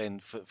difficult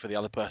then for the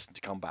other person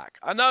to come back.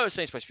 I know it's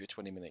only supposed to be a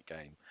 20-minute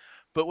game,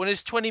 but when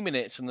it's 20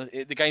 minutes and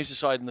the game's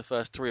decided in the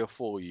first 3 or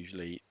 4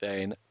 usually,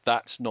 then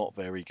that's not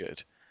very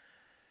good.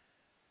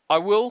 I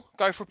will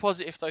go for a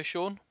positive though,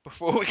 Sean,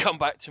 before we come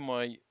back to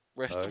my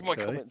rest of my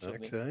comments.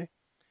 Okay.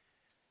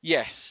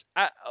 Yes,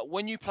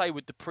 when you play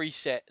with the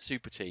preset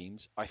super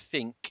teams, I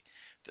think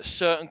that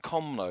certain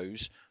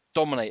combos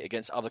dominate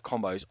against other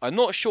combos. I'm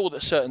not sure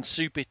that certain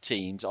super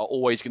teams are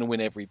always going to win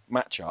every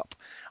matchup.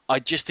 I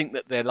just think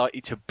that they're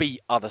likely to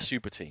beat other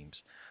super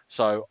teams.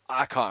 So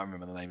I can't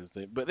remember the names of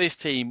the team, but this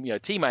team,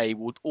 Team A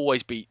would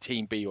always beat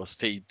Team B or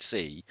Team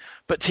C,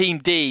 but Team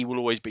D will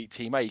always beat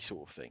Team A,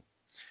 sort of thing.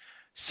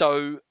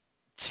 So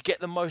to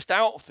get the most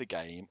out of the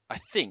game, I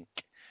think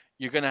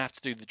you're going to have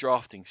to do the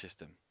drafting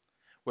system,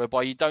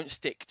 whereby you don't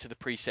stick to the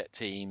preset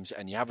teams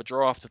and you have a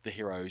draft of the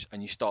heroes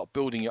and you start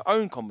building your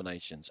own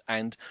combinations.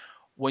 And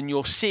when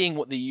you're seeing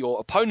what your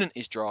opponent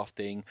is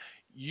drafting,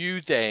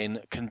 you then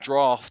can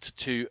draft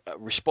to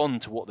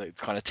respond to what the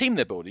kind of team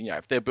they're building.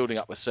 If they're building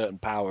up a certain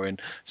power in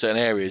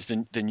certain areas,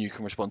 then you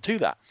can respond to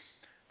that.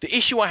 The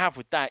issue I have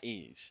with that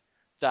is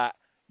that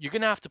you're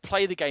going to have to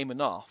play the game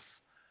enough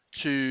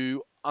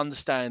to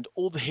understand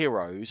all the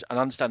heroes and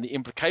understand the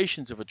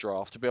implications of a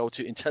draft to be able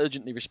to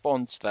intelligently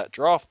respond to that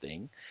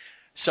drafting.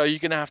 So you're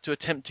going to have to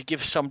attempt to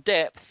give some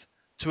depth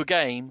to a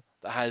game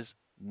that has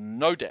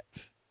no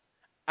depth.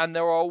 And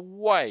there are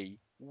way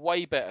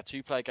better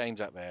two-player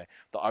games out there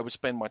that I would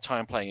spend my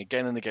time playing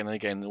again and again and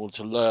again in order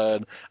to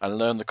learn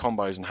the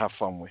combos and have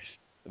fun with.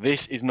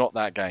 This is not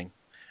that game.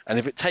 And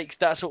if it takes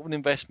that sort of an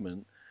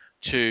investment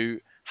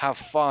to have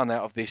fun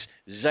out of this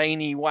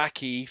zany,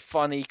 wacky,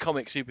 funny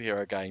comic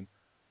superhero game,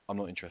 I'm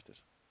not interested.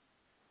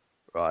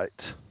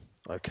 Right.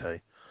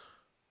 Okay.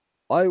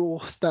 I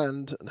will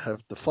stand and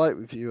have the fight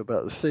with you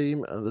about the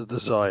theme and the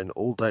design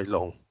all day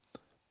long,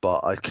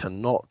 but I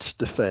cannot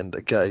defend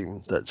a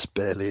game that's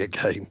barely a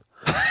game.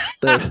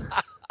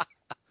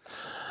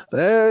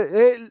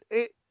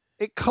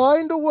 It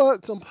kind of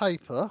worked on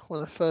paper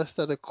when I first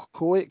had a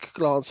quick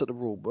glance at the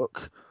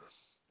rulebook.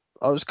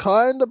 I was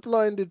kind of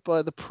blinded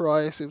by the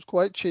price. It was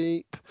quite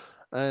cheap,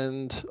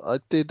 and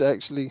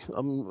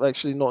I'm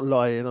actually not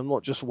lying. I'm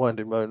not just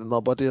winding Ronan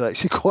up. I did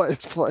actually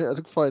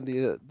find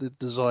the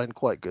design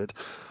quite good.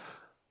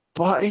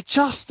 But it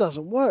just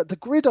doesn't work. The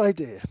grid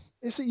idea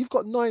is that you've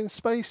got 9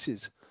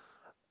 spaces.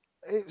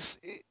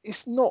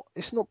 It's not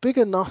big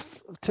enough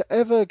to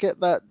ever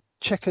get that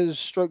checkers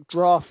stroke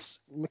drafts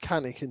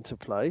mechanic into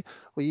play,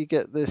 where you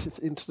get this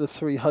into the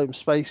 3 home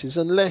spaces,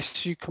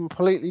 unless you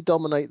completely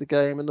dominate the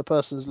game and the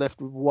person's left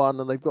with 1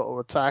 and they've got to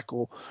attack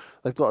or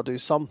they've got to do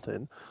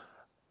something.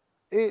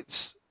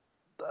 It's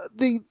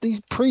the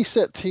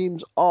preset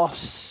teams are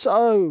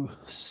so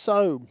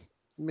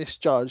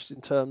misjudged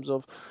in terms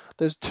of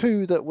there's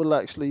 2 that will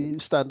actually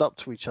stand up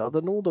to each other,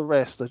 and all the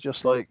rest are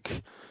just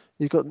like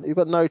you've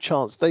got no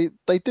chance. They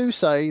do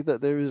say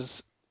that there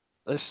is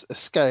a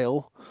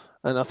scale,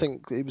 and I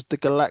think it was the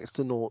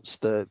Galactonauts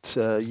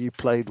that you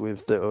played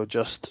with that were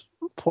just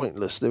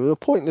pointless. They were a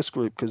pointless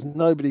group because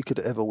nobody could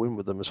ever win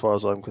with them, as far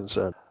as I'm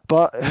concerned.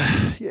 But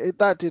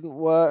that didn't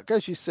work.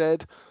 As you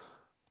said,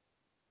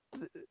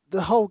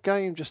 the whole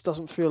game just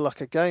doesn't feel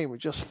like a game. It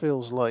just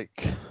feels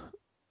like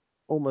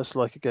almost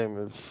like a game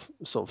of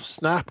sort of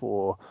Snap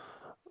or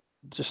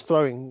just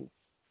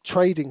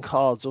trading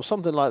cards or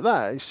something like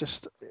that.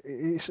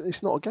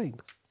 It's not a game.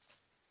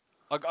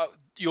 I got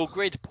your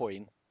grid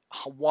point,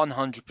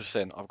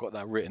 100%. I've got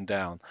that written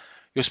down.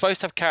 You're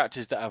supposed to have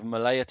characters that have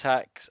melee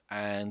attacks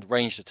and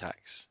ranged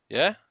attacks.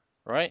 Yeah,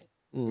 right.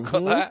 Mm-hmm.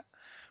 Got that.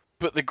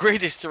 But the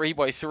grid is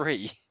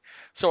 3x3,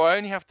 so I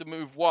only have to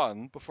move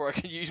 1 before I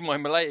can use my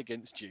melee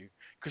against you,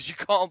 because you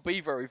can't be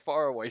very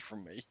far away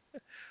from me.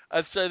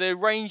 And so their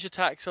range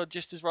attacks are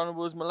just as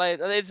vulnerable as melee.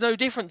 There's no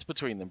difference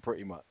between them,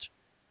 pretty much.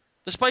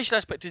 The spatial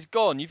aspect is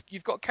gone.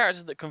 You've got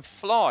characters that can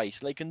fly,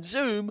 so they can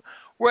zoom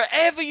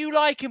wherever you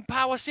like in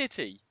Power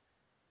City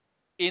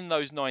in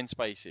those 9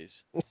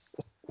 spaces.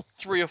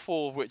 3 or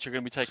 4 of which are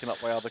going to be taken up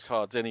by other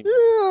cards anyway.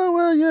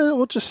 Yeah,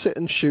 we'll just sit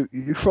and shoot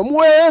you from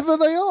wherever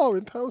they are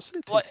in Power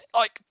City.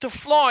 Like to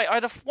fly, I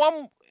had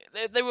one.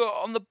 They were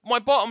on my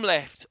bottom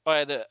left. I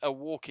had a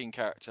walking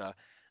character,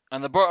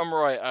 and the bottom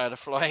right I had a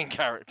flying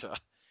character,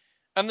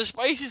 and the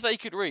spaces they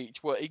could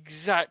reach were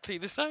exactly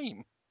the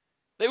same.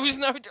 There was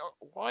no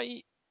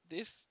why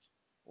this?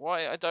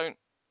 Why I don't?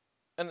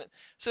 And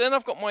so then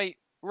I've got my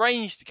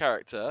ranged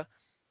character,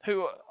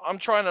 who I'm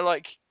trying to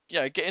like,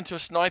 get into a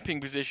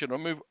sniping position or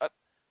move,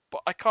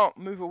 but I can't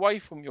move away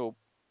from your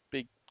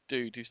big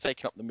dude who's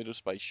taking up the middle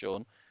space,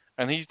 Sean,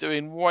 and he's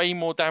doing way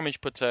more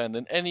damage per turn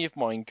than any of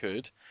mine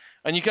could.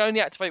 And you can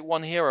only activate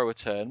one hero a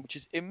turn, which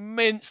is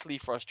immensely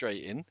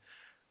frustrating.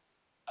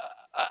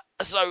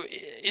 So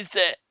is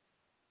there?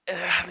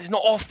 There's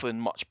not often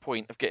much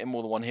point of getting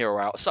more than one hero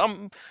out.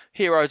 Some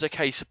heroes,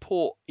 okay,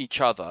 support each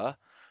other,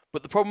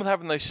 but the problem with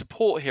having those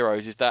support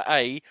heroes is that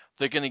A,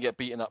 they're going to get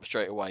beaten up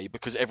straight away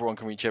because everyone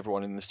can reach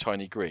everyone in this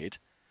tiny grid,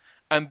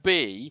 and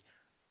B,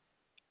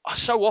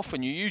 so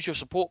often you use your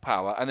support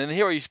power and then the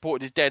hero you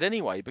supported is dead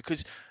anyway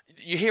because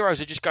your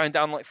heroes are just going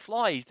down like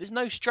flies. There's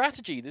no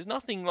strategy. There's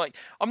nothing like...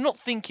 I'm not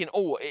thinking,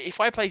 if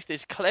I place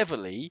this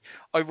cleverly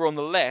over on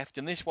the left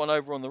and this one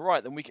over on the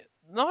right, then we can...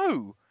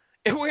 No!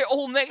 We're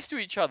all next to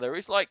each other.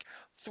 It's like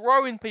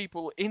throwing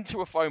people into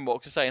a phone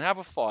box and saying, have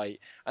a fight.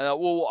 And,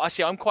 I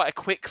see, I'm quite a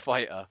quick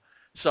fighter,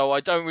 so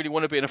I don't really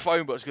want to be in a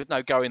phone box.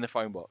 No, go in the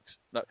phone box.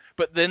 No,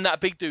 but then that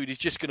big dude is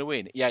just going to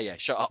win. Yeah,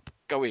 shut up.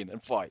 Go in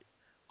and fight.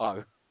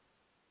 Oh.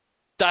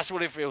 That's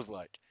what it feels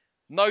like.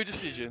 No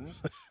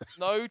decisions,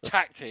 no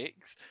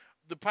tactics.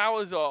 The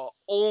powers are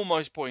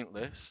almost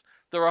pointless.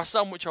 There are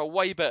some which are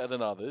way better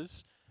than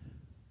others.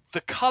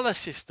 The colour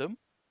system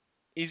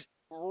is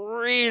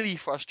really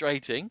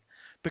frustrating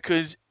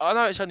because I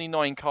know it's only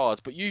 9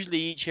 cards, but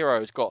usually each hero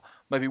has got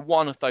maybe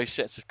one of those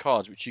sets of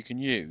cards which you can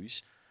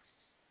use.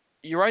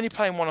 You're only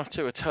playing 1 or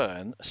 2 a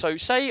turn. So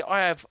say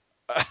I have...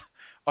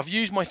 I've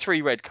used my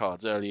 3 red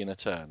cards early in a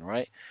turn,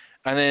 right?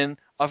 And then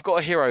I've got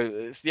a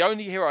hero. It's the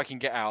only hero I can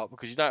get out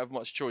because you don't have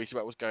much choice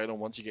about what's going on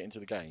once you get into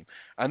the game.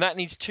 And that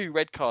needs 2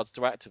 red cards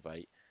to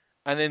activate.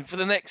 And then for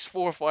the next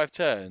 4 or 5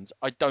 turns,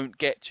 I don't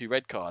get 2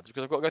 red cards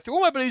because I've got to go through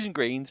all my blues and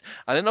greens,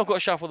 and then I've got to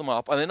shuffle them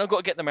up, and then I've got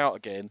to get them out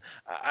again.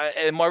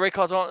 And my red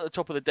cards aren't at the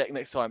top of the deck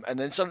next time. And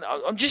then suddenly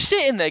I'm just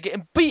sitting there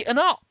getting beaten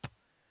up.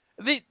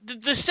 The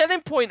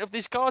selling point of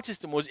this card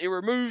system was it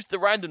removes the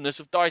randomness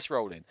of dice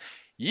rolling.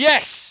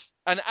 Yes!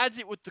 And adds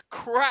it with the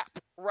crap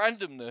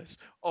randomness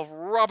of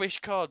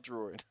rubbish card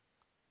drawing.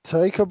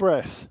 Take a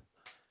breath.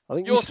 I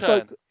think Your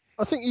turn.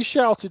 I think you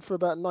shouted for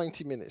about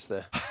 90 minutes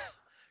there.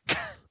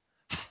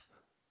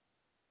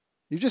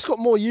 You've just got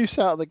more use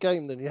out of the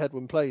game than you had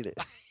when played it.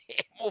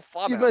 More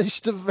fun. You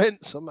managed to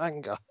vent some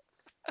anger.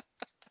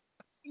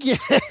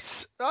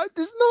 Yes,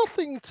 there's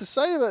nothing to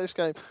say about this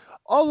game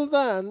other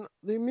than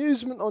the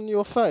amusement on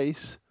your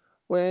face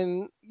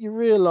when you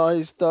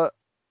realised that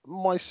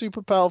my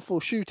super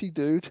powerful shooty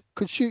dude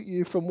could shoot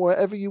you from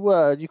wherever you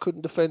were and you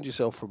couldn't defend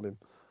yourself from him.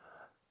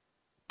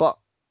 But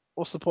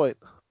what's the point?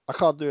 I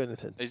can't do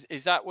anything.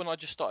 Is that when I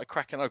just started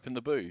cracking open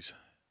the booze?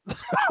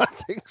 I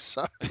think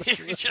so.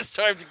 It's just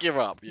time to give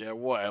up. Yeah,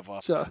 whatever.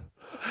 So,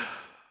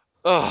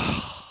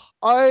 Oh.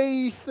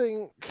 I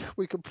think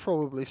we could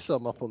probably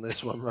sum up on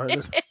this one,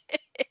 Ronan.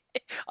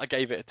 I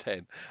gave it a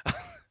 10.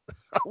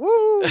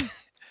 Woo!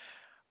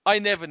 I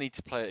never need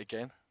to play it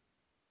again.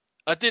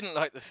 I didn't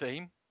like the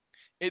theme.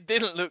 It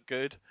didn't look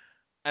good,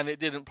 and it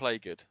didn't play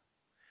good.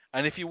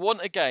 And if you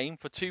want a game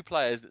for 2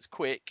 players that's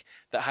quick,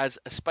 that has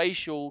a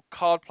spatial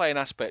card playing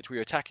aspect where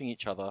you're attacking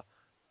each other,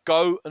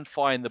 go and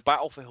find the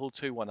Battle for Hill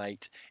 218.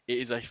 It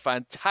is a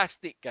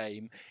fantastic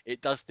game.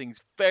 It does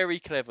things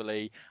very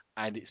cleverly,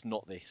 and it's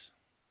not this.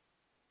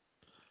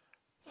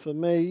 For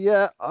me,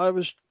 yeah, I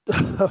was,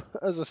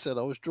 as I said,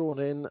 I was drawn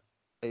in.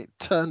 It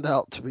turned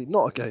out to be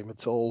not a game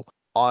at all.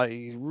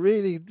 I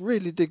really,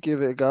 really did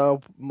give it a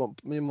go.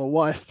 Me and my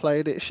wife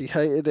played it. She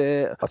hated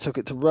it. I took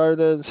it to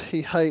Ronan's.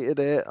 He hated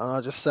it. And I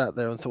just sat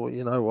there and thought,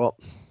 you know what?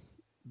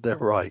 They're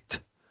right.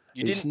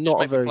 You It's didn't not just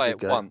a make very me play good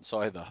it game. once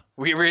either.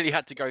 We really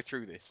had to go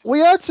through this. We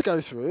had to go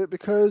through it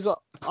because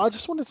I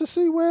just wanted to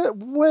see where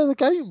the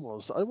game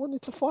was. I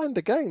wanted to find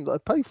a game that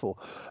I'd pay for.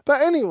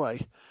 But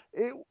anyway,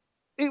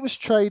 it was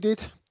traded.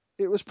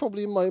 It was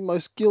probably my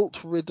most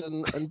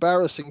guilt-ridden,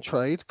 embarrassing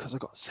trade because I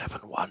got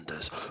 7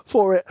 wonders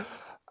for it.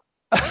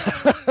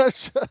 I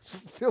just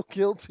feel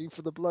guilty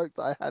for the bloke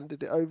that I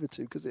handed it over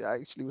to because it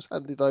actually was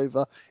handed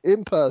over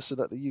in person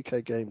at the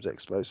UK Games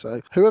Expo.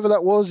 So whoever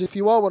that was, if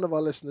you are one of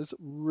our listeners,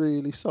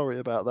 really sorry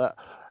about that.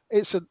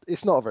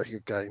 It's not a very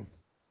good game,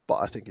 but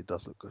I think it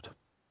does look good.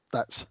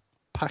 That's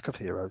Pack of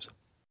Heroes.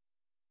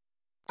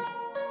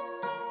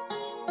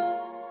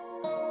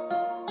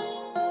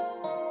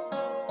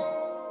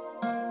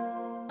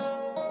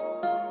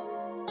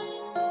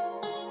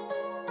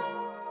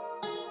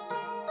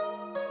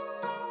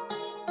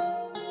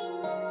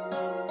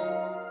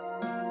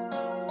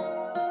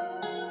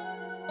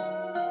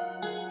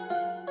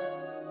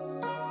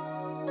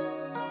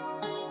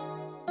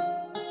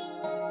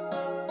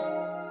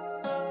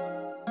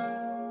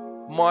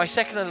 My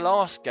second and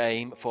last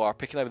game for our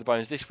Picking Over the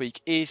Bones this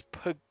week is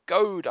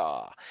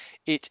Pagoda.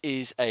 It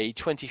is a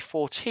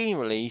 2014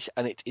 release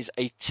and it is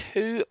a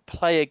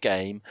 2-player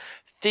game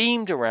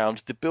themed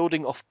around the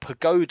building of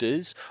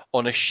pagodas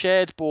on a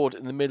shared board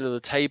in the middle of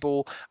the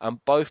table,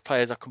 and both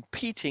players are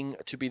competing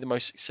to be the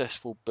most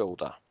successful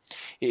builder.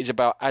 It is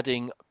about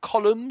adding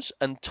columns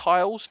and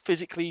tiles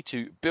physically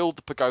to build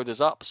the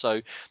pagodas up.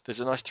 So there's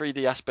a nice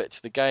 3D aspect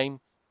to the game.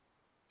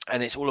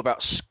 And it's all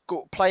about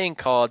playing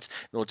cards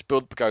in order to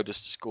build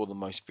pagodas to score the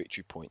most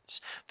victory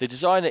points. The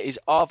designer is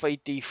Arve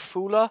D.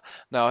 Fuller.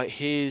 Now,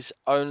 his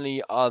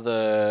only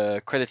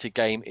other credited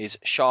game is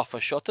Scharfe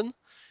Schotten.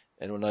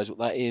 Anyone knows what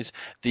that is?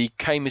 The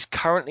game is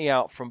currently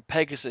out from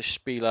Pegasus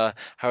Spieler.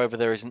 However,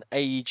 there is an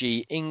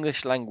AEG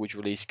English language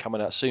release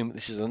coming out soon.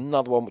 This is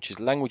another one which is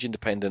language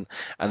independent,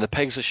 and the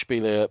Pegasus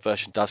Spieler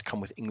version does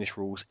come with English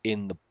rules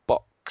in the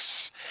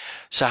box.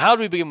 So how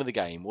do we begin with the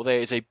game? Well, there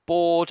is a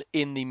board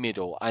in the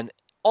middle, and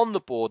on the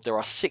board there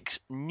are 6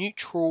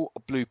 neutral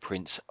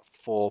blueprints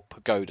for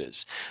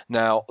pagodas.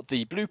 Now,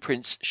 the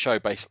blueprints show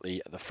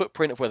basically the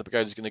footprint of where the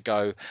pagoda is going to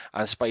go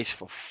and space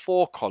for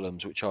 4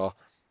 columns, which are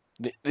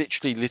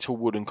literally little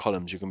wooden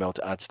columns you can be able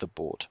to add to the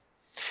board.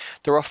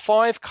 There are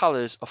 5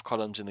 colours of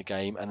columns in the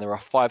game, and there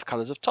are 5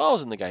 colours of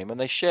tiles in the game, and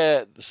they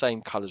share the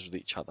same colours with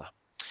each other.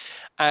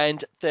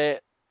 And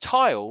their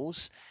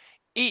tiles,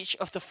 each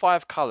of the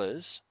 5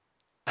 colours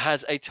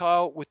has a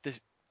tile with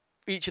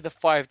each of the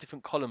 5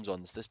 different columns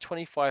on. So there's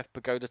 25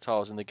 pagoda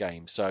tiles in the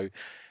game. So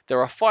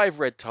there are 5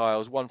 red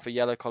tiles, 1 for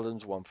yellow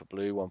columns, 1 for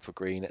blue, 1 for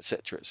green,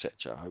 etc.,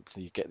 etc.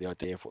 Hopefully you get the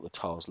idea of what the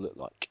tiles look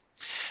like.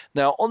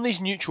 Now, on these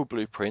neutral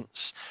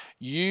blueprints,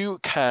 you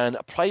can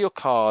play your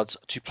cards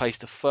to place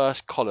the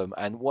first column,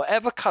 and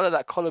whatever colour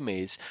that column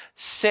is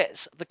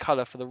sets the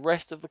colour for the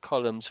rest of the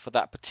columns for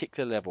that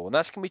particular level. And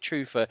that's going to be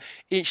true for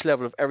each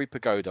level of every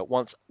pagoda.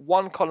 Once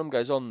one column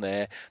goes on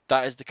there,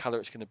 that is the colour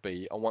it's going to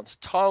be. And once a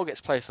tile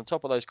gets placed on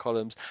top of those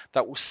columns,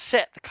 that will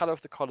set the colour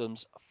of the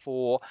columns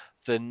for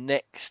the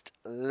next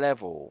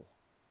level.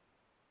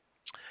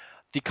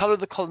 The colour of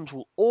the columns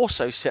will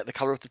also set the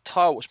colour of the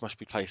tile which must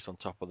be placed on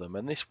top of them,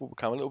 and this will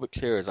become a little bit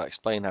clearer as I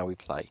explain how we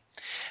play.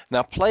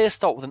 Now, players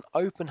start with an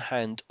open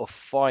hand of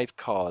 5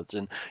 cards,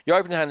 and your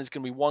open hand is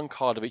going to be 1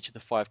 card of each of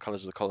the 5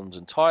 colours of the columns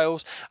and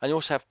tiles, and you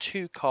also have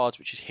 2 cards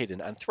which is hidden.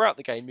 And throughout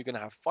the game, you're going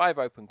to have 5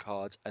 open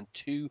cards and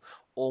 2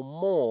 or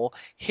more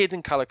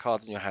hidden colour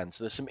cards in your hand.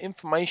 So there's some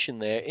information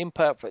there,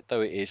 imperfect though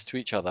it is to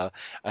each other,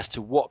 as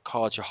to what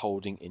cards you're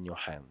holding in your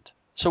hand.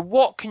 So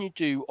what can you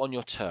do on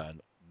your turn?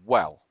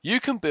 Well,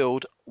 you can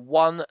build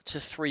 1 to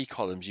 3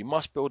 columns. You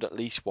must build at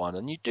least 1,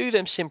 and you do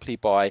them simply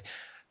by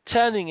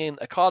turning in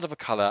a card of a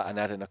colour and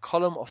adding a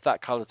column of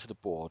that colour to the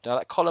board. Now,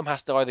 that column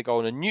has to either go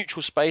on a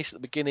neutral space at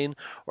the beginning,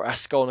 or it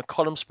has to go on a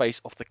column space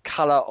of the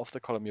colour of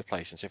the column you're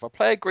placing. So if I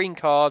play a green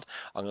card,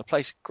 I'm going to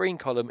place a green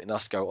column, and it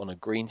has to go on a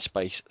green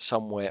space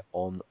somewhere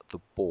on the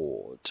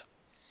board.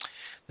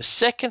 The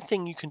second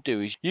thing you can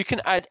do is you can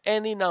add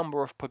any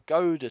number of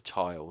pagoda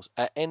tiles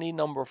at any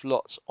number of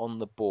lots on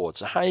the board.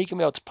 So how are you going to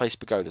be able to place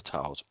pagoda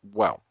tiles?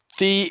 Well,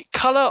 the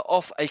colour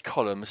of a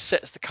column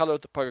sets the colour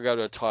of the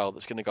pagoda tile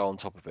that's going to go on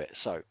top of it.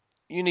 So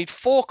you need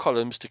 4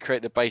 columns to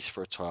create the base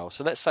for a tile.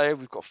 So let's say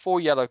we've got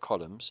 4 yellow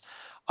columns.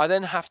 I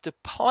then have to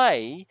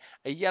play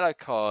a yellow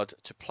card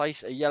to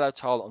place a yellow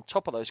tile on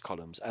top of those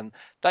columns, and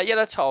that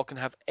yellow tile can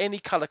have any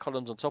colour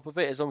columns on top of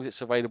it as long as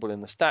it's available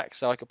in the stack.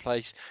 So I could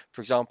place,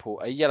 for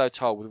example, a yellow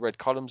tile with red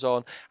columns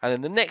on, and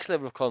then the next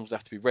level of columns would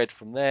have to be red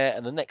from there,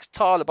 and the next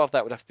tile above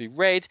that would have to be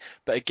red,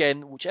 but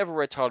again, whichever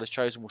red tile is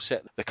chosen will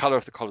set the colour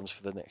of the columns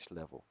for the next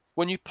level.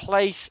 When you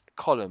place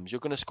columns,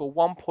 you're going to score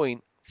 1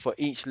 point for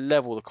each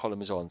level the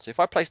column is on. So if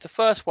I place the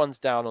first ones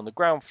down on the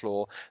ground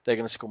floor, they're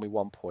going to score me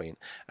 1 point.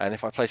 And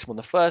if I place them on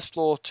the first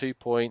floor, 2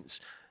 points.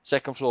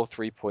 Second floor,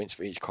 3 points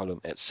for each column,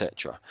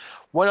 etc.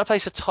 When I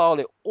place a tile,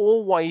 it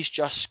always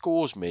just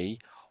scores me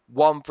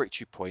 1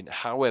 victory point.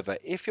 However,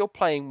 if you're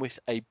playing with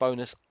a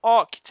bonus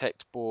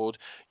architect board,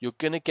 you're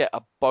going to get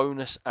a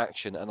bonus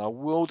action. And I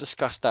will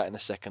discuss that in a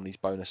second, these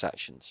bonus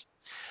actions.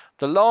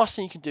 The last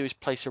thing you can do is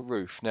place a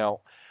roof.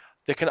 Now,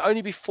 there can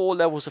only be 4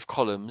 levels of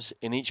columns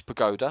in each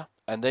pagoda,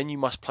 and then you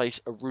must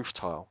place a roof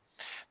tile.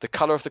 The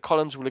colour of the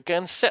columns will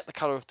again set the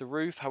colour of the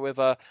roof.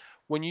 However,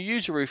 when you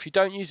use a roof, you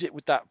don't use it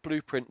with that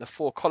blueprint, the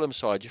 4 column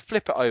side. You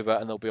flip it over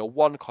and there'll be a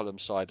 1 column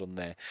side on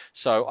there.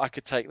 So I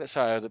could take, let's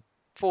say the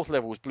 4th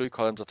level was blue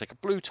columns, I'll take a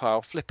blue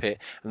tile, flip it,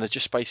 and there's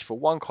just space for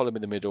 1 column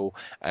in the middle.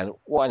 And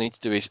what I need to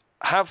do is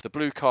have the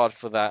blue card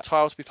for that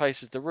tile to be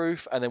placed as the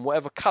roof, and then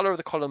whatever colour of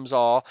the columns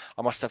are,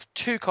 I must have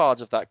 2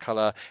 cards of that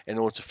colour in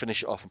order to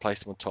finish it off and place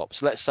them on top.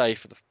 So let's say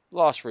for the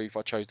last roof,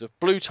 I chose the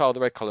blue tile, the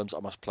red columns, I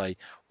must play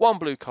 1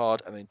 blue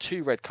card and then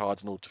 2 red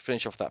cards in order to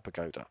finish off that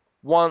pagoda.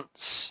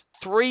 Once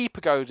 3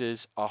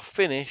 pagodas are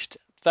finished,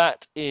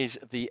 that is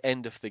the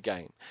end of the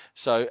game.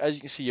 So as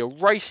you can see, you're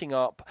racing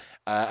up.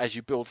 As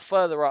you build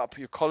further up,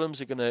 your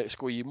columns are going to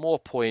score you more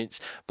points,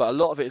 but a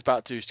lot of it is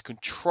about to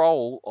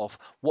control of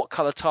what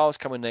colour tiles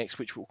coming next,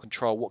 which will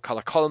control what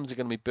colour columns are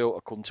going to be built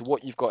according to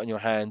what you've got in your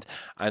hand,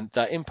 and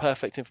that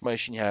imperfect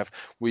information you have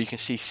where you can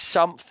see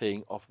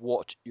something of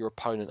what your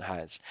opponent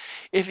has.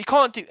 If you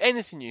can't do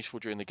anything useful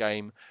during the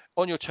game,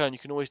 on your turn you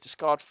can always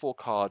discard 4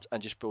 cards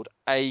and just build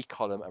a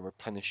column and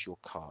replenish your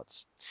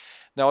cards.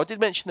 Now, I did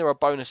mention there are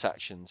bonus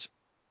actions.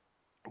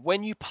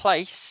 When you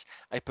place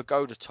a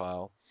pagoda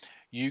tile,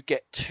 you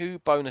get 2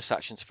 bonus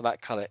actions for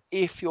that colour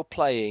if you're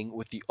playing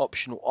with the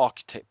optional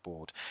architect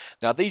board.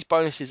 Now, these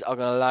bonuses are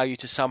going to allow you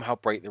to somehow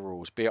break the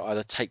rules, be it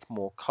either take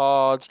more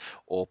cards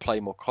or play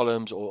more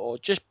columns, or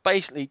just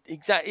basically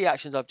exactly the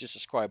actions I've just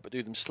described, but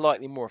do them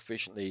slightly more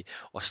efficiently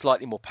or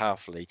slightly more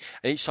powerfully.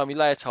 And each time you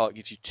lay a tile, it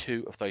gives you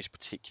 2 of those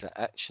particular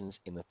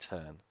actions in a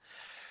turn.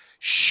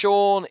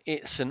 Sean,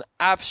 it's an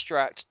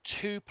abstract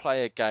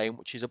 2-player game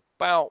which is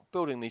about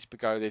building these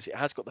pagodas. It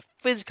has got the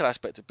physical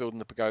aspect of building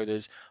the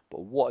pagodas, but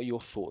what are your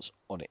thoughts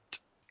on it?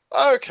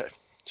 Okay,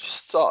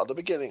 start at the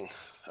beginning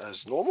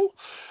as normal.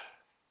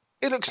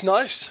 It looks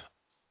nice.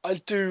 I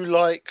do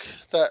like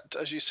that,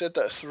 as you said,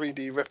 that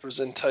 3D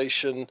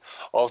representation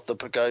of the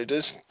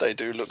pagodas. They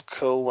do look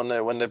cool when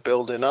they're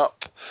building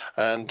up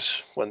and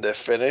when they're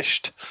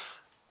finished.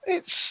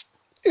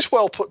 It's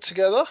well put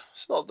together.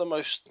 It's not the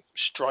most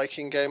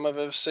striking game I've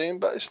ever seen,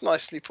 but it's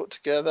nicely put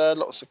together.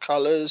 Lots of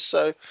colours.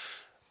 So,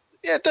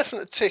 yeah,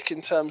 definite tick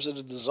in terms of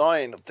the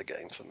design of the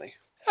game for me.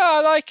 Yeah,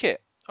 I like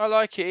it.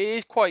 It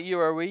is quite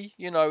Euro-y.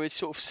 It's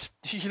sort of,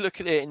 you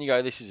look at it and you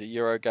go, this is a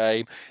Euro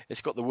game.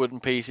 It's got the wooden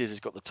pieces, it's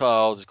got the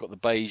tiles, it's got the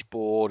beige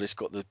board, it's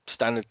got the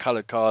standard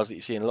coloured cards that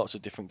you see in lots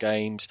of different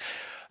games.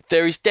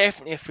 There is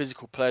definitely a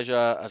physical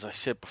pleasure, as I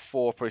said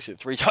before, probably said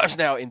 3 times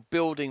now, in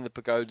building the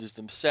pagodas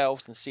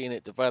themselves and seeing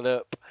it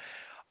develop.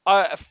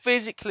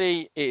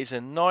 Physically, it is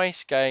a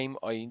nice game.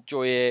 I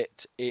enjoy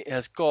it. It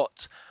has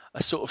got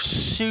a sort of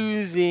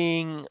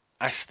soothing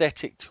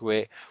aesthetic to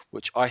it,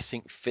 which I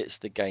think fits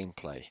the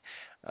gameplay.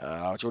 Do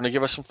you want to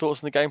give us some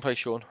thoughts on the gameplay,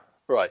 Sean?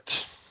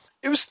 Right.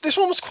 This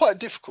one was quite a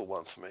difficult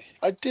one for me.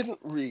 I didn't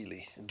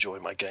really enjoy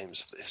my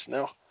games of this.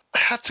 Now, I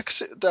had to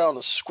sit down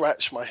and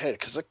scratch my head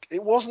because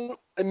it wasn't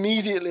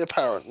immediately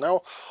apparent.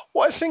 Now,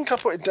 what I think I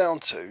put it down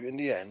to in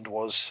the end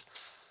was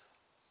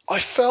I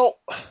felt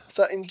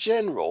that in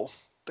general,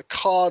 the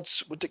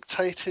cards were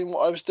dictating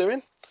what I was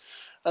doing.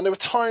 And there were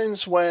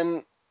times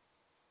when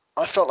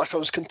I felt like I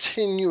was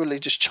continually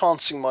just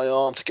chancing my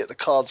arm to get the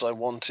cards I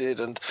wanted,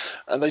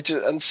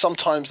 and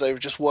sometimes they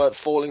weren't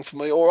falling for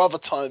me, or other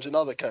times in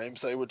other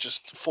games they were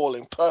just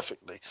falling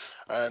perfectly,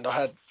 and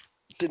I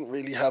didn't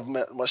really have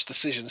much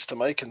decisions to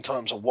make in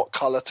terms of what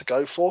colour to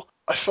go for.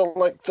 I felt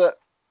like that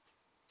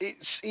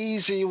it's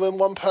easy when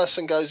one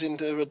person goes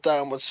into a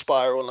downward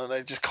spiral and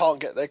they just can't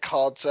get their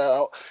cards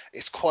out.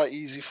 It's quite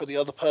easy for the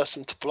other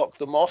person to block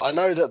them off. I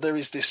know that there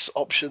is this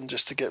option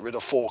just to get rid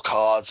of 4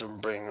 cards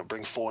and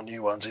bring 4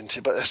 new ones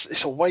into, but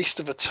it's a waste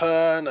of a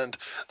turn, and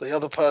the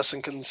other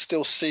person can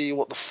still see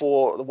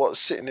what's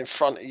sitting in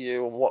front of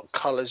you and what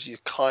colours you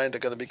kind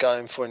of going to be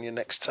going for in your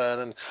next turn.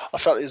 And I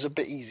felt it was a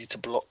bit easy to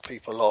block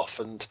people off.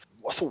 And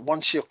I thought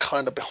once you're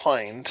kind of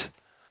behind,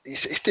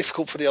 it's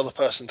difficult for the other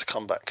person to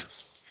come back.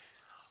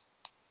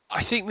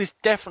 I think there's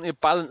definitely a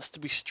balance to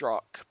be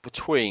struck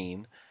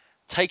between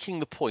taking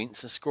the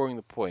points and scoring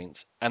the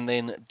points and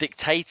then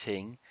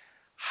dictating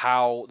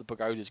how the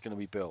pagoda is going to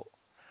be built.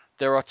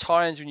 There are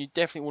times when you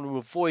definitely want to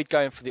avoid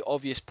going for the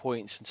obvious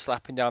points and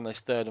slapping down those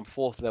 3rd and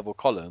 4th level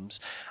columns,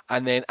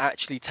 and then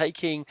actually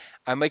taking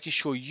and making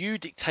sure you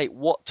dictate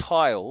what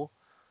tile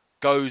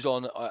goes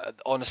on a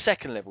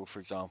 2nd level, for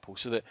example,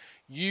 so that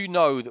you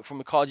know that from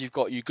the cards you've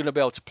got, you're going to be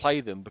able to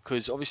play them,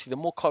 because obviously the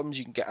more columns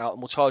you can get out, the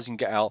more tiles you can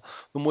get out,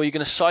 the more you're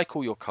going to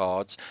cycle your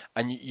cards,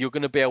 and you're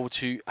going to be able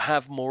to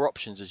have more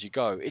options as you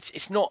go.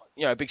 It's not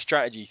a big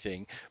strategy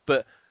thing,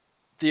 but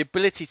the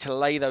ability to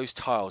lay those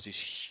tiles is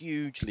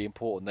hugely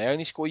important. They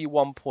only score you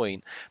 1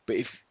 point, but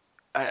if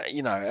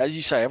as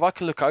you say, if I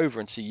can look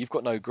over and see you've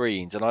got no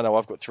greens, and I know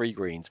I've got 3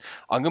 greens,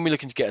 I'm going to be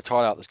looking to get a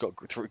tile out that's got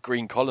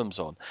green columns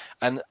on,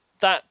 and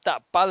that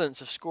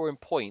balance of scoring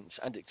points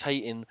and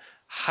dictating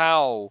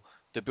how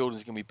the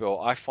building's going to be built,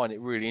 I find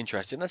it really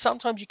interesting. And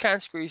sometimes you can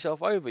screw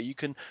yourself over. You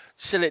can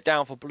seal it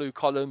down for blue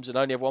columns and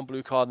only have 1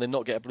 blue card and then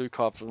not get a blue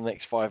card for the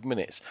next 5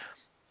 minutes.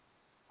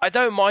 I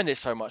don't mind it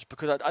so much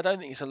because I don't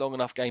think it's a long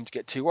enough game to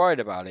get too worried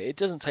about it. It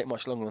doesn't take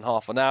much longer than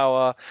half an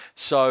hour.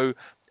 So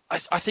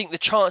I think the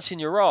chance in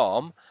your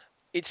arm,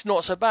 it's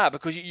not so bad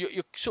because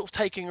you're sort of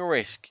taking a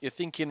risk. You're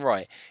thinking,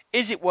 right,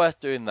 is it worth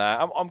doing that?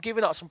 I'm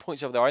giving up some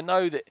points over there. I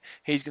know that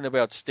he's going to be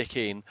able to stick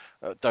in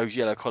those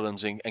yellow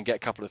columns and get a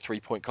couple of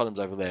 3-point columns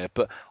over there.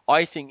 But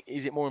I think,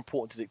 is it more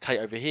important to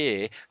dictate over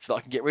here so that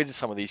I can get rid of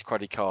some of these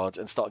cruddy cards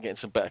and start getting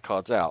some better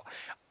cards out?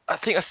 I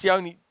think that's the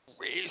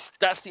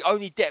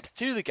only depth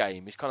to the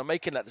game, is kind of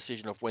making that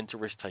decision of when to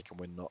risk take and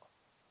when not.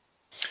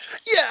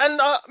 Yeah, and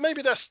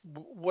maybe that's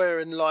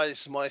wherein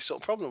lies my sort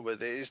of problem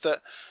with it, is that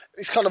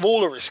it's kind of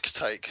all a risk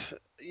take.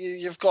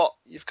 You've got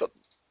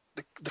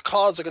the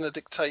cards are going to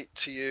dictate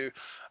to you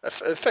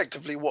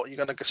effectively what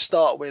you're going to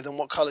start with and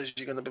what colours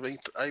you're going to be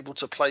able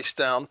to place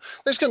down.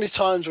 There's going to be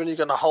times when you're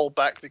going to hold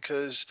back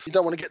because you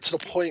don't want to get to the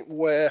point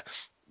where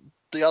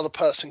the other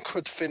person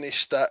could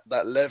finish that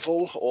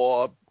level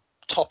or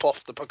top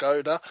off the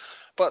pagoda.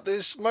 But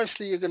there's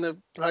mostly you're going to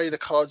play the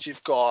cards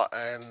you've got,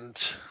 and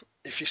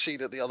if you see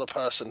that the other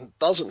person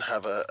doesn't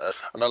have an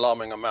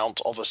alarming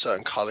amount of a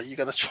certain colour, you're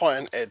going to try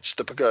and edge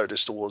the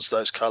pagodas towards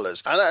those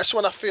colours. And that's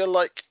when I feel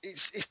like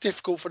it's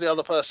difficult for the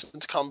other person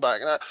to come back.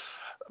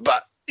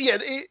 But Yeah,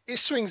 it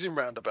swings in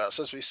roundabouts,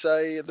 as we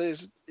say. You're going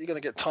to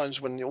get times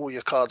when all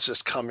your cards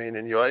just come in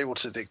and you're able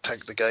to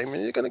dictate the game,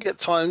 and you're going to get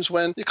times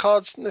when your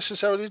cards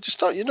necessarily just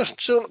don't. You're not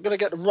going to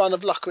get the run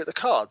of luck with the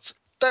cards.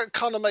 That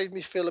kind of made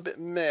me feel a bit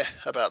meh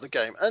about the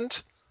game. And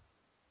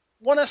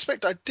one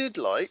aspect I did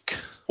like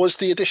was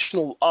the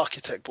additional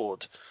architect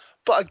board.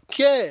 But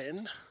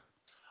again,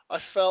 I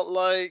felt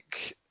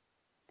like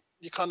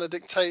you kind of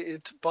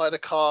dictated by the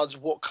cards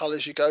what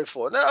colours you go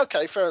for. Now,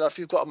 okay, fair enough,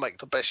 you've got to make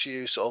the best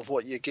use of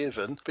what you're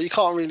given, but you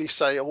can't really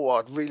say, oh,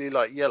 I'd really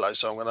like yellow,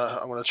 so I'm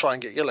gonna try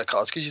and get yellow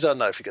cards, because you don't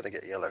know if you're going to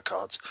get yellow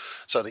cards.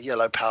 So the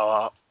yellow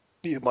power,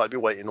 you might be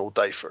waiting all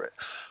day for it.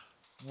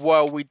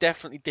 Well, we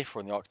definitely differ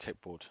on the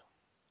architect board.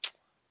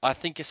 I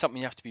think it's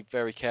something you have to be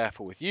very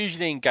careful with.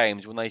 Usually in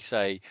games, when they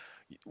say,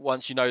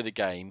 once you know the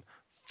game,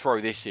 throw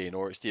this in,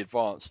 or it's the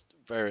advanced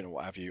variant or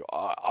what have you,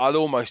 I'll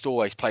almost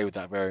always play with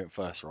that variant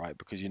first, right?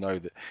 Because you know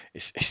that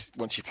it's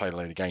once you play a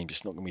load of games,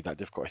 it's not going to be that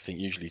difficult, I think,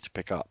 usually to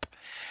pick up.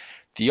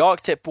 The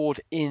architect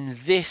board in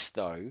this,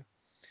 though,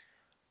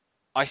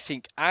 I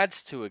think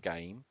adds to a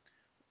game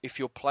if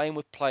you're playing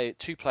with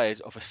two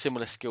players of a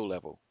similar skill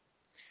level.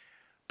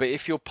 But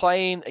if you're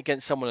playing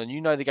against someone and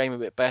you know the game a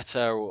bit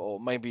better, or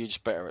maybe you're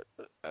just better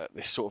at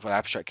this sort of an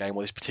abstract game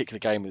or this particular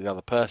game with the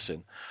other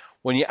person,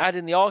 when you add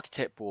in the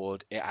architect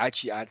board, it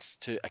actually adds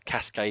to a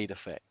cascade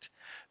effect.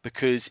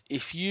 Because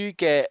if you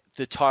get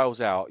the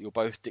tiles out, you're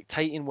both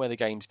dictating where the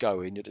game's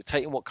going, you're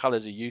dictating what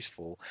colours are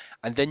useful,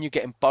 and then you're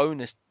getting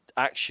bonus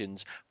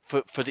actions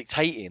for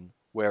dictating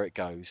where it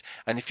goes.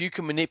 And if you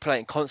can manipulate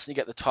and constantly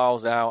get the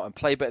tiles out and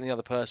play better than the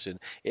other person,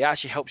 it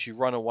actually helps you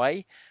run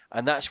away,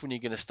 and that's when you're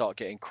going to start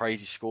getting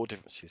crazy score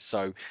differences.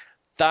 So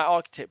that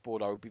architect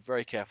board I would be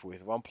very careful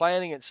with. If I'm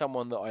playing against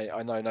someone that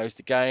I know knows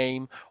the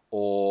game,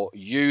 or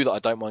you that I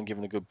don't mind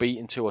giving a good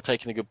beating to or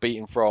taking a good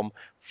beating from,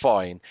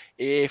 fine.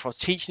 If I was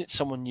teaching it to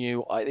someone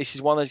new, this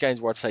is one of those games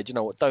where I'd say, do you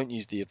know what, don't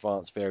use the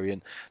advanced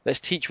variant.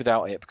 Let's teach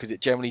without it, because it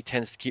generally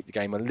tends to keep the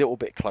game a little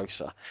bit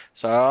closer.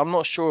 So I'm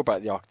not sure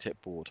about the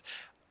architect board.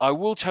 I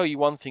will tell you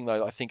one thing, though,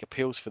 that I think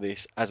appeals for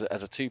this as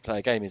a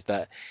two-player game is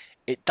that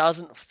it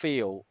doesn't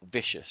feel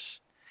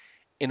vicious.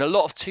 In a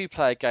lot of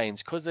two-player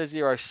games, because they're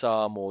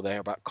zero-sum, or they're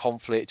about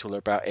conflict, or they're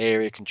about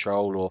area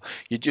control, or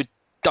you're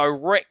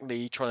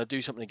directly trying to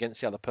do something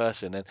against the other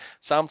person, and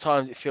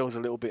sometimes it feels a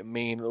little bit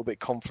mean, a little bit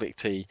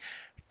conflicty.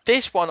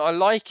 This one, I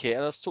like it,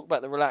 and let's talk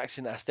about the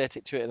relaxing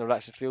aesthetic to it and the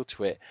relaxing feel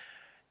to it.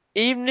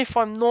 Even if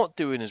I'm not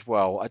doing as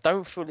well, I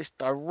don't feel it's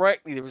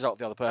directly the result of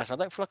the other person. I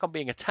don't feel like I'm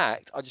being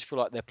attacked. I just feel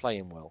like they're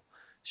playing well.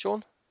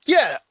 Sean?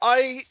 Yeah,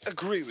 I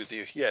agree with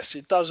you. Yes,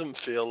 it doesn't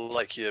feel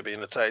like you're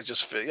being attacked.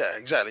 Yeah,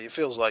 exactly. It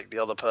feels like the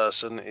other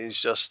person is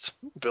just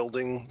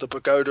building the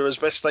pagoda as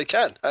best they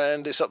can,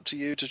 and it's up to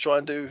you to try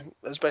and do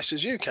as best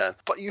as you can.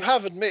 But you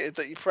have admitted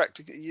that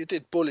you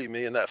did bully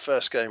me in that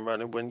first game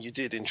running when you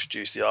did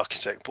introduce the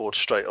architect board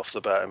straight off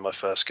the bat in my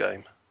first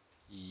game.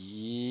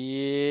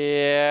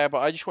 Yeah, but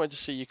I just wanted to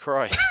see you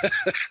cry.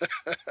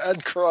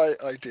 And cry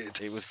I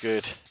did. It was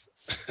good.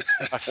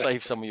 I've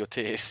saved some of your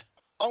tears.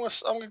 I'm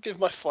going to give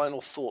my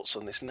final thoughts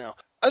on this now.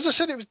 As I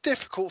said, it was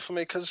difficult for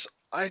me because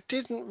I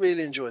didn't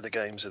really enjoy the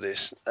games of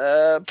this.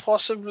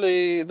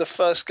 Possibly the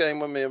first game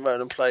when me and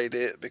Ronan played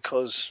it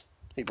because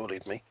he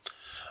bullied me.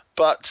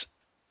 But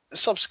the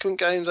subsequent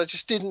games, I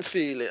just didn't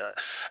feel it.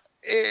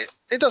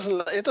 It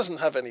doesn't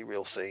have any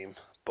real theme,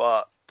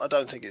 but I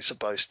don't think it's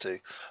supposed to.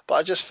 But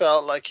I just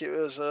felt like it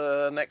was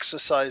an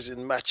exercise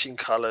in matching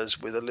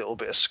colours with a little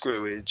bit of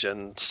screwage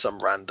and some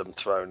random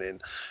thrown in.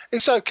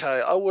 It's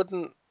okay. I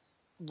wouldn't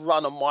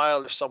run a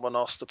mile if someone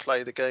asked to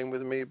play the game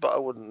with me, but I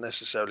wouldn't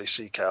necessarily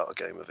seek out a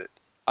game of it.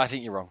 I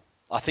think you're wrong.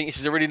 I think this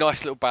is a really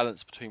nice little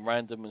balance between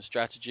random and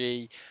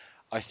strategy.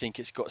 I think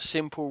it's got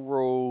simple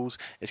rules.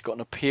 It's got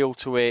an appeal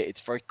to it.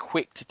 It's very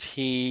quick to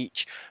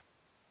teach.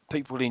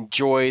 People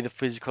enjoy the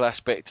physical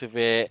aspect of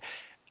it.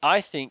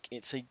 I think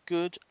it's a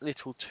good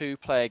little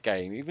two-player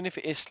game. Even if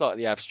it is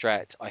slightly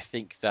abstract, I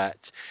think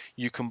that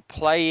you can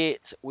play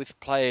it with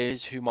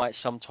players who might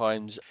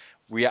sometimes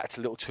react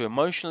a little too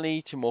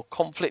emotionally to more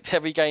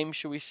conflict-heavy games,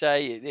 shall we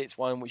say. It's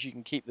one in which you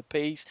can keep the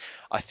peace.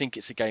 I think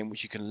it's a game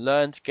which you can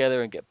learn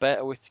together and get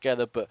better with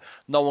together, but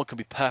no one can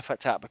be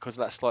perfect at because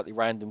of that slightly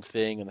random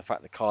thing and the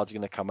fact the cards are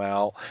going to come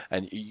out,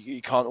 and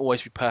you can't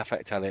always be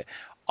perfect at it.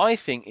 I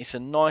think it's a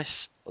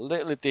nice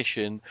little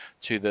addition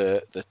to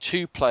the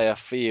two-player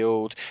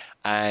field,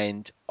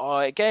 and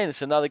again,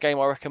 it's another game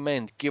I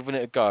recommend giving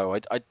it a go.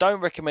 I don't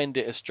recommend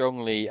it as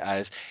strongly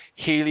as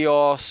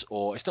Helios,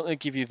 or it's not going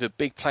to give you the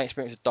big playing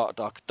experience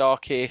of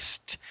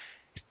Darkest.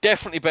 It's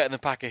definitely better than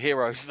Pack of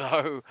Heroes,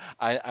 though,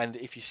 and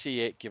if you see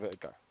it, give it a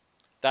go.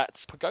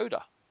 That's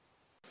Pagoda.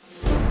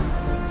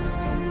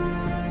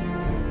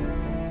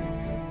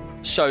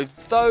 So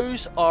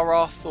those are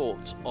our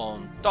thoughts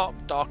on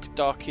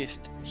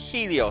Darkest,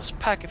 Helios,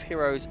 Pack of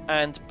Heroes,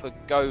 and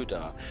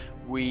Pagoda.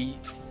 We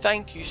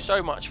thank you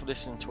so much for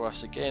listening to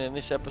us again in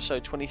this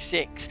episode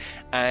 26,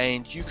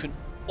 and you can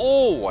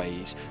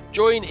always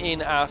join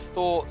in our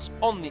thoughts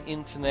on the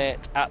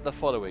internet at the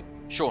following.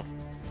 Sean.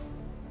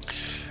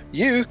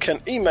 You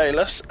can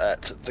email us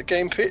at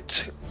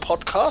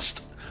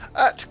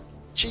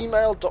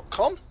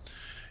thegamepitpodcast@gmail.com.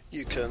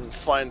 You can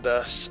find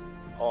us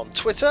on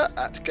Twitter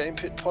at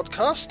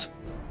GamePitPodcast.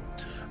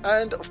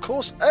 And of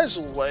course, as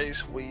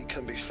always, we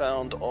can be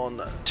found on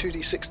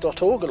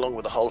 2d6.org along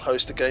with a whole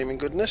host of gaming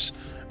goodness.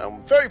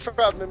 And very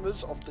proud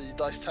members of the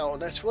Dice Tower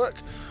Network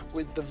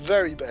with the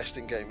very best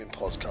in gaming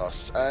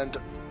podcasts. And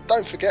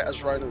don't forget,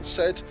 as Ronan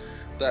said,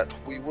 that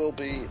we will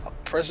be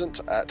present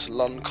at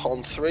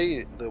LondCon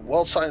 3, the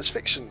World Science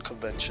Fiction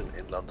Convention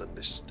in London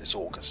this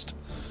August.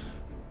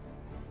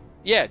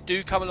 Yeah,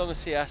 do come along and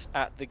see us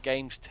at the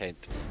Games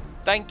Tent.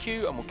 Thank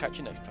you, and we'll catch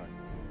you next time.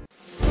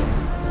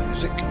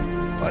 Music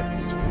by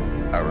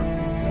Aaron.